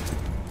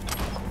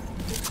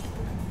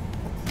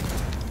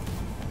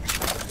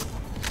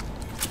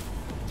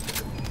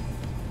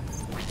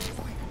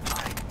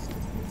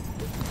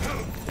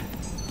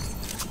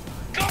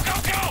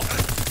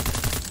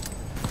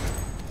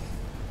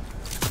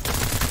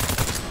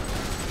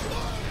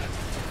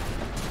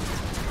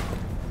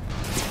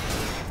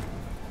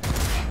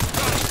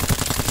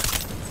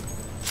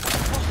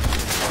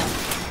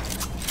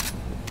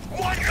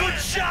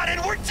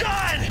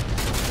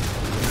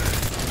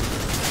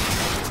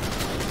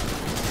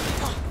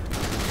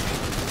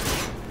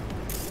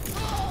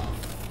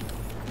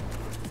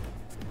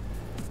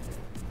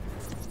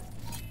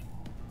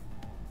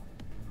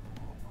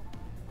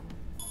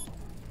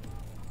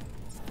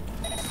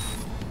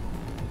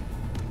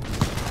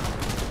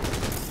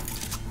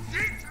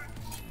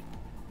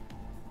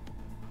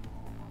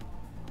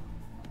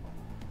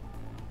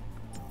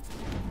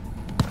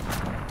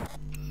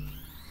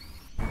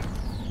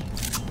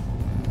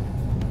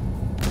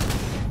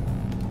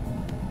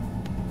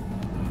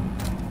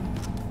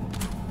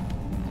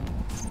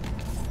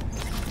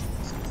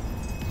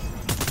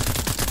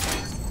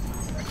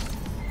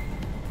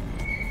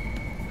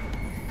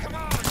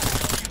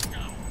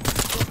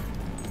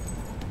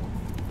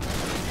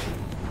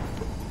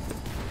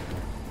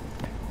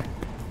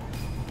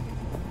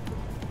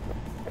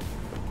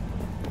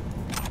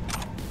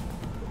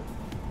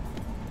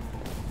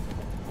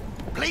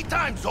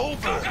 Playtime's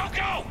over! Go, go,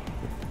 go!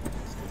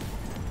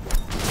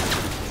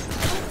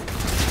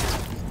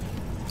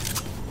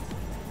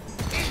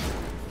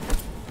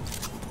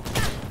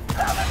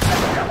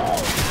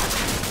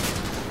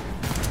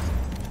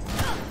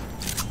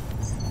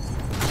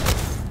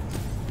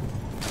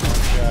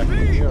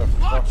 Jackie, you gotta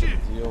fucking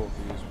deal with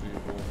these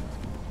people.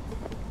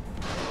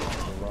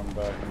 To run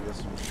back and get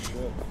some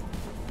shit.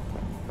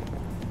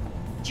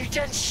 You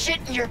done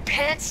shitting your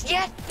pants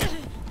yet?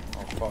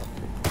 Oh fuck.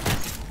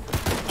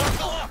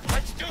 Buckle up,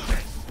 let's do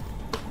this!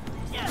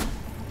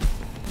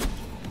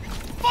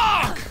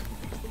 Fuck!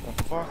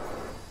 The fuck?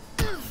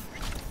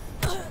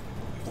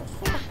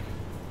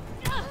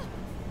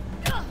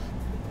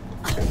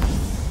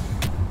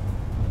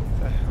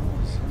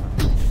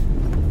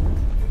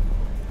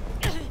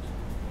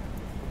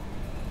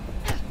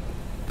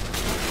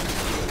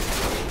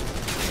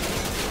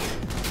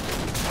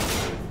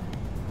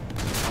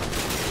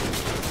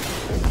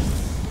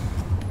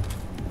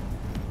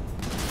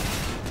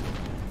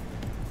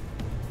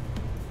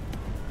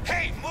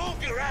 Hey,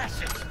 move your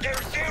asses! They're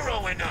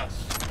zeroing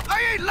us!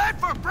 I ain't late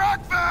for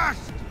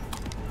breakfast!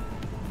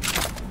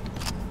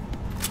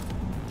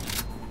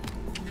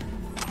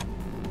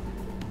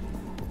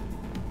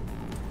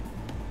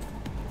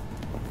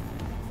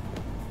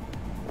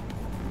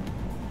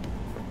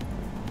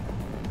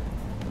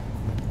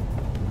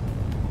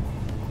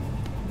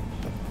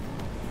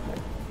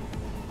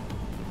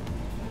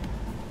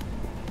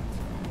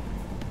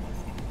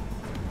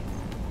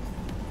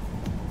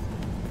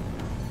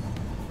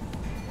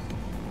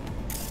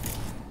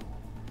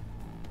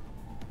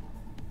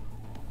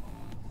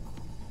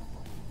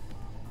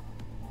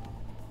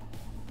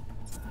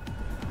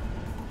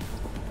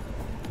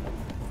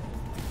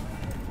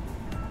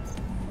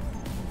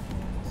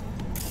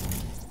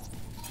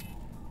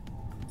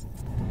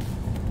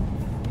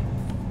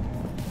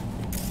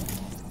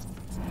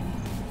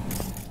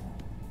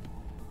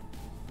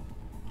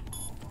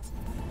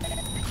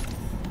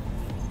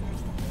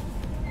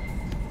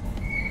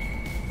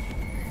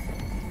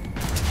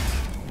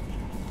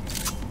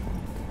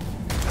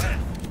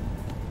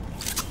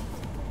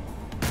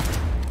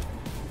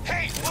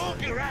 Hey,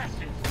 move your asses!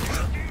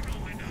 They're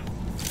zeroing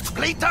us!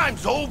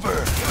 Playtime's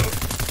over!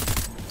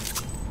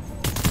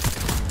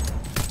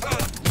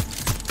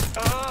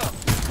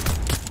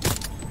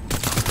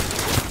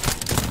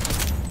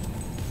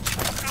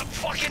 I'm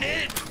fucking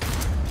in!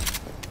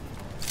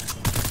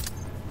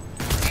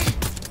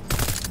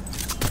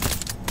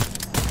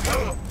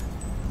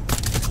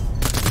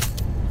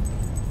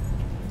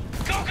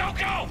 Go, go,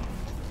 go!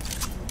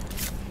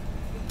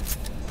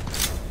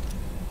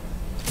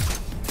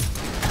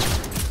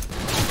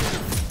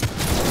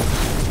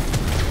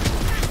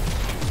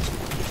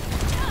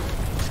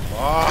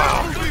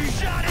 Wow. Good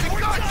shot and we're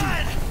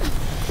done!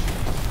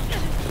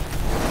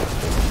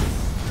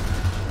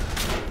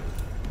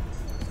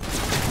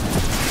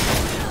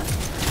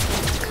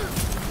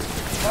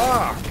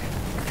 Fuck!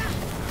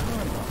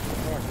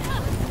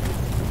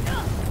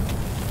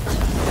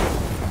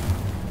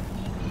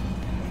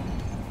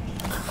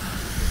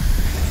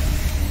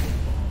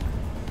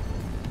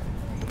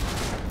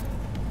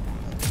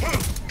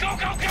 Go,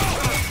 go, go!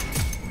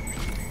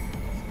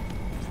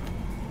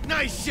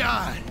 Nice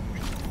shot!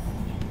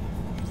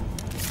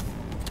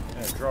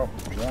 Yeah,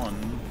 dropped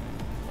one.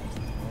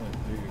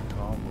 Really big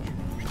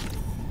accomplishment.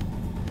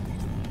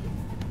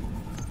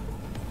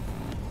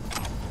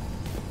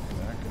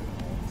 That could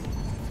help.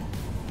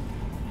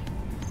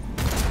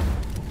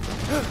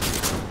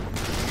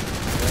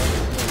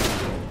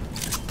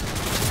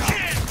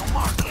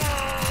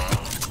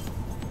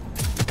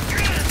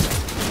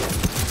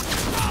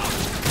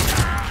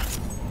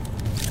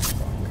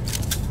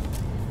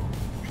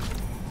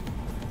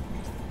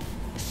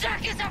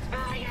 Seconds are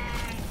flying!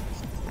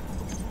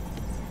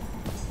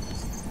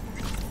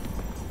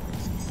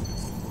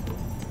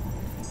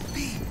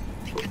 B,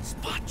 they can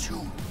spot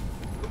you.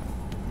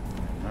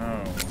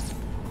 No.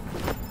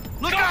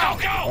 Look Go, out!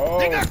 go, go! Oh,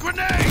 They got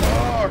grenades!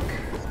 fuck!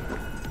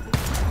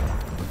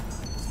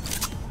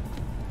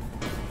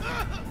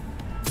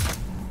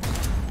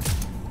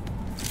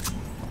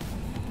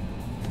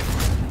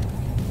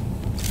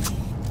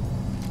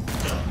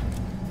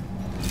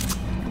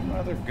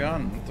 Another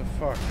gun, what the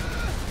fuck?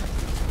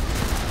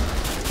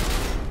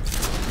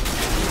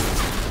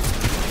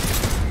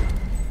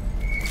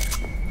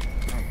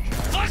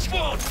 Flash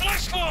wound!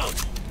 Flash wound!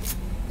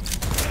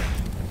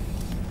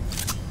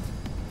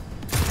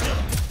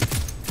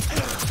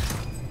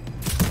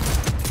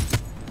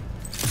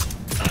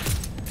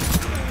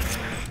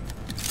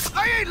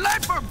 I ain't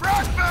late for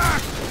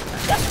breakfast!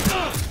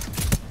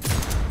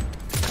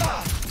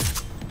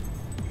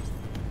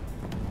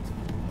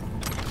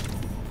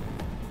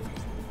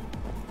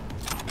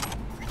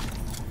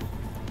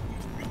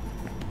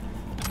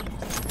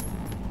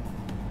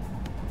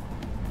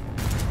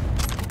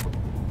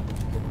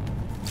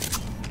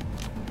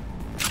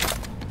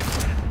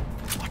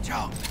 Watch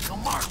out, they'll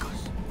mark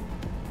us.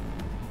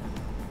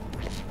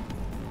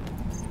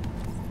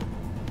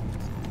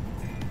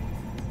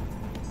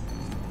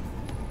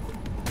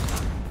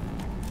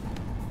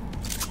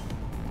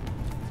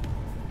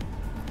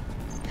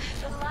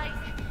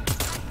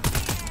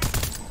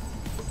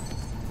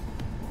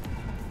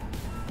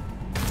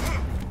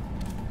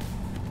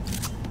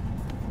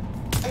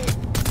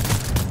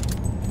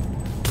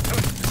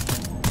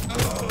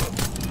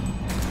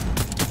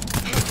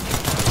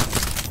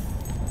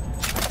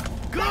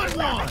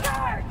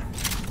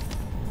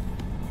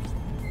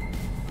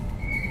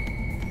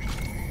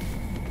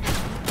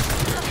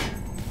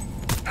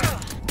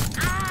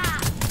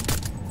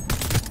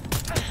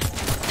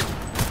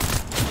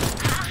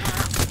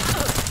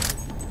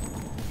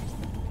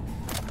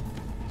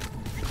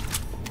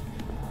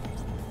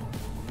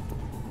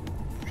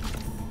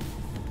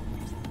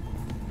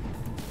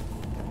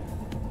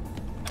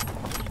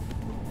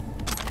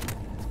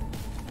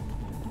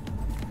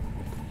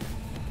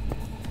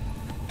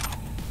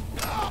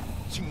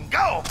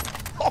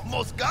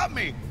 got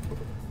me!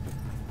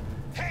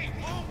 Hey,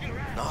 move your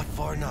ass! Not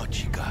far now,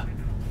 chica.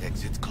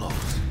 Exit's close.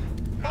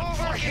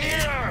 Over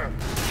here!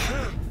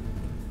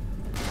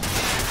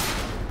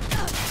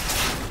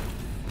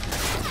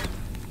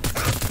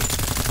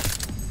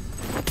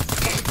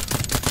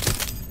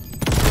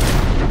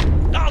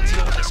 I'll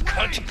deal with this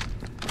cunt.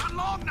 Not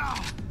long now!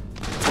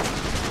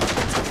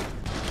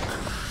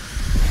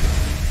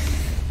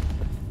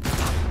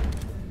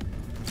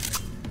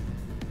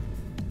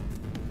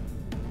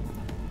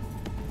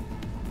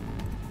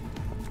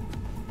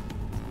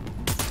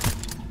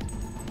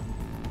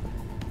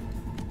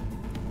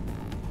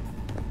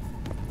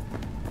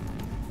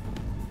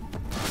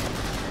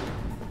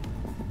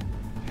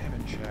 Damn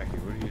it, Jackie,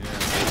 what are you doing?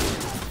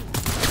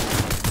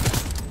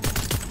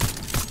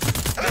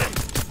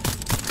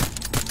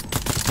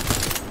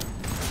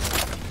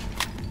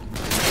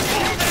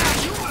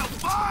 You will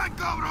find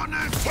cover on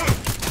this!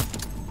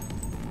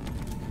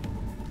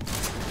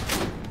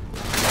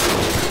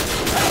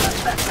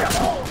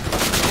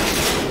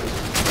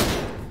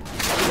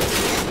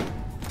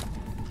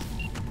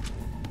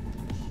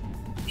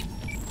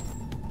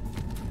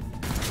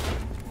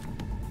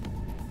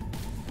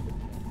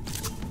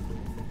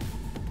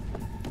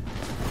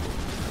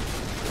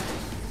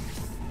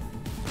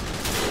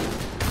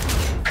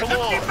 Come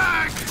on!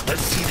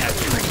 Let's see that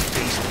pretty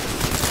face.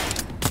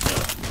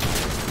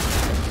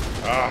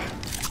 Ah.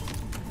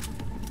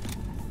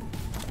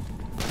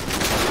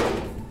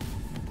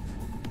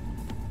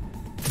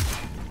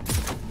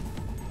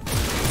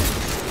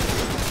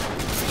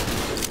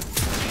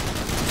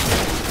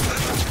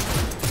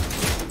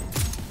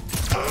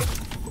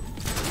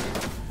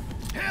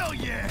 Hell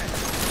yeah!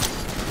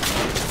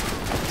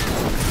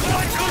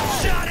 One good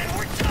shot and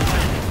we're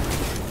done!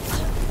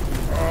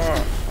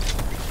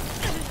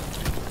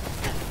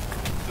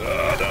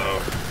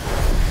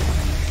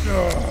 No.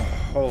 Oh,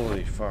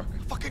 holy fuck.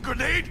 Fucking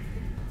grenade!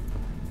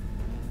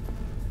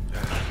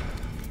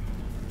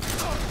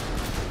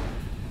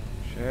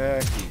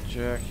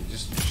 Jackie,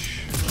 just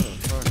shut the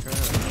fuck up.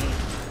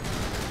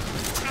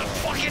 I'm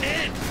fucking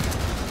in!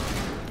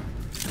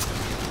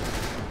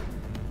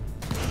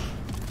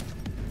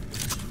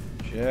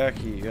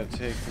 Jackie, you gotta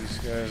take these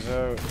guys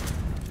out.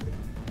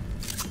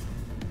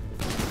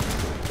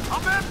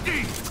 I'm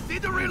empty!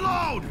 Need to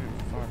reload!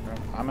 Fuck,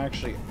 I'm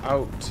actually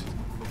out.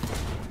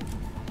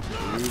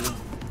 Dude.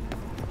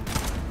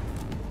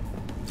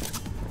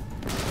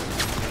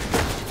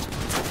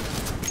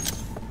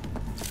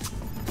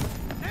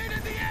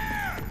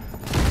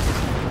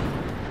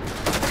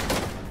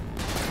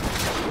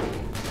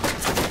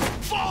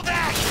 Fall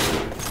back!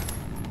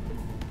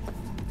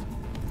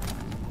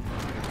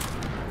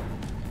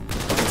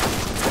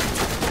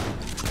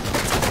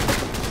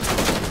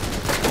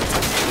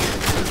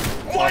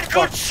 One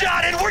good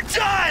shot and we're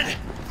done!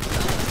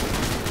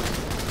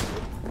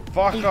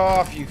 Fuck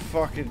off, you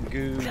fucking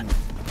goon.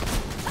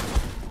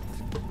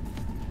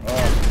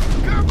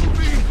 Careful, B!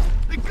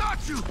 They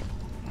got you!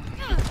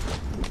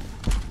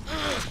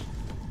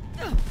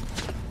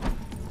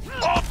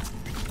 Oh!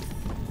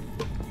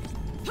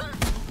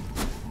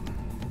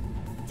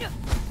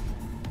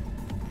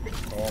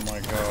 Oh my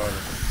god.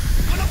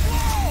 Gonna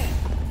blow!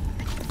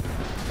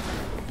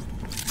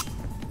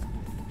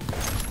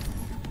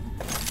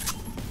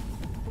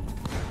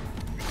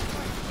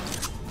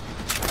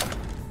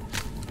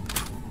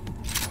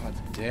 God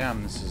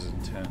damn, this is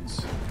intense.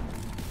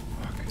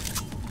 Fuck.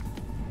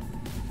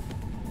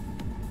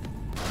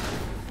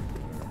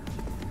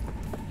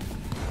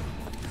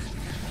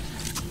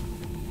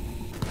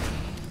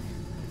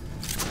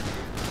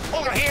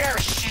 Over here,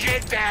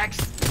 shitbags!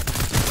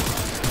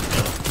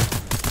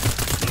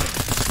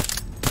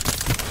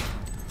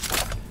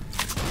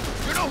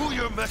 You know who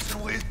you're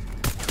messing with?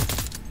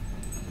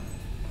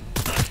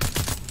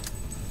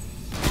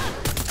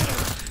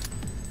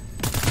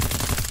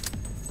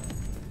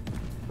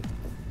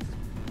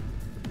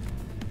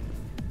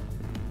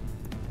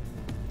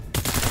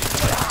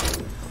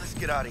 Let's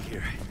get out of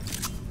here.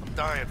 I'm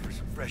dying for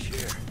some fresh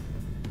air.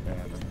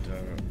 Yeah, don't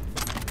doubt it.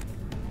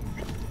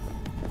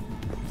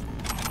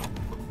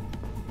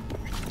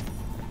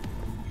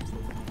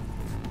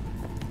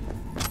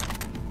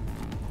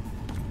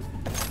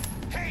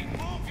 Hey,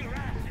 move your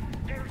ass!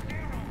 There's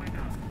zero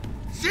enough!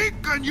 Seek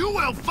and you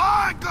will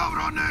find cover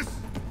on this!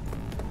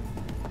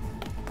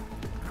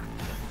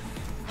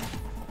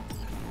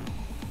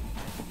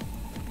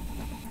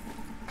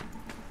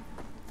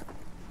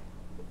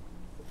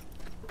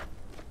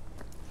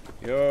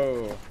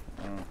 Yo.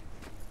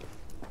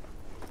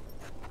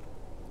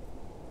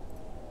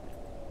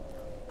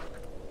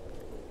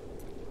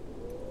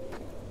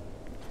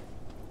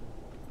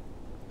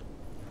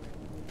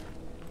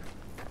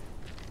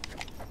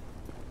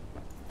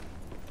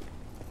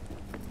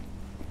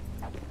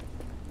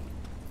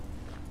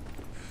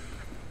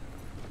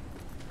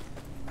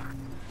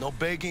 No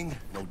begging,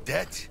 no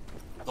debt,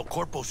 no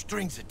corpo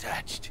strings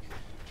attached.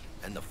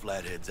 And the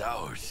flathead's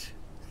ours.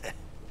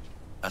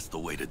 That's the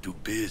way to do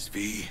biz,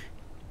 V.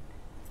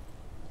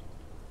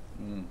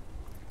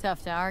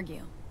 Tough to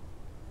argue.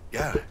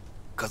 Yeah,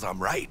 'cause I'm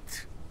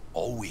right.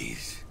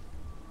 Always.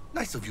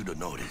 Nice of you to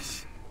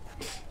notice.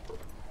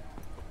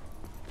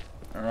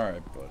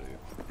 Alright, buddy.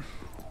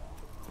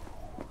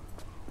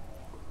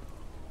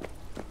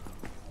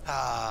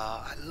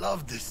 Ah, I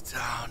love this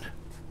town.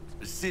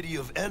 A city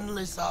of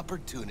endless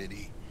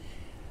opportunity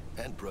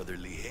and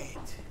brotherly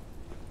hate.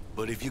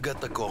 But if you got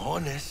the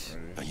cojones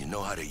and you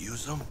know how to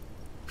use them,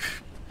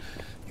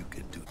 you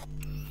can do.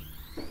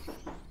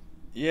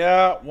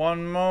 Yeah,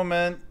 one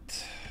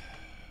moment.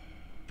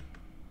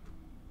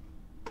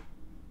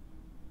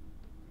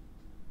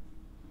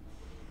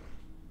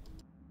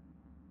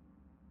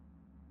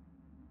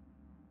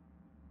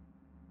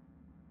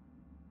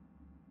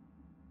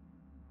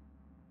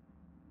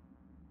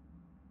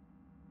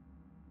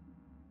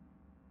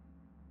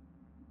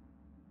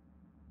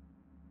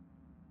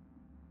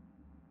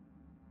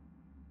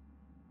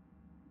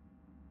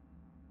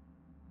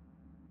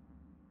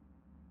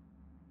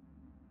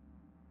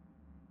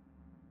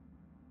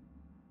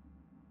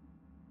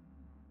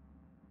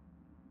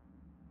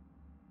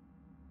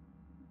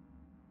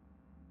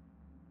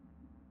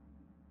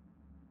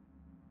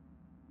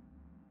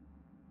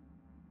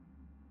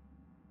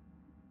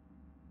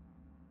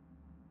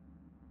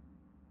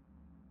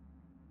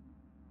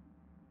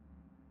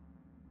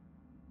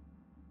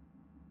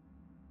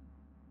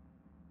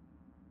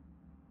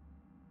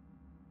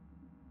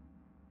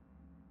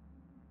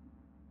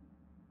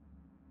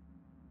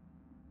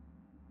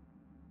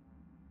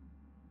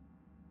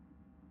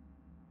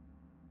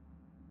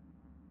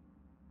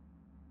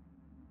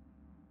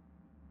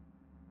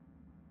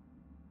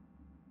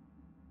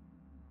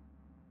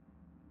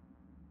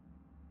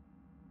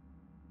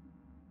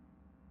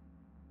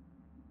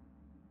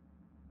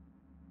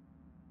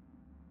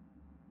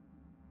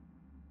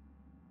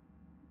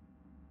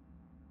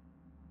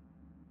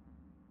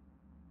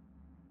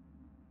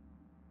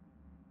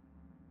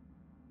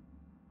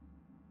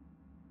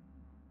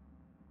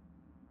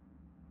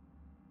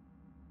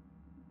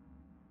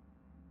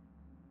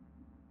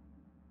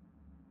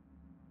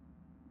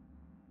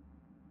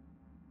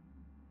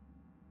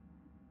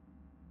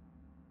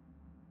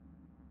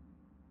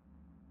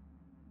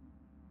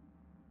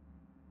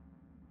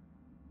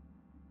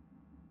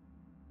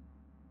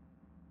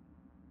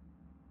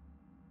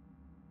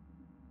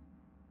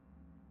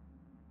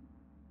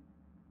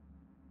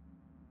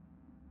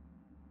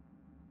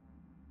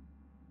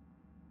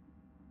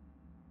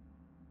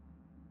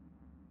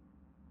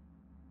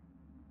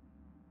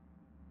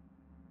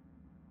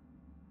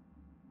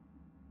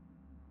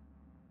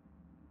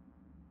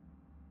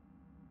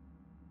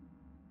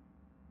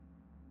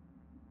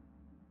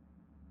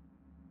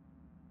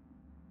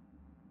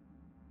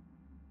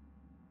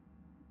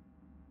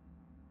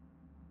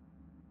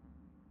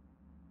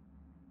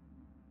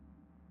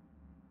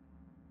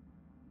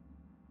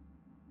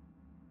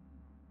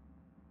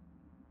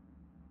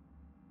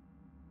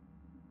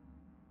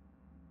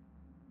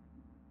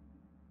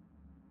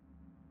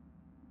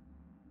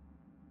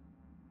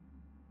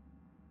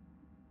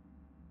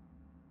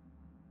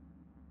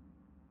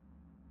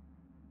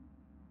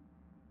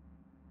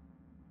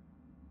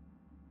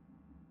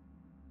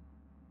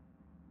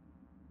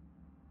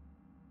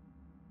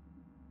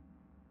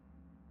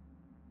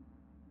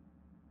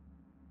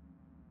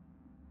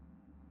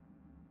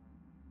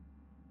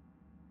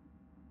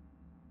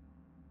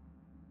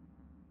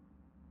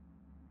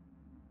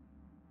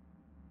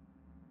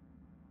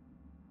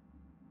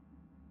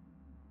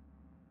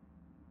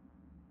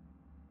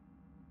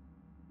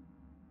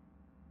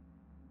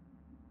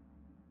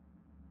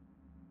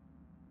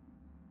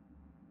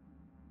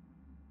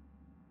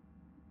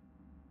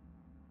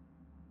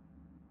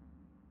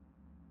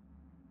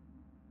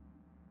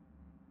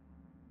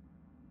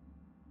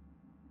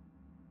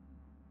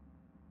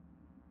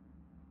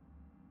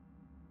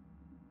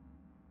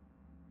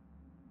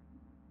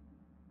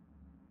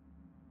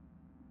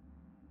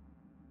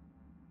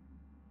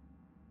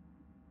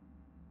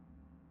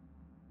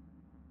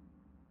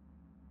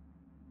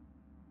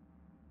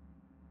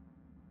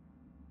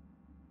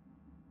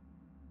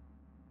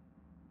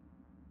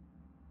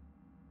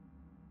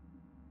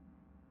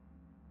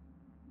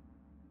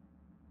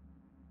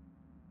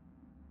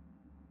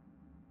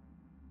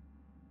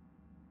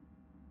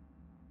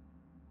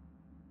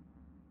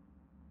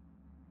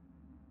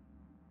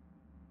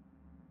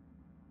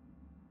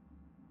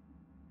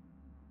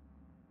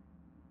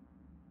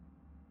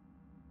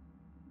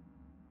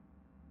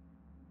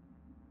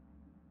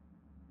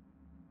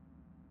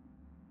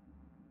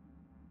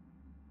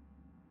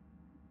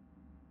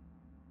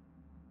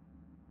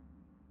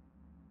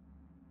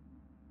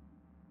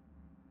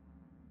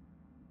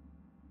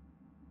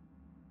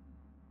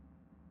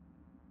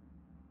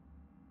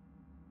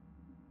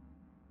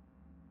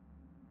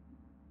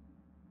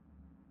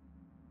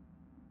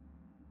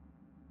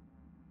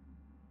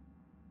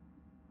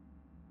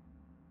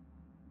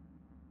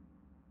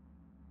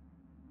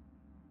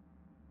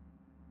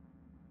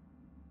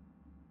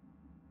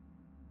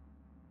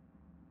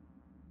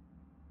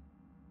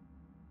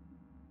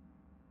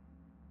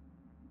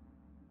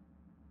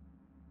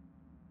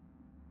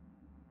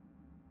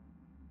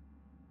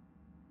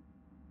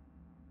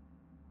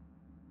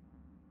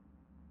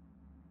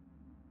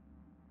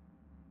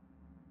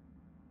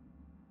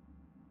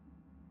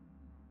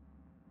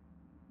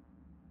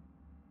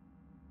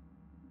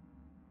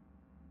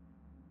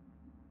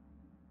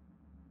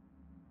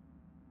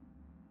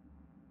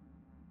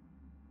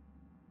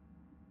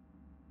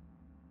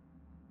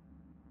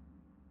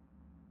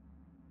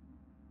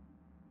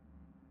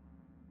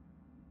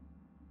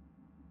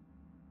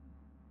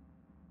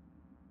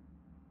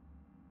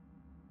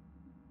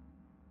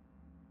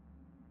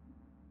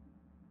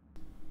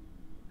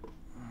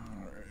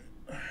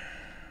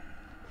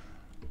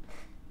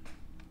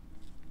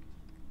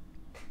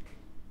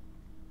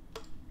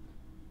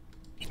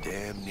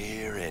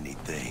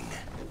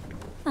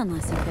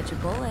 Unless you catch a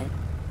bullet,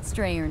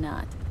 stray or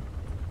not.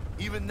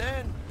 Even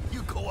then,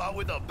 you go out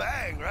with a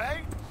bang,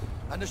 right?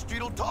 And the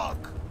street'll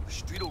talk. The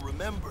street'll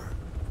remember.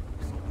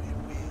 It's a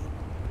win-win.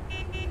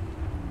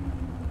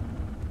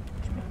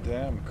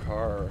 Damn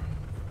car.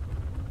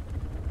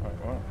 Wait,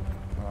 what?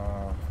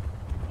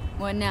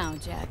 What now,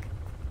 Jack?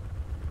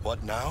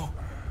 What now?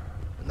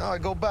 Now I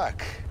go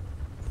back.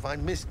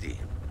 Find Misty.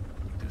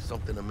 Do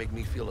something to make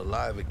me feel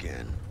alive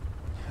again.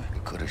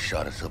 He could have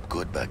shot us up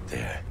good back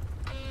there.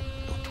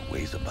 No two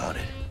ways about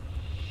it.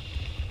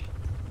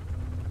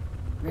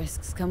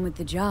 Risks come with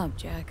the job,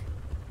 Jack.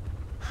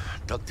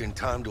 Ducked in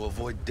time to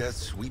avoid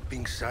death's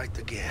sweeping sight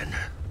again.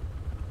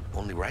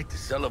 Only right to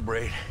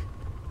celebrate.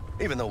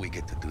 Even though we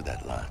get to do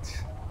that lots.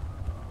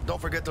 Don't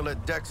forget to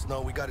let Dex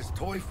know we got his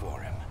toy for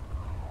him.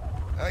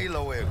 Ahí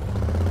luego.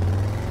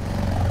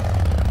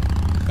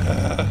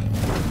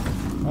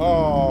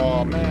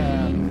 Oh,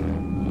 man.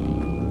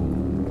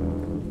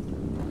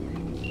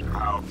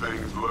 How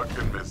things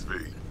looking, Miss V?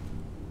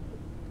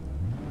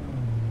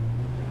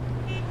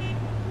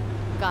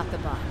 Got the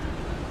bot.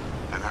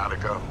 And how'd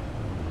it go?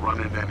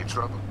 Run into any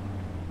trouble?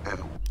 And...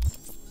 Oops.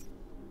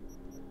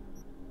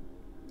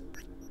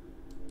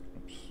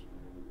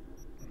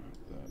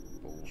 That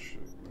bullshit.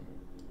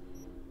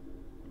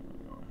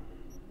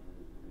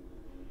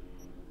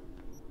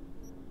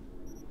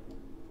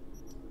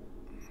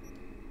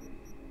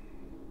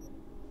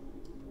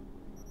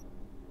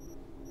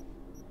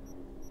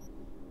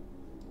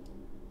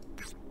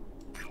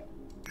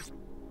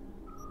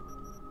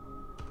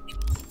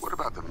 What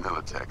about the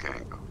Militech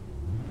angle?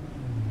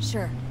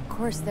 Sure, of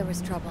course there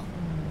was trouble.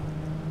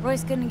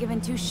 Royce couldn't have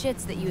given two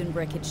shits that you and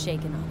Brick had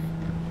shaken on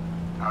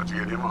it. How'd you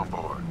get him on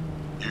board?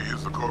 You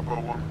used the corpo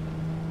one?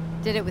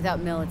 Did it without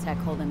Militech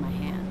holding my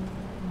hand.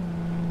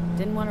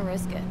 Didn't want to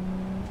risk it.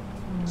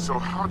 So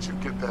how'd you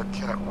get that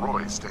cat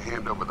Royce to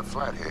hand over the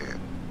flathead?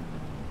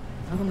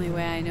 Only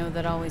way I know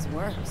that always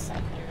works.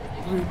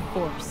 Brute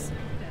force.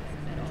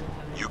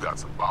 You got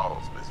some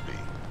balls, Miss V.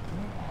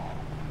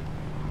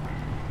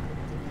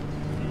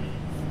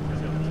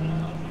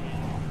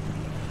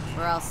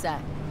 We're all set.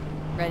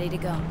 Ready to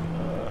go.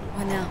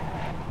 What now?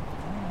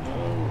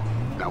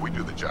 Now we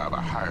do the job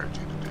I hired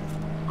you to do.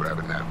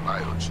 Grabbing that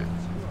vital chip.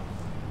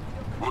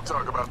 We'll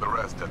talk about the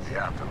rest at the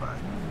afterlife.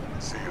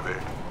 See you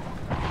there.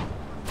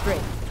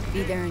 Great.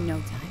 Be there in no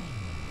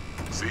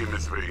time. See you,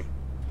 Miss V.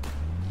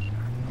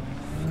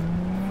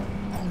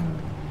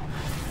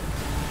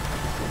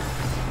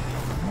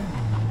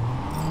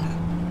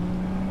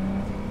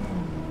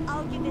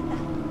 I'll give it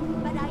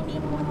that, but I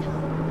need more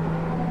time.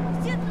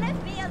 Just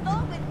left me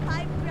alone with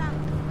 5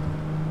 rounds.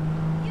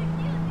 You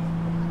knew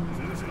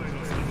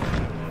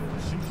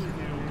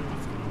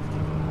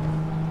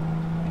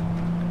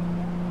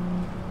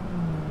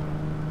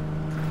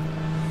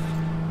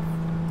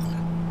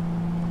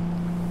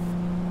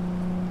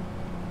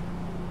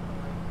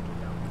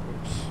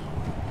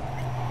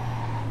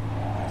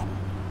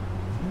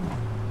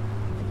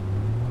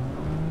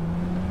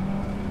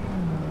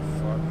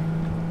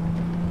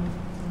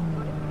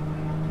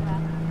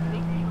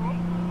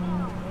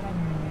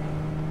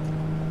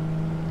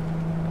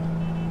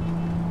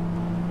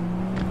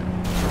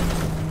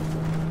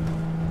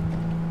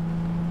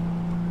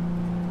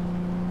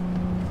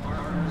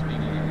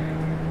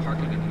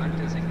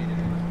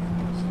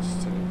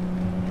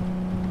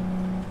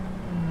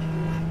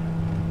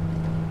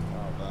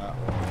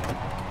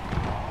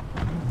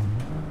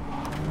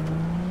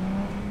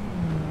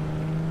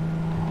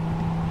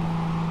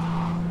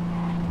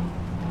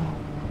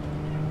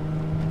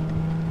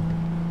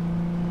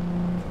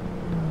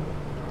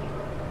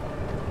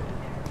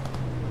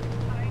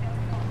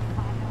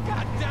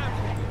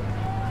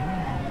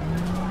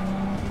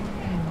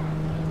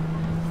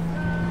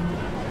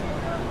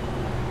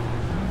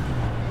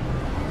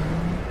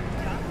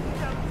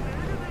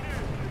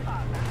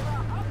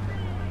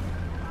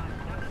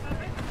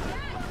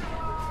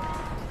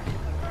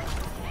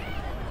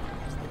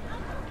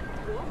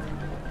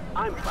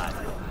I'm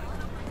Platinum.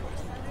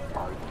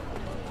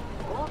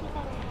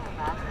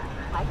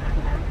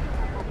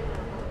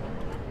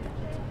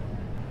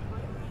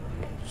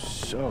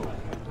 So.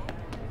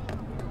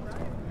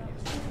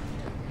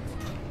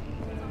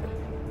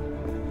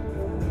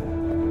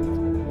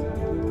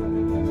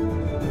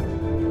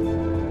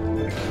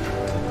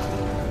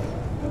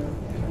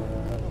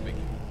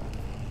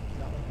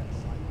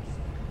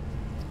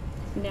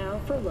 Now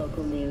for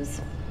local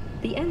news.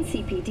 The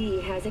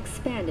NCPD has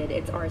expanded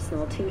its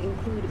arsenal to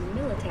include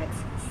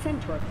Militech's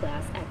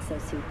Centaur-class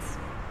exosuits.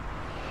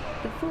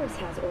 The Force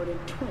has ordered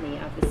 20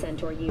 of the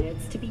Centaur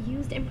units to be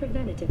used in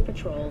preventative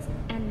patrols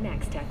and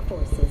MaxTech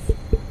forces.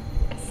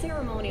 A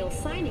ceremonial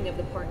signing of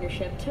the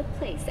partnership took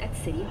place at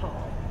City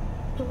Hall.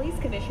 Police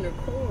Commissioner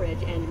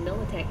Coleridge and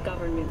Militech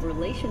Government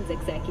Relations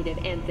Executive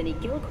Anthony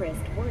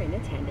Gilchrist were in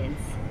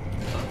attendance.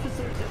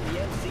 Officers of the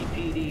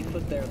NCPD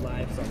put their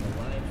lives on the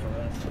line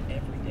for us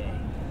every day.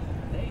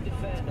 They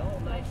defend all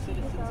night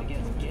citizens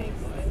against gang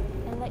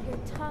violence. And let your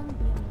tongue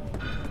be on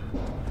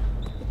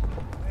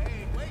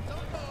Hey, wait,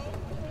 don't go!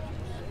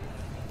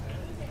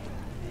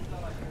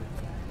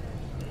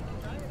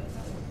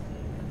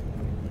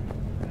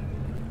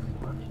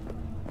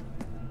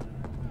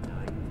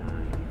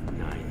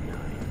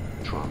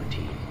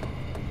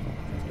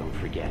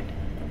 yet.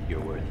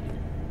 You're worth it.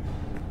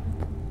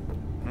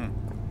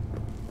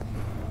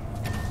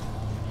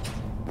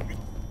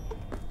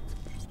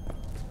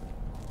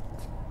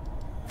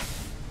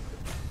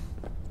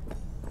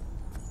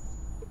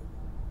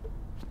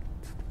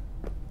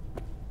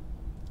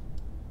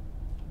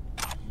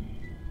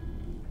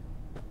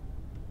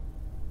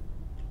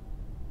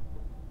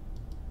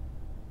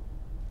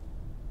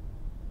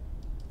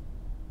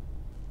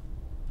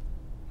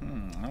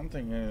 I don't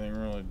think anything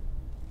really,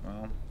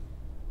 well.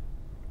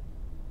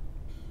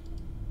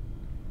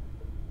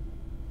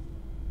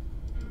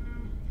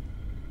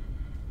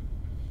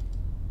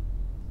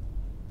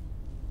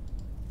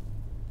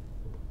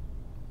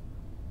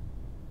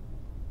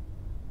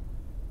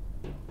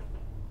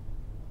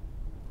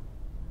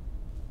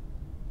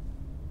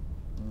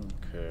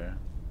 Okay.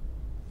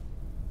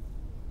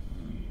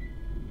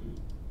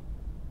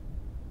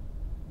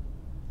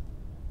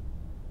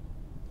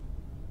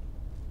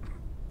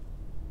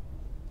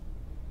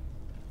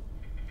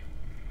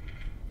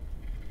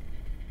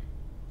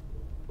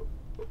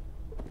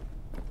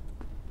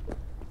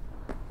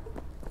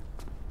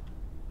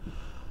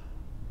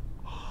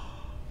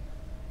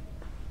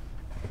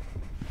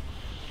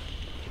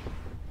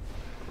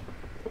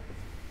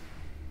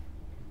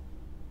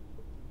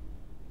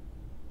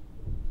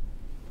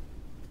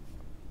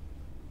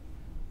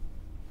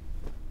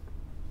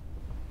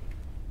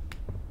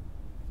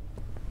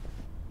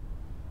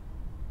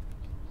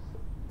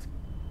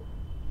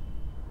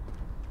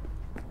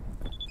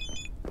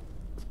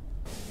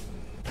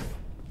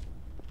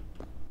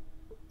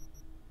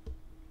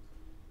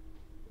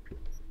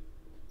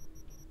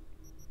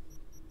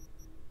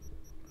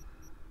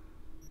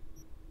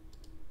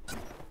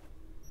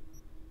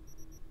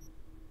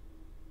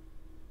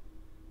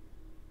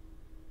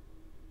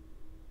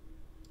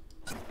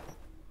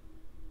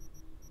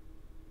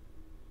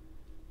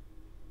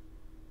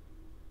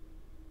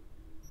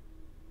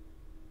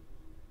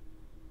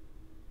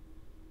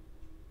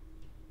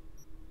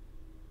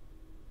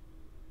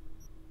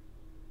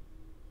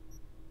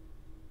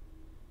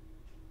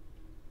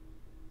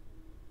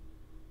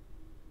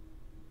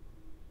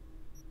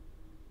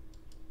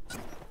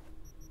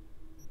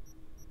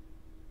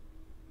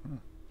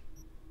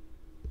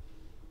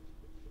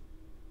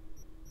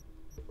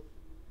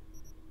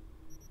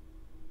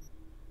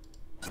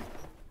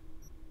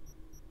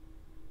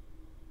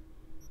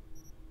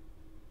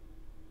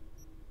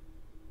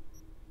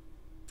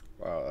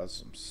 Wow, that's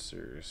some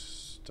serious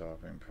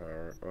stopping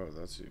power. Oh,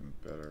 that's even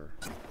better.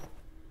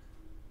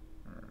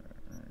 Alright,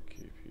 I'm gonna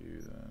keep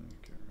you then.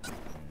 Get rid of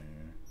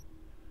you.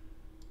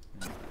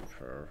 You're pretty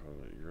powerful,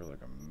 but you're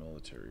like a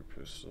military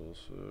pistol,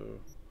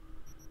 so.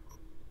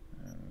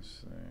 And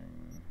this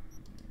thing.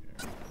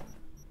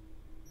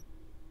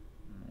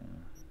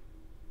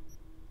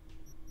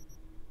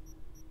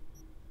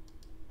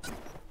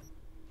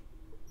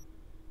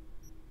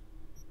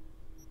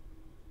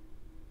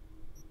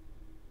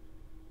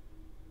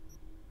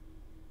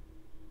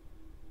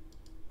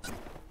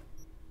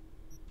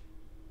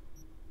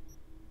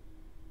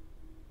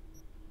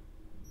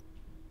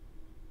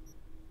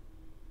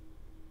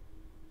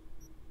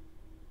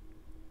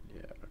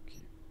 Yeah.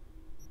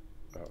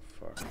 Oh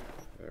fuck,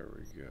 there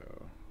we go.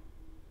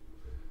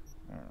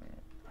 Alright.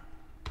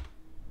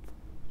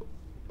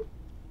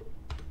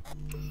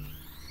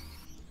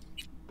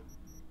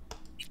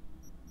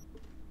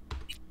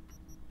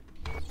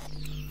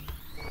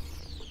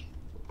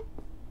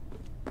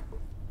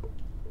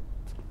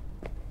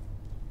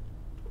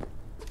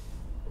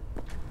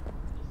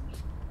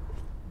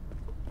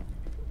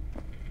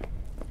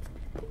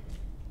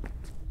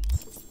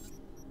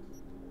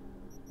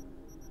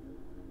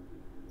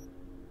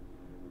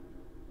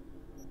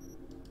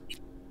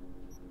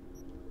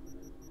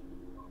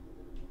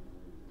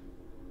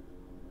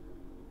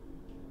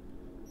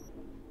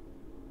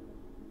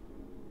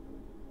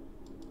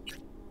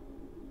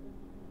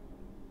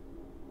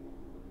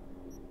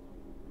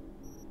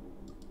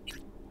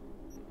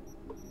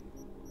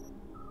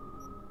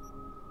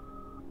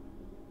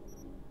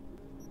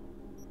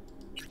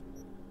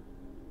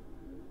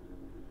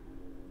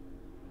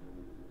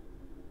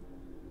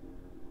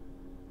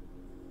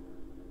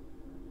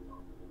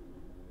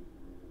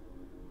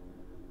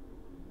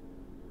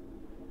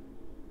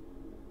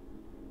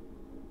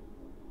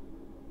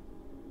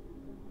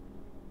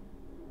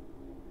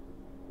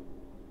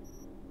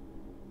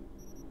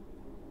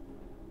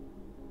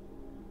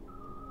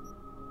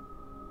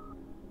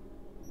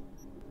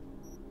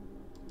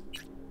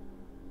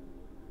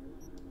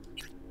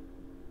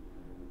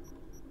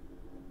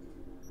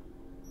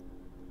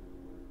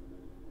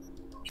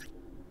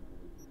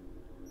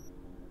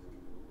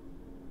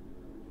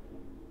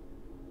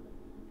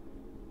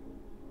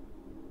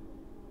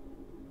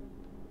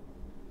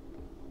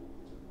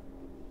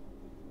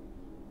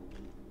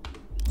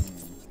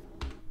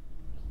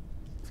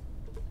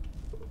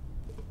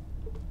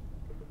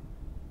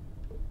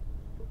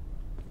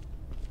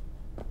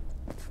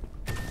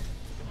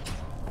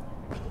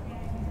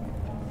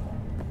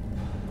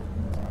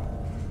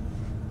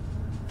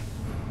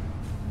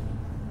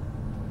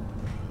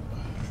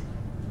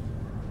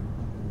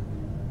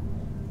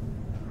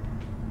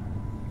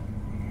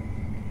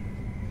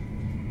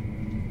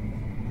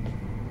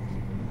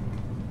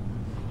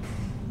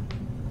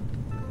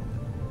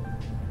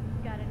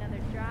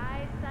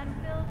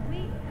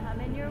 sweet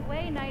coming your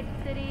way, Night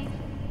City.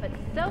 But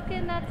soak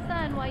in that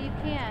sun while you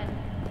can.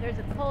 There's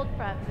a cold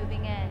front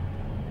moving in.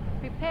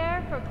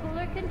 Prepare for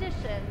cooler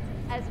conditions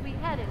as we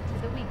head into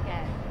the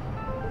weekend.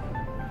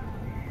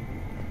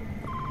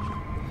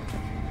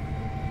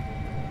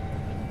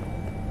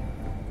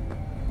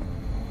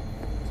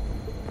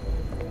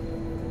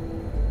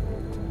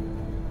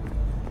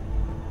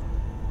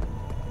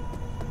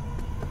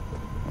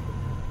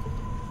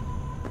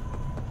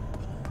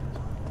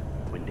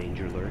 When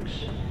danger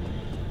lurks,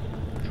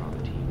 the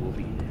Trauma team will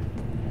be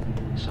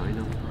there. Sign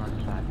up for our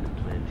Platinum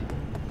Plan today.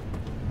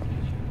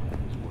 Because you know it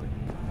was worth it.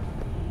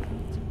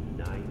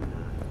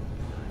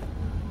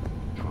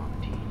 999. Trauma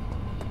team.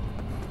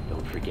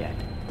 Don't forget,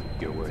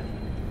 you're worth it.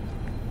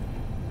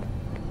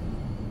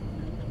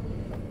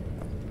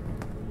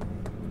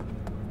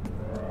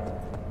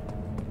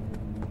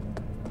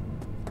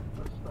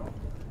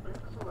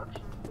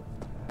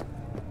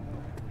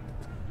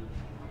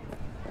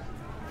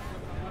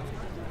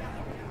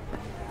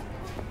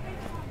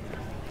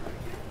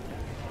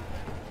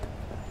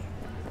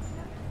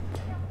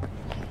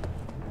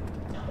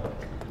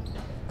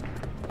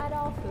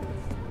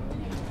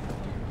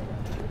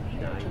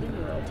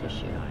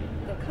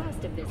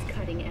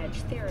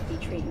 Therapy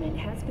treatment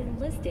has been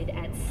listed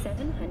at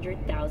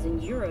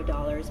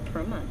 $700,000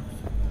 per month.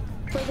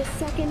 For the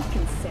second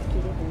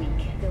consecutive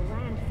week, the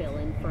landfill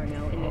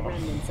inferno in the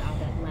remnants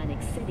of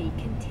Atlantic City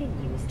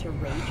continues to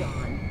rage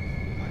on.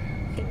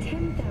 The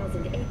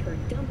 10,000-acre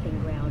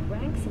dumping ground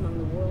ranks among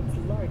the world's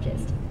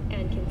largest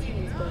and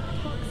contains both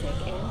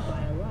toxic and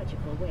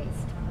biological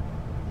waste.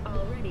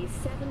 Already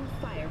 7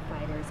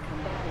 firefighters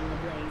combating the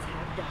blaze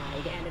have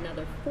died, and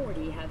another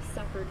 40 have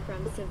suffered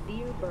from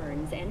severe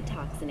burns and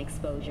toxin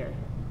exposure.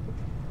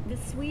 The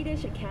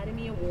Swedish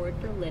Academy Award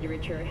for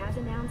Literature has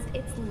announced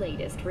its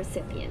latest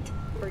recipient,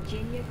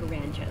 Virginia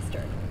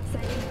Grantchester,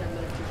 citing her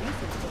most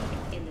recent book,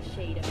 In the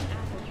Shade of an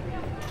Apple Tree.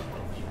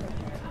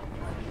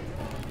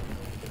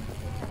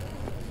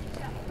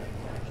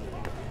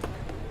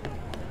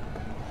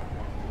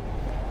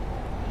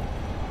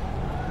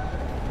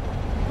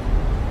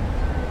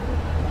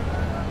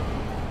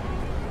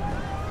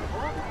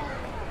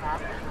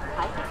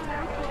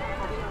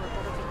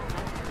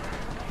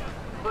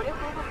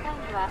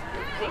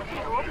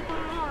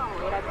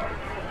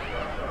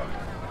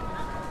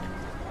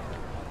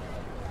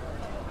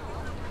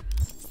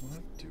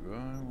 What do I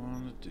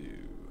want to do?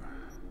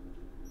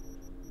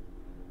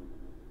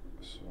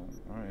 So,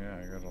 oh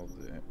yeah, I got all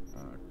the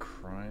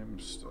crime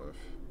stuff.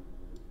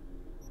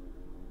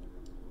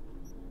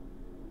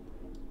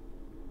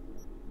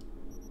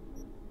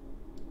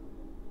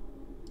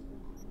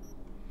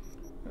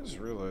 I just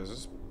realized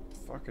this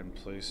fucking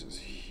place is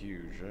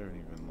huge. I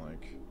haven't even,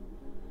 like,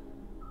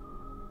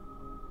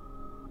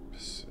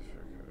 Pacifica.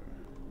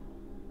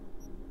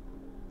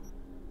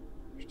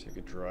 Should take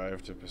a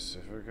drive to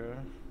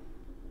Pacifica.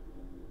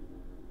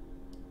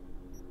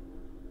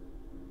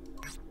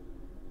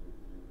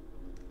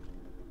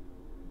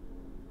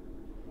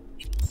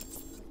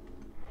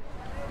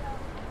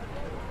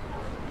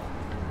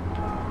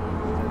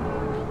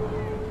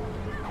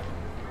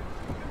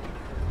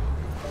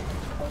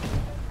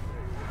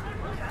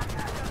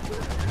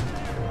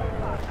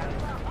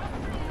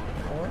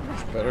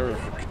 Better if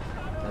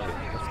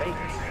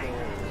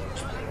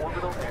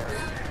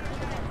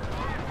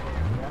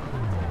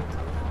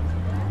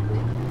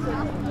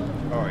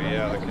oh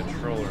yeah, the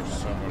controller's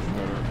so much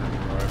better for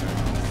driving.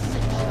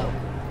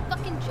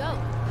 Fucking joke.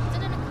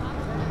 Isn't it a cop?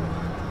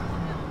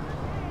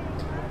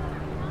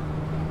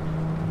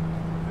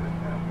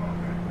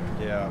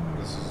 Yeah,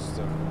 this is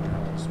definitely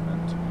how it's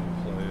meant to be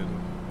played.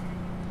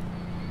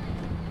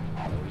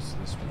 At least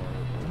this part.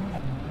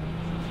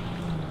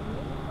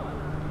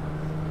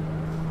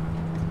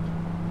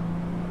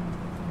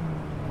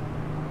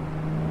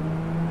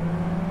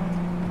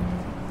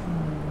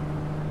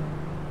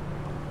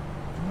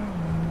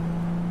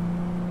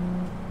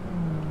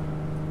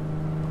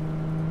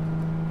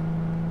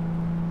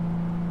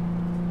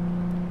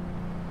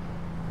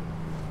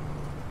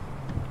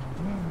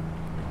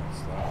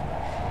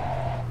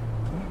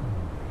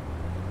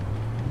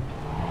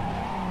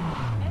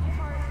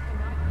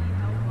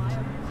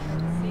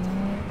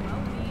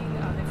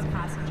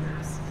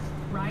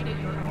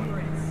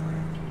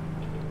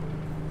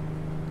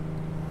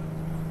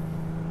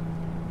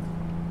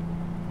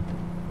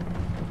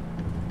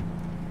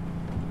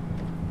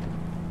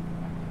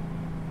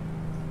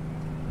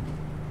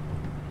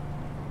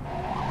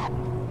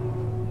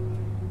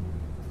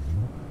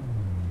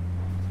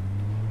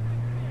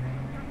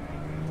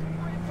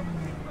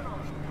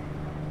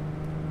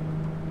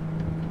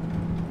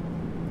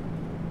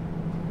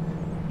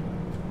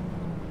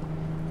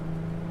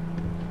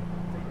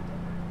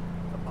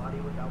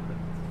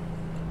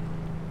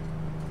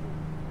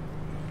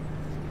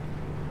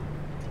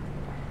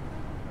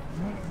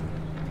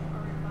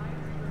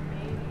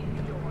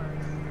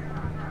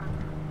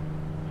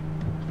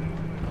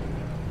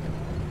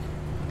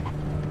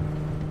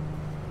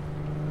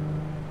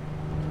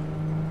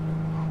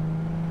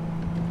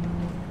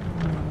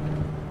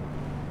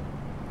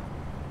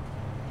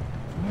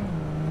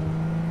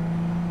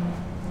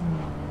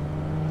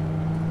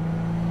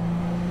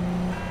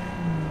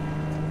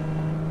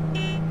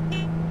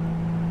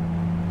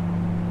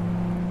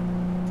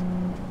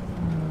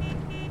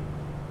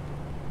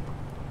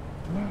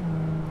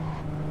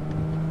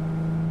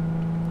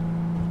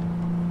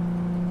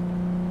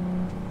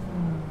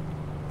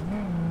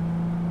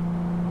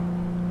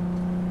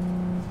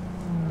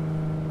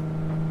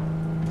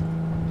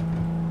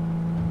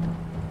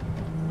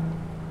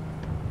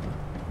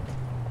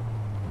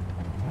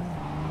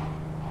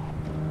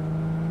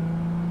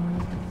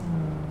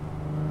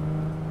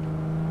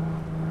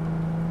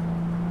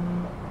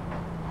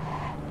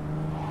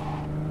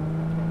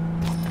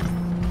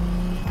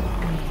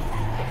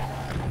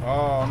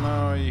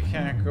 you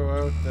can't go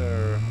out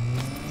there.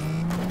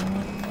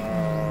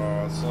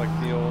 Oh, it's like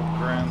the old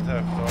Grand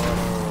Theft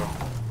Auto.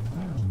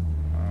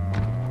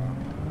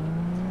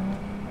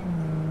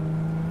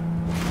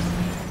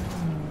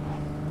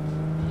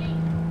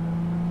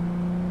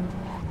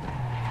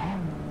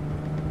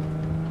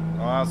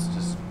 Well, that's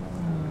just...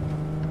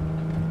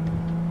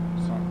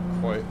 It's not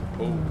quite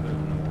open.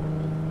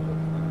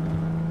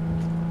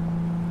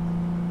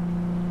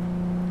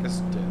 I guess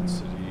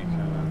density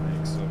kind of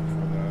makes up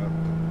for that.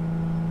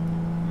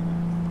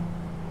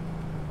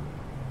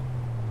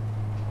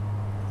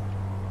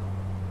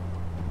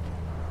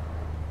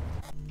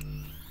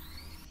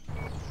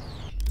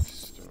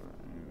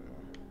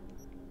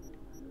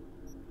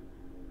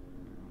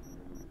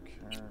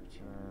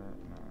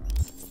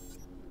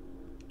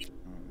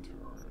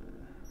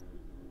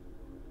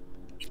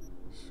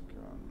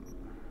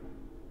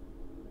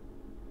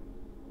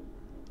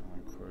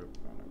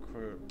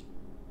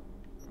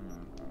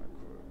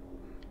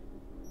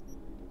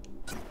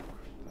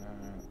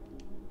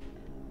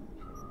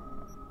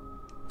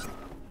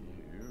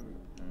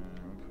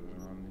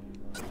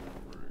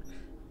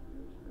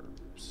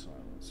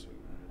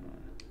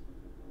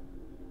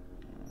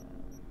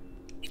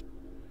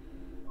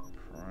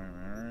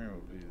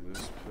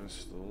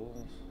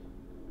 Pistol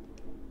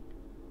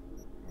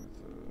with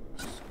a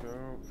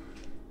scope.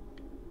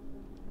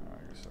 I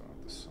guess I want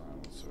the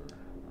silencer.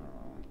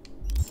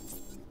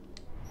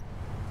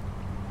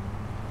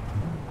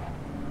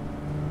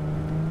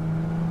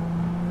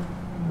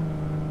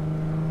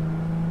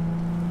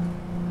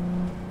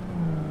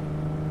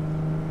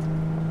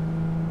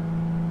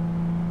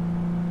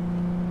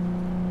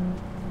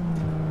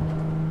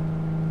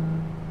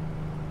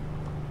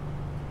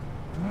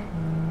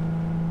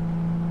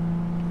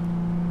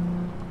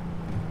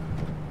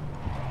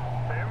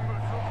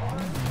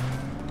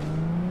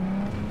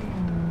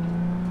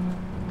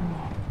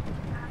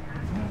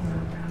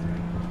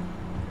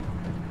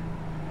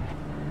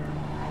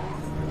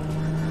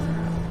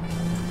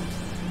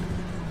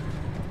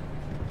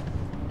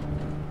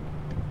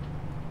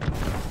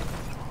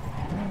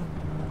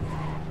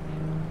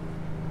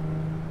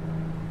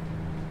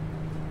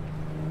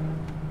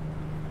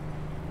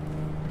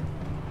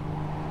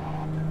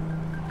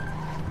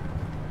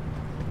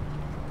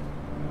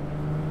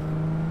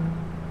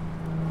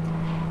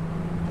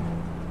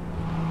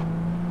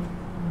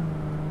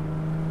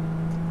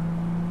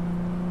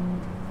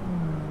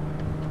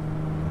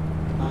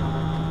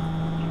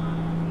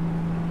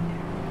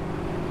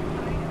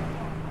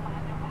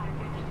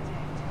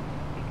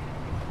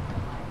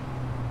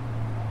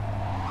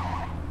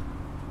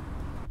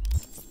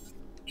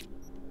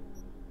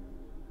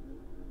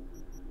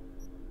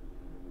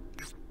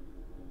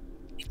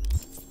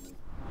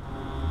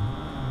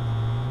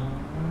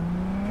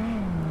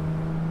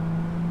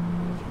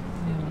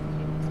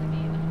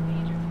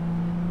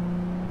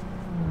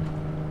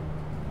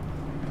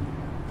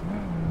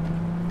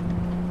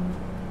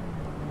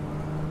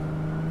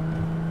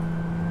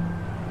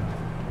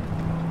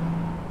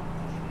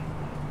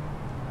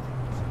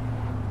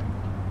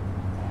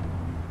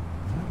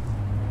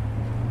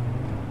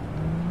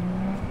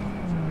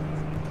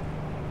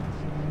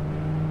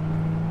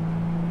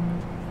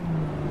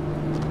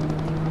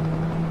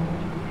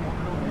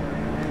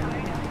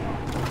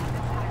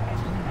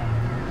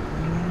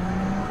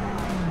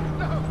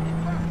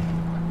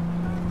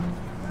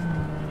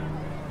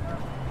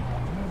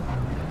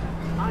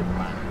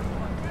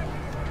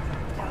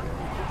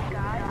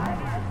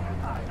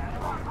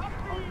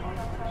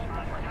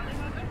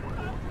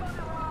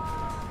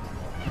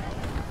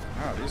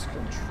 These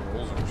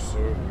controls are so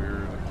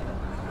weird.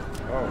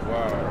 Oh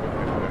wow.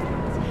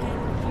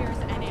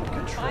 The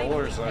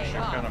controller's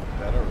actually kind of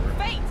better.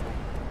 Fate!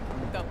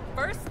 The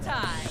first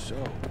time. So,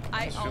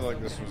 I just feel like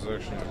this was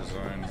actually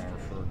designed more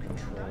for a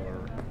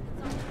controller.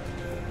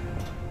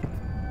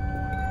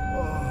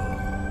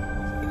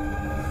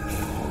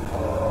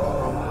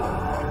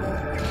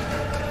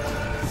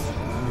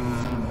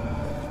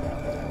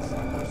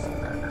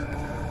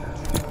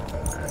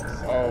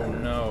 Oh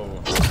no.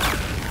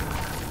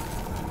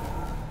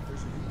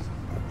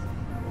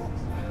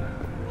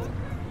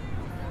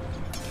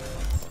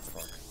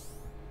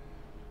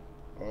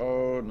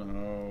 Oh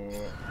no.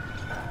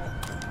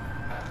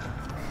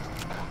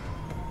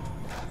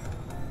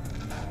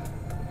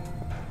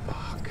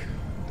 Fuck.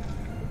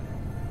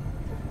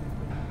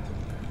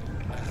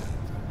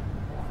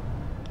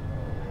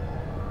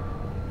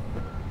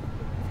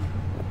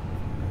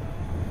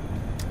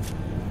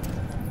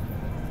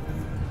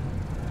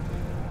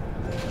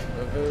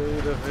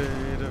 Evade,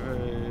 evade,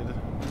 evade.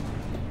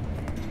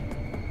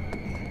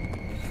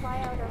 Fly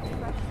out of the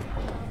rush.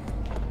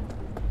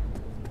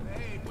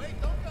 Hey, wait,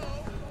 don't go!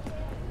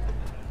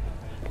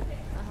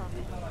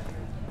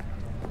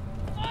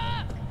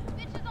 Fuck!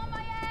 Bitches on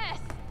my ass!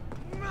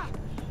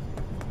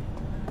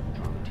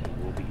 Drama team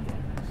will be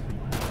there.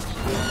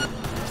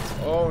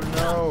 Oh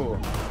no.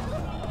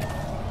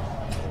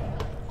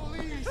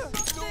 Please, don't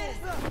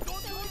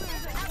do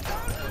this!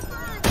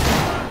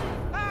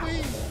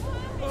 Please!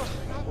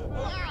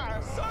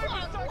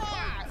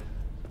 Cyberpunk!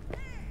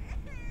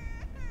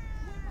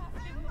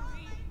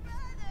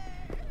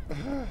 I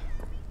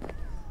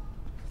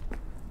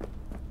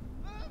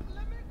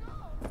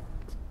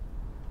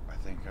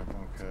think I'm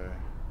okay.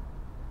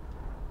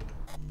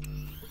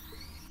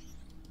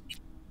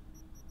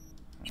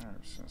 Alright,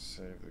 I'm just gonna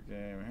save the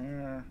game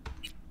here.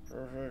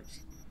 Perfect.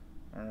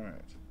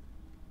 Alright.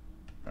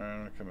 I'm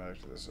gonna come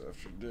back to this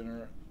after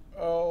dinner.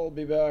 I'll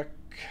be back.